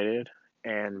underrated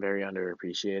and very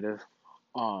underappreciated.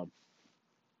 Um,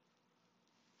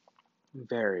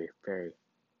 very, very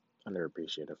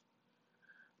underappreciated.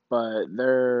 But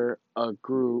they're a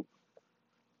group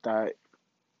that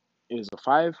is a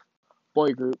 5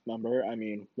 boy group member. I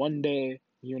mean, One Day,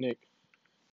 Munich,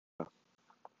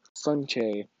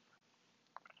 Sunche,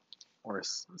 or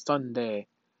Sunday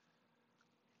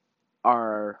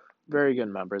are very good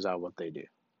members at what they do.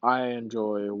 I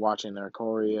enjoy watching their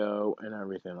choreo and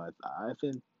everything like that. I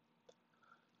think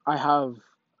I have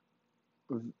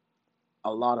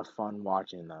a lot of fun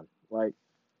watching them. Like,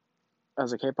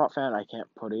 as a K-pop fan, I can't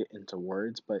put it into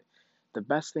words, but the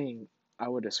best thing I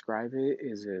would describe it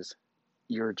is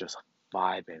you're just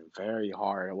vibing very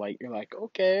hard. Like, you're like,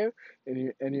 okay,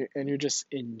 and you're just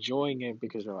enjoying it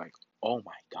because you're like, oh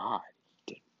my god,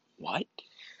 he did what?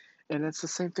 And it's the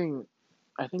same thing.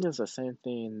 I think it's the same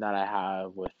thing that I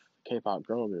have with K-pop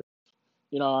girl groups.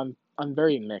 You know, I'm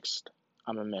very mixed.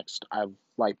 I'm a mixed. I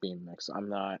like being mixed. I'm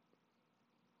not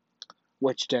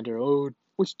which gender. Oh,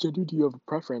 which gender do you have a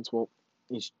preference? Well,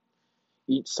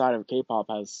 each side of K-pop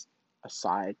has a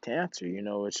side to answer. You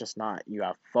know, it's just not. You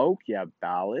have folk, you have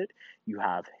ballad, you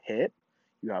have hip,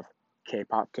 you have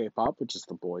K-pop, which is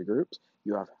the boy groups.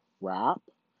 You have rap.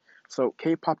 So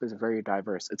K-pop is very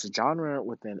diverse. It's a genre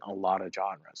within a lot of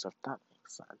genres, if that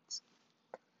makes sense.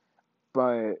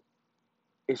 But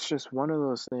it's just one of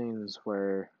those things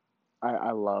where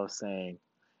I love saying,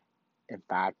 in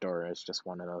fact, or it's just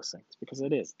one of those things because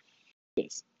it is. It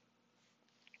is.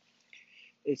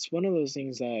 It's one of those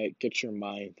things that gets your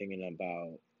mind thinking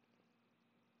about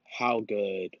how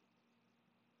good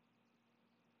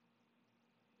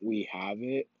we have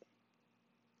it.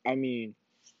 I mean,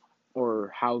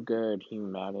 or how good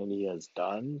humanity has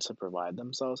done to provide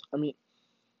themselves. I mean,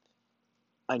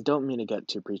 I don't mean to get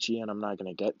too preachy, and I'm not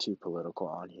going to get too political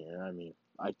on here. I mean,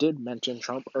 I did mention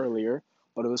Trump earlier,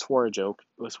 but it was for a joke.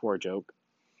 It was for a joke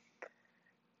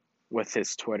with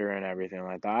his Twitter and everything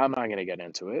like that. I'm not going to get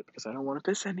into it because I don't want to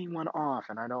piss anyone off,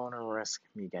 and I don't want to risk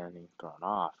me getting thrown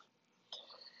off.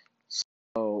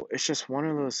 So it's just one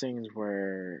of those things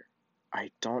where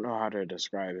I don't know how to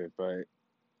describe it, but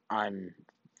I'm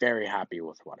very happy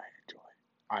with what I enjoy.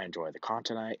 I enjoy the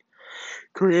content I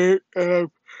create, and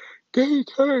I'm getting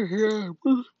tired here.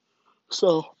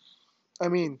 So, I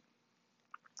mean,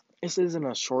 this isn't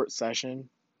a short session,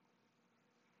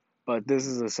 but this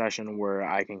is a session where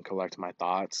I can collect my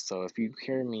thoughts. So if you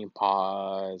hear me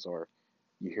pause or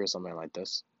you hear something like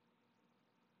this,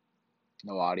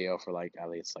 no audio for like at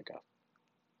least like a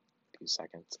few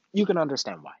seconds, you can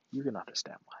understand why. You can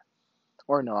understand why.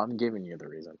 Or no, I'm giving you the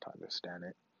reason to understand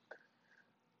it.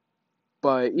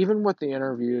 But even with the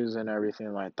interviews and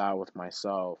everything like that with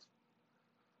myself,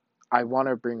 I want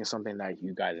to bring something that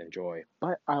you guys enjoy,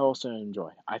 but I also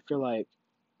enjoy. I feel like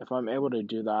if I'm able to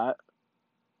do that,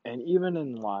 and even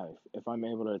in life, if I'm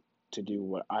able to do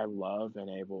what I love and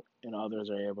others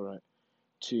are able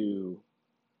to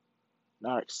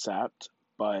not accept,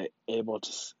 but able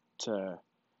to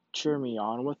cheer me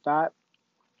on with that,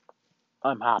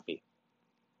 I'm happy.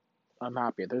 I'm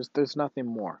happy. There's nothing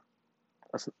more.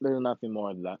 There's nothing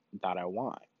more that I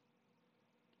want.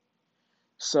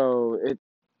 So it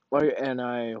like and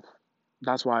I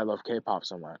that's why I love K-pop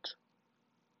so much.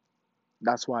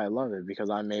 That's why I love it because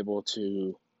I'm able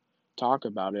to talk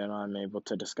about it and I'm able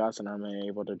to discuss and I'm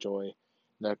able to enjoy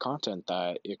the content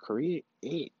that it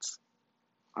creates.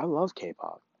 I love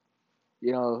K-pop.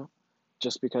 You know,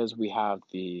 just because we have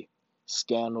the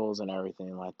scandals and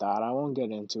everything like that, I won't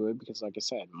get into it because, like I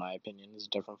said, my opinion is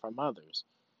different from others.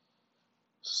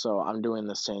 So I'm doing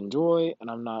this to enjoy and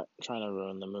I'm not trying to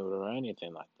ruin the mood or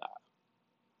anything like that.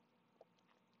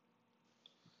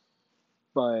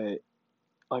 But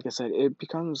like I said, it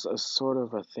becomes a sort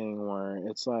of a thing where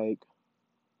it's like,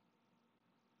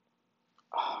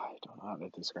 I don't know how to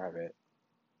describe it.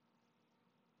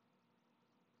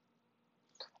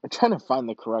 I'm trying to find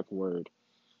the correct word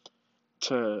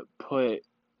to put.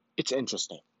 It's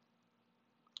interesting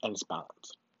and it's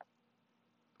balanced.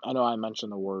 I know I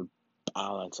mentioned the word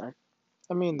balance.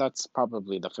 I mean, that's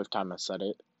probably the fifth time I said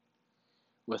it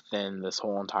within this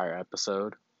whole entire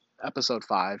episode. Episode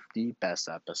 5, the best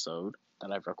episode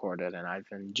that I've recorded and I've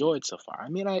enjoyed so far. I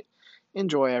mean, I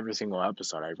enjoy every single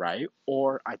episode I write,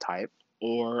 or I type,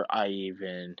 or I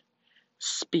even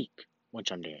speak,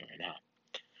 which I'm doing right now.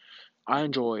 I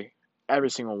enjoy every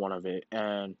single one of it,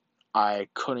 and I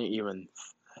couldn't even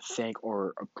thank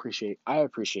or appreciate. I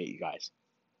appreciate you guys.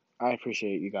 I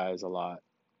appreciate you guys a lot.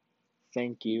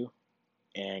 Thank you,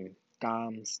 and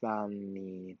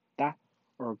감사합니다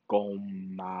or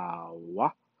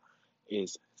고마워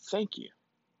is thank you.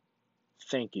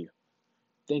 Thank you.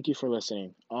 Thank you for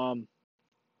listening. I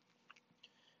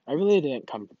really didn't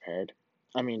come prepared.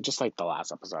 I mean, just like the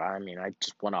last episode. I mean, I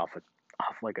just went off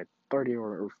like a 30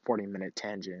 or 40-minute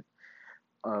tangent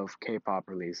of K-pop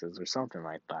releases or something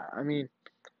like that. I mean,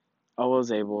 I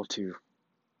was able to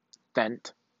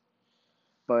vent,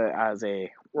 but as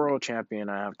a world champion,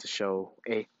 I have to show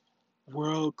a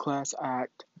world-class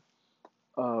act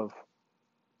of,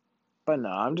 but no,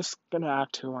 I'm just gonna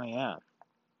act who I am.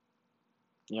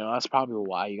 You know, that's probably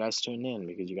why you guys tune in,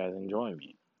 because you guys enjoy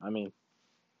me. I mean,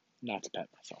 not to pat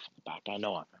myself on the back. I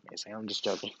know I'm amazing. I'm just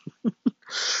joking.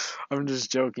 I'm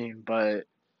just joking, but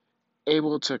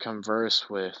able to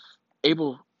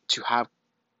have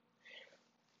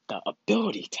the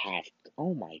ability to have,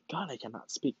 oh my god, I cannot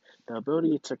speak. The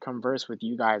ability to converse with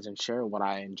you guys and share what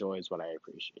I enjoy is what I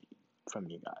appreciate from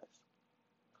you guys.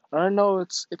 I know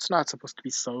it's not supposed to be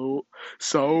so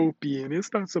soapy, and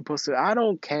it's not supposed to. I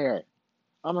don't care.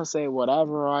 I'm gonna say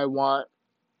whatever I want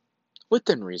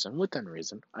within reason.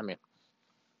 I mean,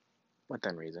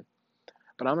 within reason.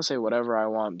 But I'm gonna say whatever I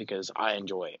want because I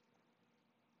enjoy it.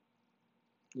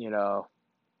 You know,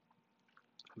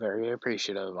 very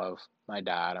appreciative of my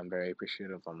dad. I'm very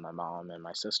appreciative of my mom and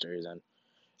my sisters and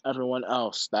everyone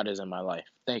else that is in my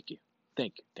life. Thank you.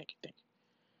 Thank you. Thank you. Thank you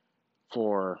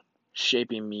for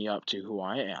shaping me up to who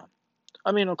I am.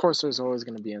 I mean, of course, there's always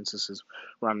going to be instances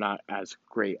where I'm not as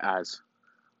great as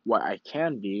what I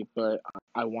can be, but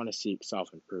I want to seek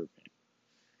self-improvement.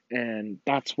 And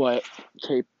that's what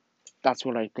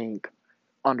I think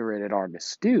underrated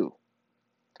artists do.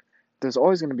 There's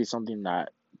always going to be something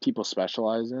that people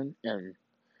specialize in, and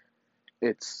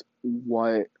it's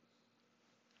a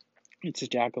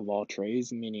jack of all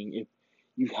trades, meaning if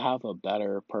you have a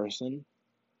better person,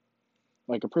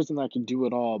 like a person that can do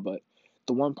it all, but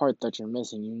the one part that you're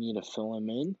missing, you need to fill him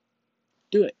in,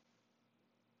 do it.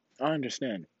 I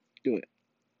understand. Do it.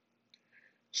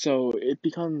 So it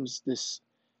becomes this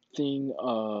thing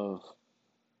of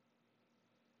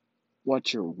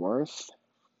what you're worth,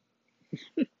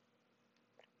 if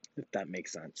that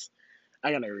makes sense.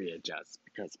 I gotta readjust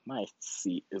because my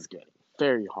seat is getting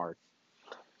very hard.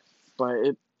 But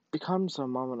it becomes a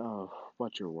moment of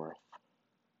what you're worth.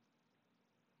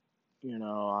 You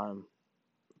know, I'm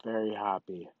very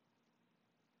happy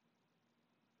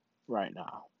right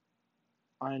now.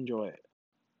 I enjoy it.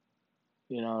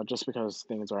 You know, just because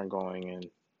things aren't going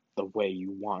in the way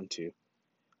you want to,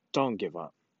 don't give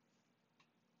up.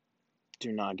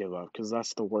 Do not give up, because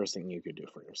that's the worst thing you could do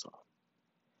for yourself.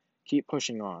 Keep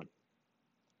pushing on,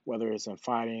 whether it's in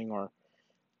fighting or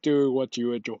doing what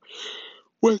you enjoy.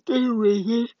 Within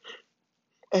reason,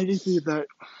 anything that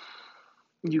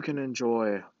you can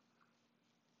enjoy.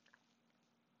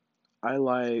 I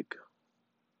like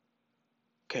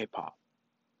K-pop.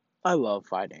 I love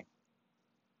fighting.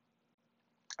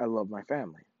 I love my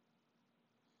family.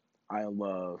 I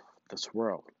love this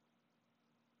world.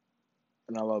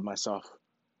 And I love myself.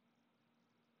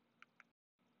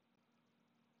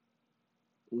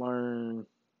 Learn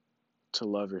to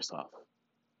love yourself.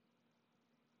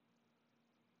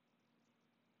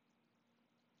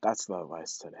 That's the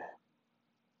advice today.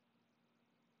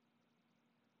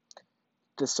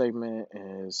 This segment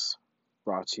is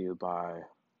brought to you by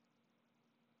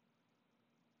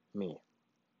me.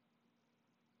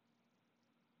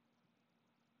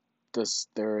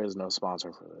 There is no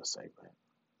sponsor for this segment.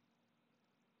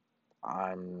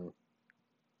 I'm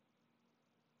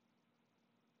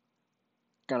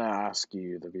gonna ask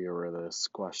you, the viewer, this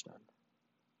question.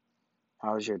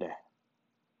 How was your day?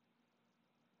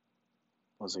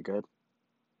 Was it good?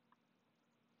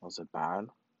 Was it bad?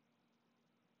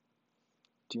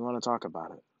 Do you want to talk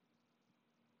about it?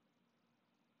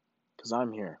 Because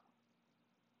I'm here.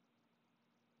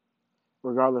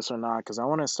 Regardless or not, because I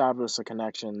want to establish a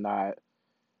connection that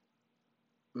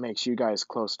makes you guys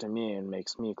close to me and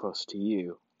makes me close to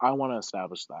you. I want to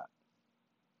establish that.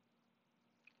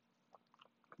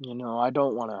 I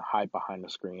don't want to hide behind a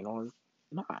screen or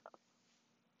not.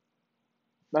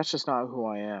 That's just not who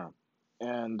I am.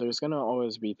 And there's going to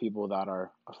always be people that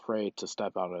are afraid to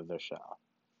step out of their shell.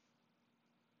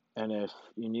 And if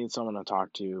you need someone to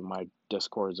talk to, my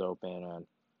Discord's open and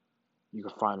you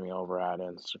can find me over at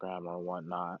Instagram or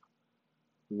whatnot.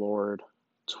 Lord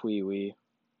Tweewee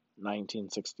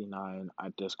 1969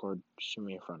 at Discord, shoot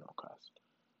me a friend request.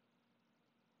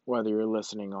 Whether you're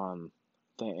listening on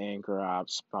the Anchor app,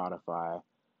 Spotify,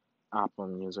 Apple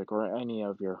Music, or any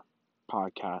of your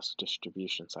podcast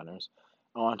distribution centers,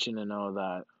 I want you to know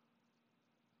that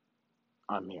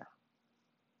I'm here.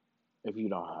 If you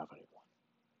don't have anyone,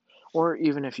 or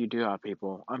even if you do have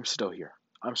people, I'm still here.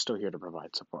 I'm still here to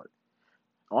provide support.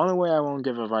 The only way I won't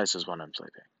give advice is when I'm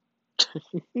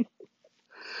sleeping.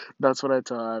 That's what I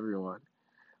tell everyone.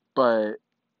 But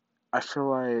I feel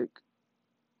like,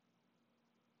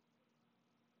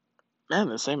 man,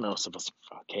 this segment was supposed to be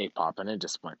about K-pop and it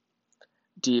just went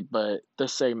deep, but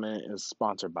this segment is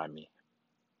sponsored by me.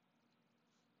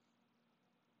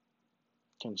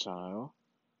 Kenshio,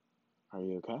 are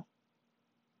you okay?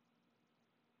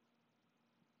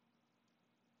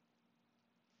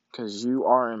 Because you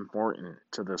are important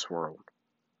to this world.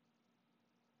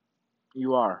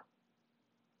 You are.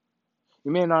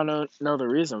 You may not know the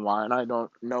reason why, and I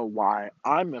don't know why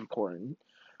I'm important,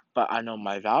 but I know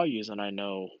my values and I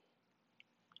know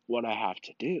what I have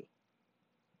to do.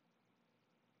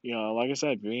 Like I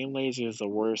said, being lazy is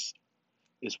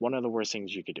one of the worst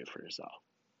things you could do for yourself.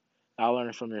 Now,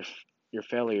 learning from your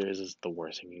failures is the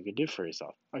worst thing you could do for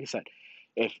yourself. Like I said,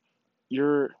 if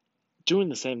you're doing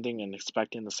the same thing and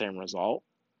expecting the same result,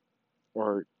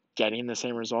 or getting the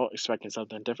same result, expecting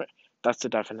something different, that's the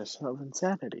definition of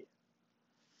insanity.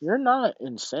 You're not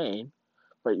insane,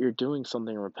 but you're doing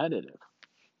something repetitive.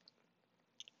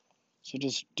 So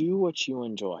just do what you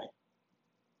enjoy.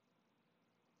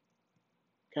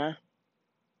 Okay?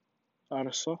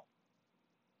 Araso?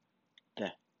 Yeah.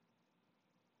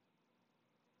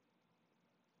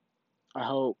 I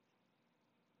hope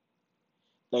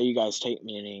that you guys take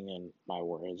meaning in my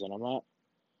words, and I'm not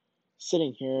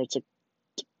sitting here to,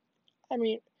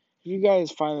 if you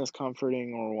guys find this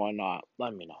comforting or whatnot,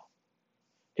 let me know.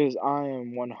 Because I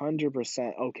am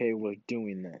 100% okay with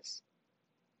doing this.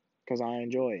 Because I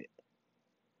enjoy it.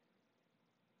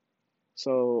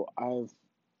 So I've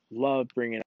loved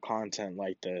bringing up content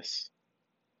like this.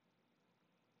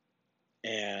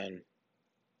 And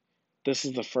this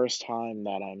is the first time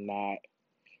that I'm not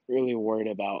really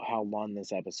worried about how long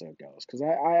this episode goes. Because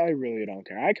I really don't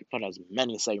care. I could put as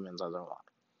many segments as I want.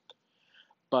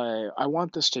 But I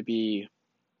want this to be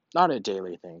not a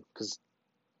daily thing.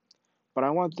 But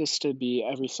I want this to be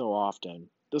every so often.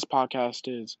 This podcast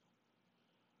is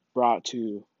brought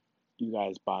to you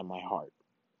guys by my heart.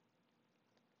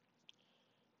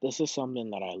 This is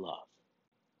something that I love.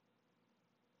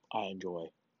 I enjoy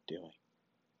doing.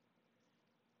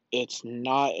 It's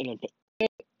not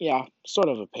sort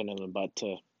of a pain in the butt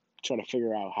to try to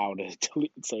figure out how to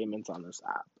delete segments on this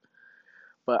app.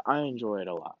 But I enjoy it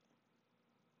a lot.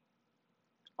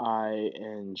 I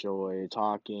enjoy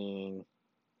talking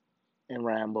and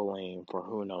rambling for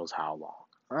who knows how long.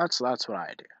 That's what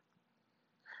I do.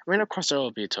 Of course, there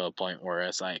will be to a point where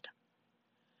it's like,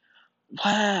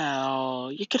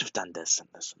 well, you could have done this and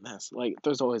this and this. Like,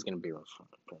 there's always going to be room for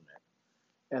improvement.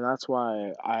 And that's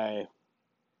why I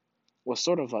was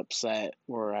sort of upset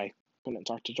where I couldn't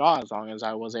talk to Jaw as long as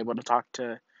I was able to talk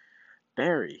to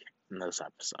Barry in this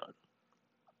episode.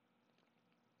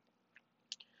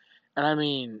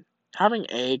 And having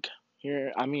Egg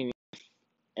here, if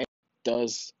Egg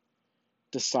does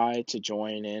decide to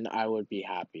join in, I would be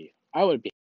happy.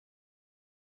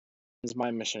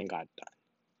 My mission got done.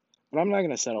 But I'm not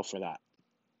going to settle for that.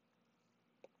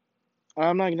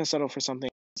 I'm not going to settle for something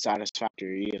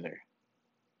satisfactory either.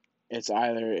 It's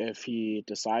either if he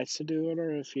decides to do it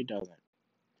or if he doesn't.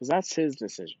 Because that's his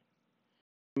decision.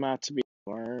 I'm going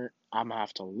to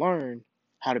have to learn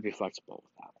how to be flexible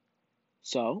with that.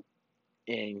 So,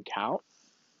 in count,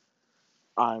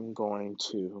 I'm going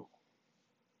to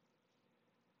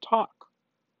talk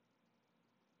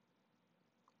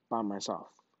by myself.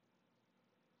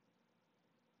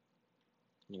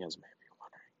 You guys may be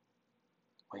wondering,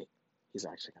 wait, he's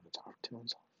actually going to talk to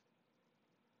himself?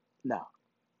 No, I'm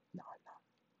not.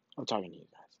 I'm talking to you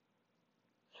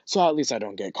guys. So at least I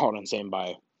don't get called insane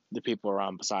by the people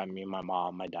around beside me, my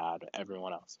mom, my dad,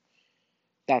 everyone else.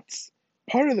 That's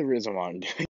part of the reason why I'm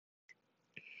doing it.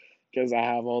 Because I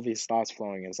have all these thoughts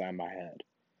flowing inside my head.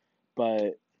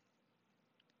 But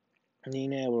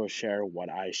being able to share what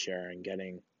I share and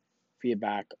getting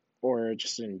feedback or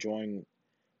just enjoying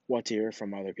what to hear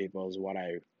from other people is what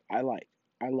I like.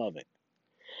 I love it.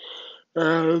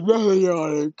 Nothing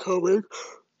on it coming.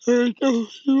 There's no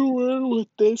humor with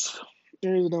this.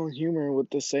 There's no humor with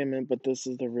this statement, but this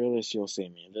is the realest you'll see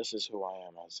me. This is who I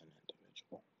am as an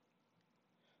individual.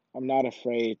 I'm not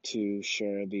afraid to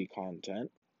share the content.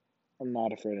 I'm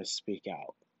not afraid to speak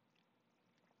out.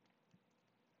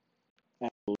 I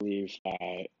believe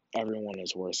that everyone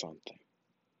is worth something.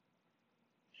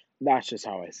 That's just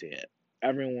how I see it.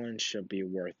 Everyone should be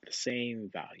worth the same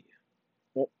value.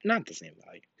 Well, not the same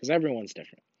value, because everyone's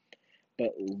different.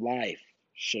 But life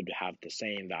should have the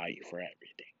same value for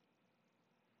everything.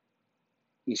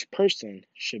 Each person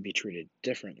should be treated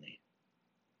differently,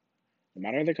 no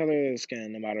matter the color of their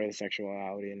skin, no matter the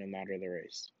sexuality, no matter the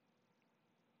race,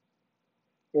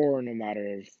 or no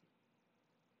matter of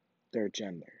their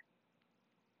gender.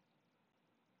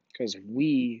 Because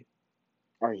we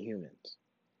are humans.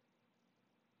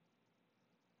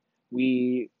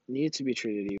 We need to be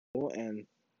treated equal, and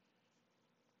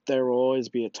there will always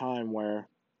be a time where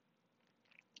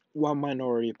one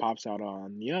minority pops out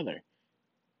on the other,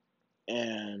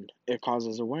 and it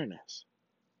causes awareness.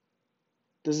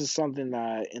 This is something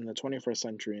that in the 21st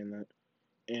century and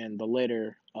in the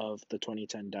later of the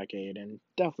 2010 decade, and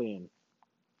definitely in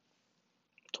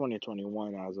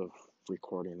 2021 as of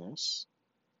recording this,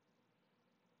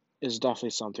 is definitely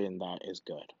something that is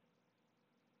good.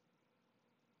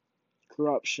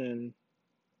 Corruption,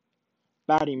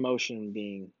 bad emotion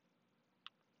being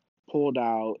pulled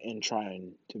out and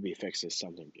trying to be fixed is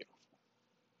something beautiful.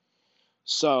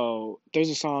 So there's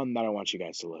a song that I want you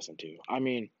guys to listen to. I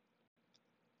mean,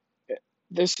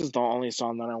 this is the only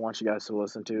song that I want you guys to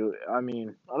listen to. I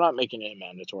mean, I'm not making it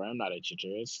mandatory. I'm not a teacher.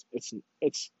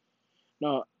 It's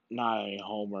not a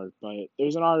homework, but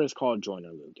there's an artist called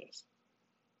Joyner Lucas,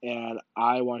 and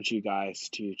I want you guys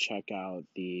to check out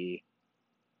the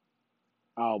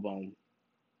album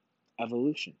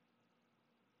Evolution.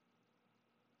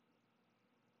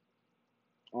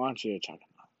 I want you to check it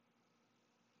out.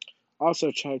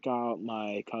 Also, check out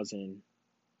my cousin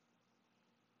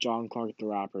John Clark the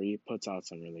rapper. He puts out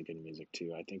some really good music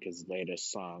too. I think his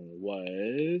latest song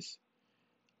was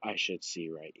I Should See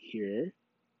Right Here.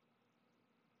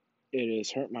 It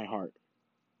is Hurt My Heart.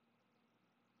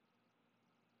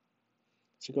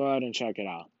 So go ahead and check it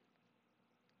out.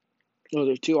 Those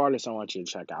are two artists I want you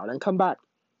to check out and come back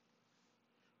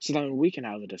so then we can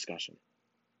have a discussion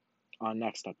on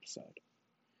next episode.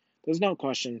 There's no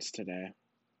questions today.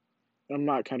 I'm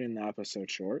not cutting the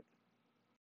episode short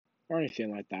or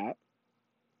anything like that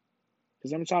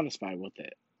because I'm satisfied with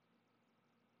it.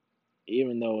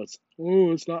 Even though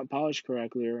it's not polished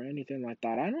correctly or anything like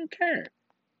that. I don't care.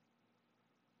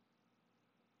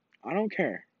 I don't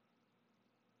care.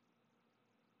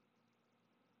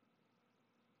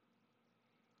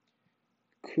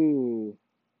 Cool.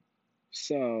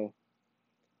 So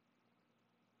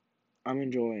I'm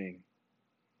enjoying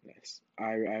this. I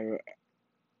I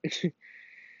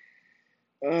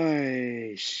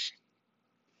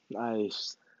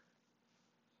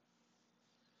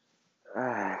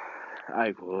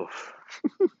I oof.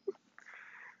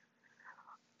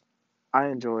 I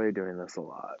enjoy doing this a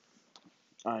lot.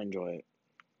 I enjoy it.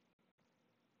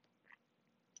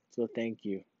 So thank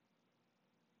you.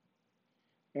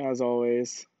 As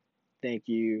always, thank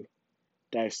you,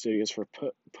 Dice Studios, for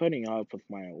putting up with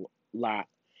my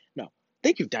No,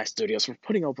 thank you, Dice Studios, for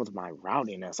putting up with my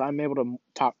rowdiness. I'm able to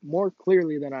talk more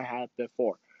clearly than I had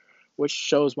before, which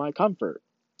shows my comfort.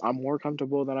 I'm more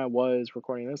comfortable than I was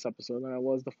recording this episode than I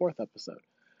was the fourth episode.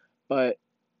 But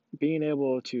being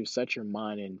able to set your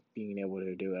mind and being able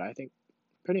to do it, I think,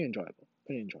 pretty enjoyable.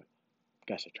 Pretty enjoyable.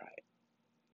 Guys should try it.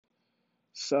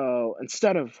 So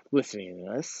instead of listening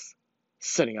to this,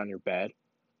 sitting on your bed,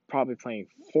 probably playing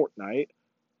Fortnite,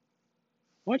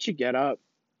 why don't you get up,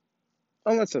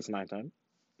 unless it's nighttime,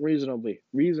 reasonably,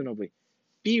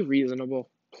 be reasonable,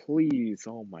 please,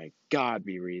 oh my god,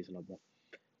 be reasonable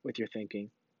with your thinking.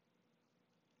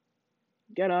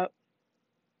 Get up,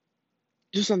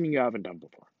 do something you haven't done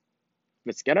before.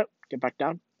 If it's get up, get back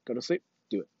down, go to sleep,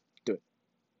 do it.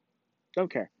 Don't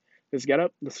care. Just get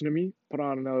up, listen to me, put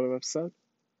on another episode,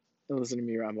 and listen to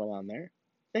me ramble on there.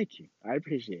 Thank you, I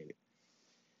appreciate it.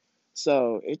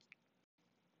 So it's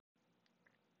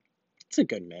a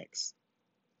good mix.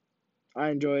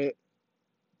 I enjoy it.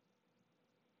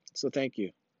 So thank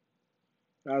you.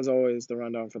 As always, the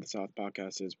Rundown for the South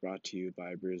podcast is brought to you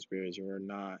by Brews Beers. You are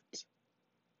not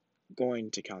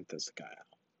going to count this guy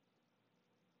out.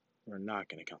 We're not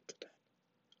going to count to 10.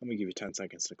 I'm going to give you 10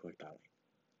 seconds to click that link.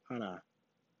 Hana,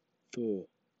 full,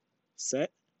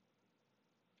 set.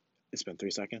 It's been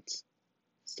 3 seconds.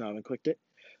 Still haven't clicked it.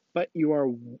 But you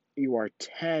are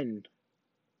 10.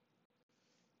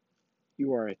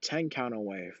 You are a 10 count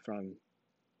away from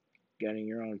getting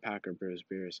your own pack of Brews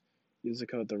beers. Use the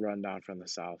code The Rundown from the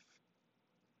South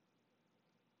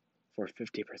for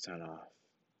 50%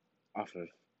 off of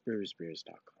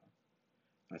brewsbeers.com.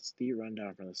 That's The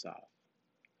Rundown from the South.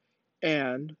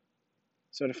 And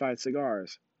certified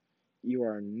cigars. You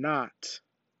are not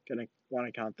gonna want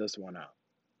to count this one out.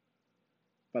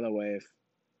 By the way,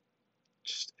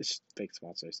 it's fake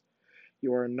sponsors.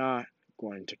 You are not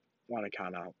going to want to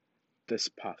count out this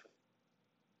puff.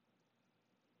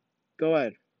 Go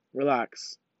ahead,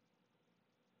 relax.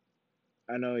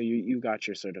 I know you got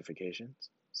your certifications.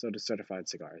 So do certified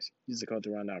cigars. Use the code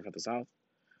The Rundown for the South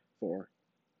for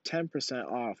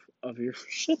 10% off of your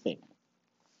shipping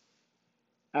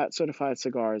at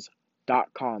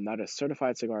certifiedcigars.com. That is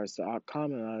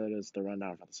certifiedcigars.com, and that is The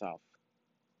Rundown for the South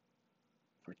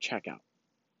for checkout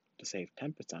to save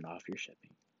 10% off your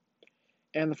shipping.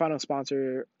 And the final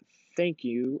sponsor, thank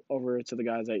you over to the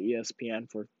guys at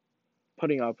ESPN for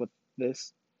putting up with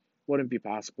this. Wouldn't be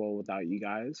possible without you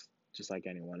guys, just like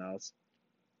anyone else.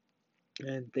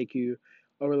 And thank you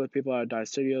over to the people at Dive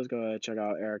Studios. Go ahead and check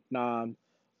out Eric Nam,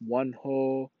 One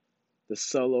Hole, The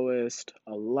Soloist,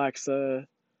 Alexa.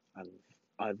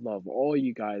 I love all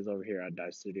you guys over here at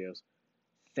Dive Studios.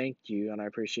 Thank you, and I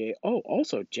appreciate. Oh,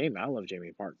 also Jamie. I love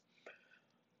Jamie Park.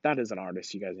 That is an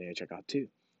artist you guys need to check out too.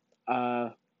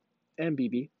 And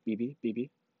BB,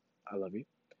 I love you.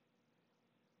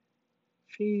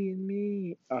 Feed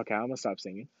me. Okay, I'm gonna stop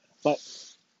singing. But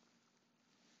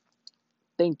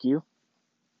thank you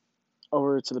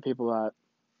over to the people at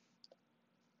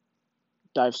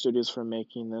Dive Studios for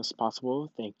making this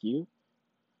possible. Thank you.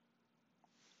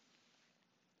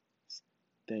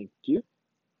 Thank you.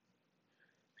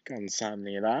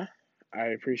 감사합니다. I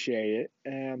appreciate it.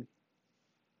 And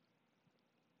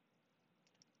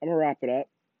I'm gonna wrap it up.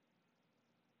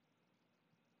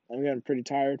 I'm getting pretty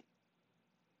tired.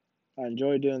 I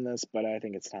enjoy doing this, but I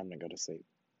think it's time to go to sleep.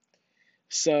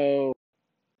 So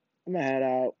I'm gonna head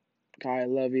out. Kai, I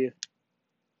love you.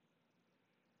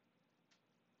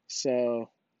 So,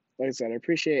 like I said, I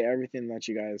appreciate everything that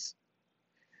you guys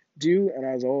do, and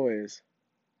as always,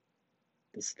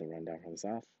 this is the Rundown from the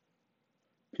South.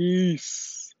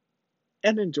 Peace,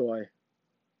 and enjoy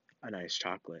a nice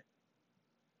chocolate.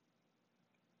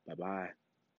 Bye-bye.